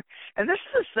together. And this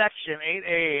is a section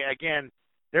 8A. Again,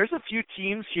 there's a few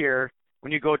teams here.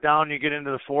 When you go down, you get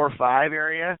into the 4 or 5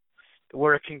 area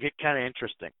where it can get kind of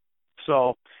interesting.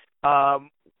 So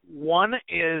one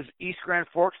is East Grand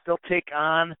Forks. They'll take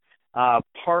on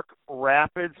Park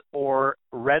Rapids or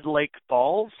Red Lake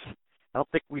Falls. I don't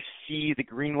think we see the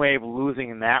Green Wave losing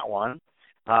in that one.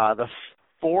 The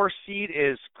 4 seed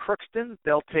is Crookston.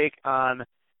 They'll take on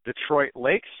Detroit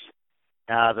Lakes.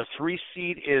 The 3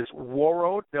 seed is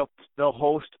Warroad. They'll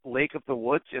host Lake of the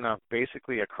Woods in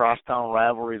basically a crosstown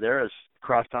rivalry there, as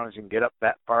crosstown as you can get up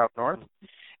that far up north.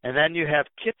 And then you have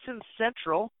Kitson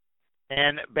Central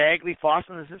and Bagley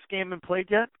Fawson. Has this game been played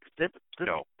yet?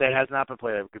 No. That has not been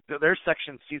played. Their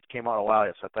section seats came out a while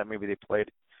ago, so I thought maybe they played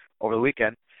over the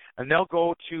weekend. And they'll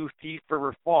go to Thief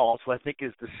River Falls, who I think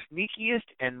is the sneakiest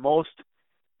and most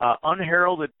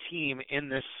unheralded team in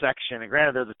this section. And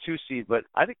granted, they're the 2 seed, but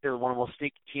I think they're one of the most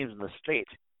sneaky teams in the state.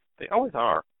 They always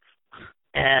are.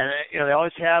 And they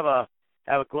always have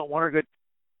one or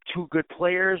 2 good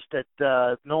players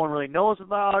that no one really knows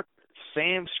about.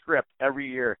 Same script every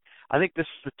year. I think this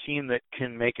is the team that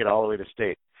can make it all the way to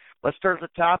state. Let's start at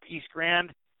the top. East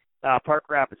Grand, Park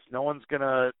Rapids. No one's going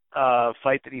to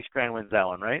fight that East Grand wins that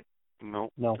one, right? No.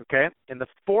 Okay. In the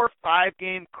 4-5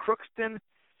 game, Crookston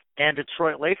and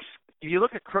Detroit Lakes. If you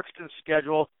look at Crookston's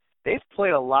schedule, they've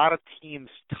played a lot of teams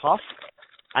tough.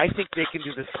 I think they can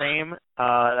do the same.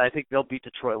 I think they'll beat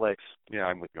Detroit Lakes. Yeah,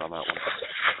 I'm with you on that one.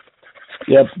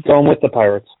 Yep, going with the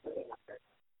Pirates.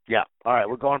 Yeah. All right,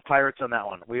 we're going Pirates on that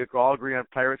one. We all agree on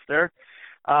Pirates there.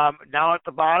 Now at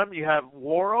the bottom, you have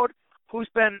Warroad, who's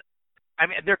been,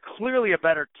 they're clearly a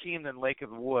better team than Lake of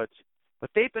the Woods, but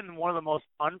they've been one of the most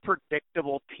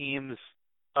unpredictable teams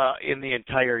in the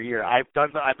entire year. I've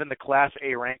been the Class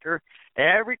A ranker.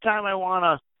 Every time I want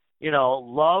to,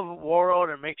 love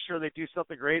Warroad and make sure they do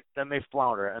something great, then they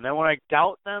flounder. And then when I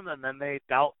doubt them, and then they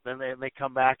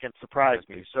come back and surprise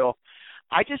me. So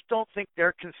I just don't think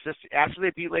they're consistent. After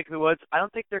they beat Lake of the Woods, I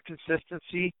don't think their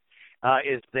consistency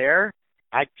is there.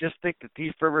 I just think that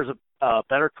Thief River is a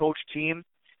better coached team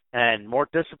and more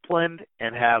disciplined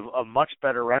and have a much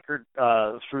better record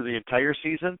through the entire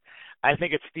season. I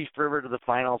think it's Thief River to the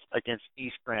finals against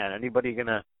East Grand. Anybody going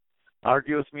to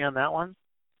argue with me on that one?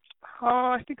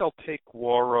 I think I'll take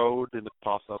Warroad in the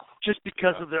toss-up. Just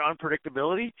because of their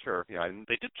unpredictability? Sure, yeah. And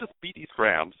they did just beat East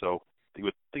Grand, so you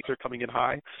would think they're coming in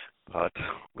high, but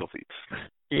we'll see.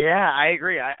 Yeah, I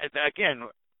agree. I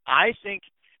think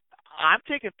I'm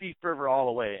taking Thief River all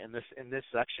the way in this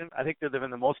section. I think they've been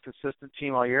the most consistent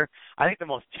team all year. I think the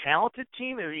most talented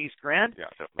team is East Grand,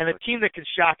 and a team that can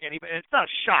shock anybody. And it's not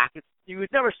a shock. You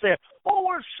would never say, "Oh,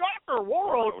 what a shocker!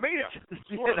 Warroad made it."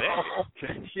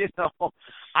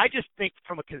 I just think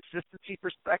from a consistency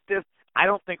perspective, I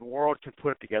don't think Warroad can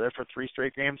put it together for 3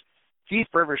 straight games. Thief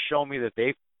River show me that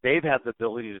they've had the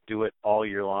ability to do it all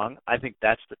year long. I think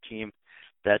that's the team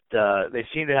that they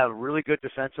seem to have really good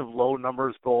defensive, low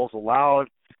numbers goals allowed,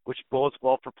 which bodes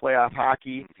well for playoff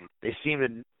hockey. Mm-hmm.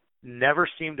 They never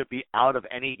seem to be out of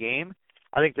any game.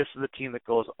 I think this is a team that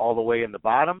goes all the way in the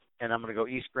bottom, and I'm going to go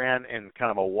East Grand and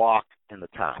kind of a walk in the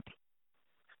top.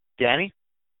 Danny?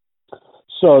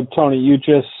 So, Tony, you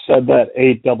just said that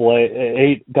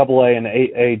 8AA and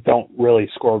 8A don't really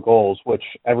score goals, which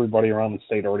everybody around the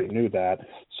state already knew that.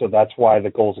 So that's why the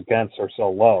goals against are so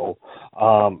low.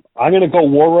 I'm going to go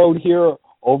Warroad here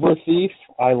over Thief.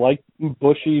 I like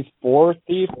Bushy for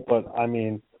Thief, but,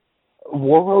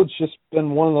 Warroad's just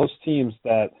been one of those teams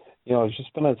that it's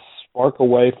just been a spark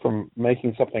away from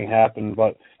making something happen.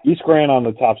 But East Grand on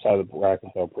the top side of the bracket,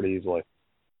 though, pretty easily.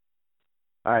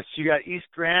 All right, so you got East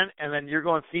Grand, and then you're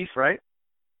going Thief, right?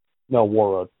 No,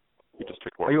 War Road. You just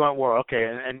took Oh, War. you want War Road, okay,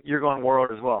 and you're going War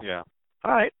Road as well. Yeah.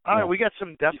 All right, Yeah. we got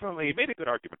some definitely You made a good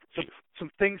argument. some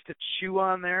things to chew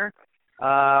on there.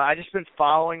 I just been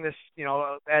following this,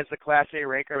 as the Class A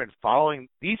ranker. I've been following.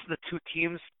 These are the two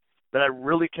teams that I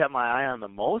really kept my eye on the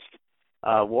most.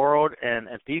 War Road and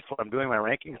Thief. When I'm doing my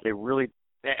rankings, they really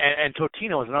and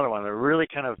Totino is another one. They're really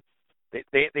kind of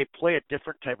they play a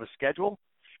different type of schedule,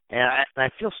 and I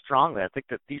feel strongly. I think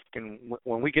that Thief can,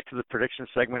 when we get to the prediction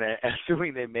segment,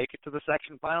 assuming they make it to the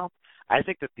section final, I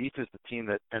think that Thief is the team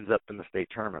that ends up in the state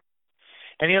tournament.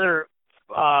 Any other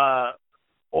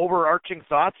overarching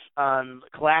thoughts on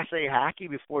Class A hockey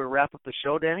before we wrap up the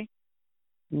show, Danny?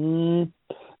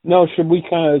 No, should we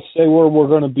kind of say where we're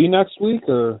going to be next week,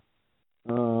 or?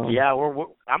 Yeah,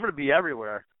 I'm going to be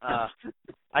everywhere.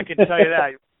 I can tell you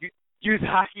that. Youth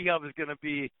Hockey Hub is going to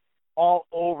be all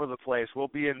over the place. We'll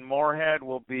be in Moorhead.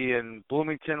 We'll be in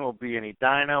Bloomington. We'll be in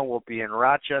Edina. We'll be in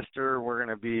Rochester.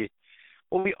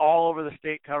 We'll be all over the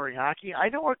state covering hockey. I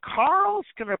know where Carl's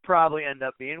going to probably end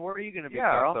up being. Where are you going to be,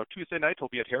 Carl? So Tuesday night we'll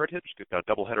be at Heritage. We've got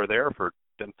a doubleheader there for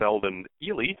Denfeld and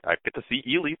Ely. I get to see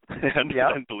Ely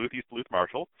and Duluth East, Duluth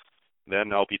Marshall.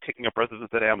 Then I'll be taking up residence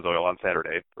at Amsoil on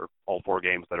Saturday for all 4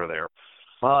 games that are there.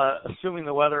 Assuming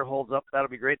the weather holds up, that'll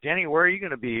be great. Danny, where are you going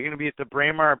to be? You're going to be at the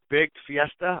Braemar Big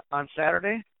Fiesta on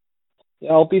Saturday?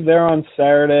 Yeah, I'll be there on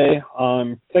Saturday.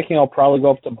 I'm thinking I'll probably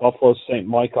go up to Buffalo St.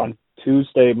 Mike on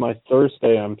Tuesday. My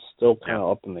Thursday, I'm still kind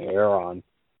of up in the air on.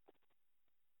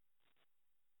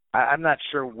 I'm not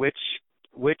sure which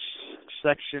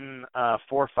section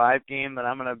 4-5 game that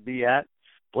I'm going to be at.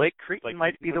 Blake Creek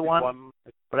might be the one,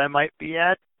 but I might be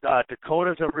at.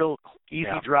 Dakota's a real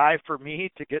easy drive for me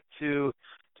to get to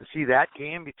see that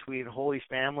game between Holy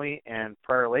Family and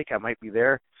Prior Lake. I might be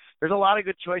there. There's a lot of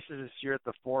good choices this year at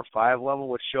the 4-5 level,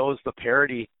 which shows the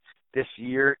parity this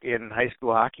year in high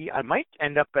school hockey. I might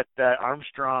end up at the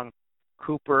Armstrong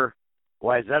Cooper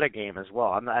Wayzata game as well.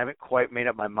 I haven't quite made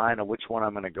up my mind on which one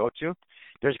I'm going to go to.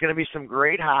 There's going to be some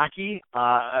great hockey.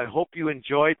 I hope you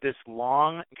enjoyed this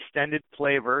long, extended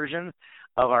play version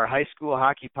of our high school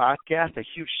hockey podcast. A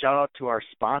huge shout-out to our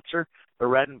sponsor, the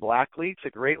Red and Black League.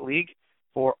 It's a great league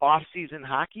for off-season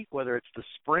hockey, whether it's the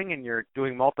spring and you're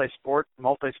doing multi-sports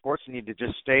and need to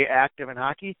just stay active in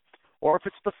hockey, or if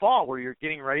it's the fall where you're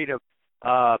getting ready to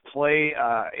play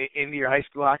into your high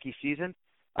school hockey season.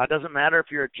 It doesn't matter if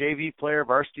you're a JV player,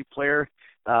 varsity player.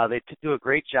 They do a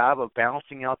great job of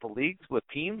balancing out the leagues with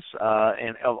teams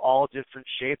and of all different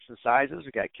shapes and sizes.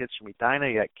 We got kids from Edina,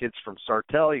 you got kids from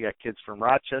Sartell, you got kids from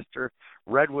Rochester,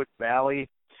 Redwood Valley,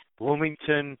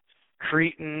 Bloomington,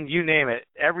 Cretin, you name it.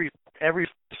 Every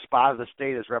spot of the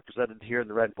state is represented here in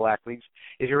the Red and Black Leagues.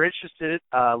 If you're interested,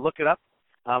 look it up.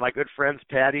 My good friends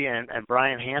Patty and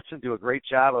Brian Hansen do a great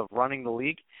job of running the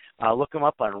league. Look them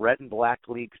up on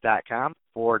redandblackleagues.com.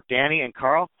 For Danny and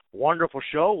Carl, wonderful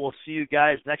show. We'll see you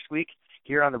guys next week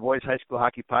here on the Boys High School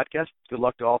Hockey Podcast. Good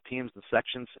luck to all teams, the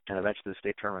sections, and eventually the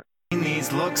state tournament.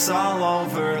 These looks all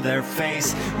over their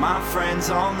face. My friends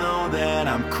all know that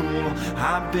I'm cool.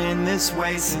 I've been this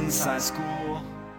way since high school.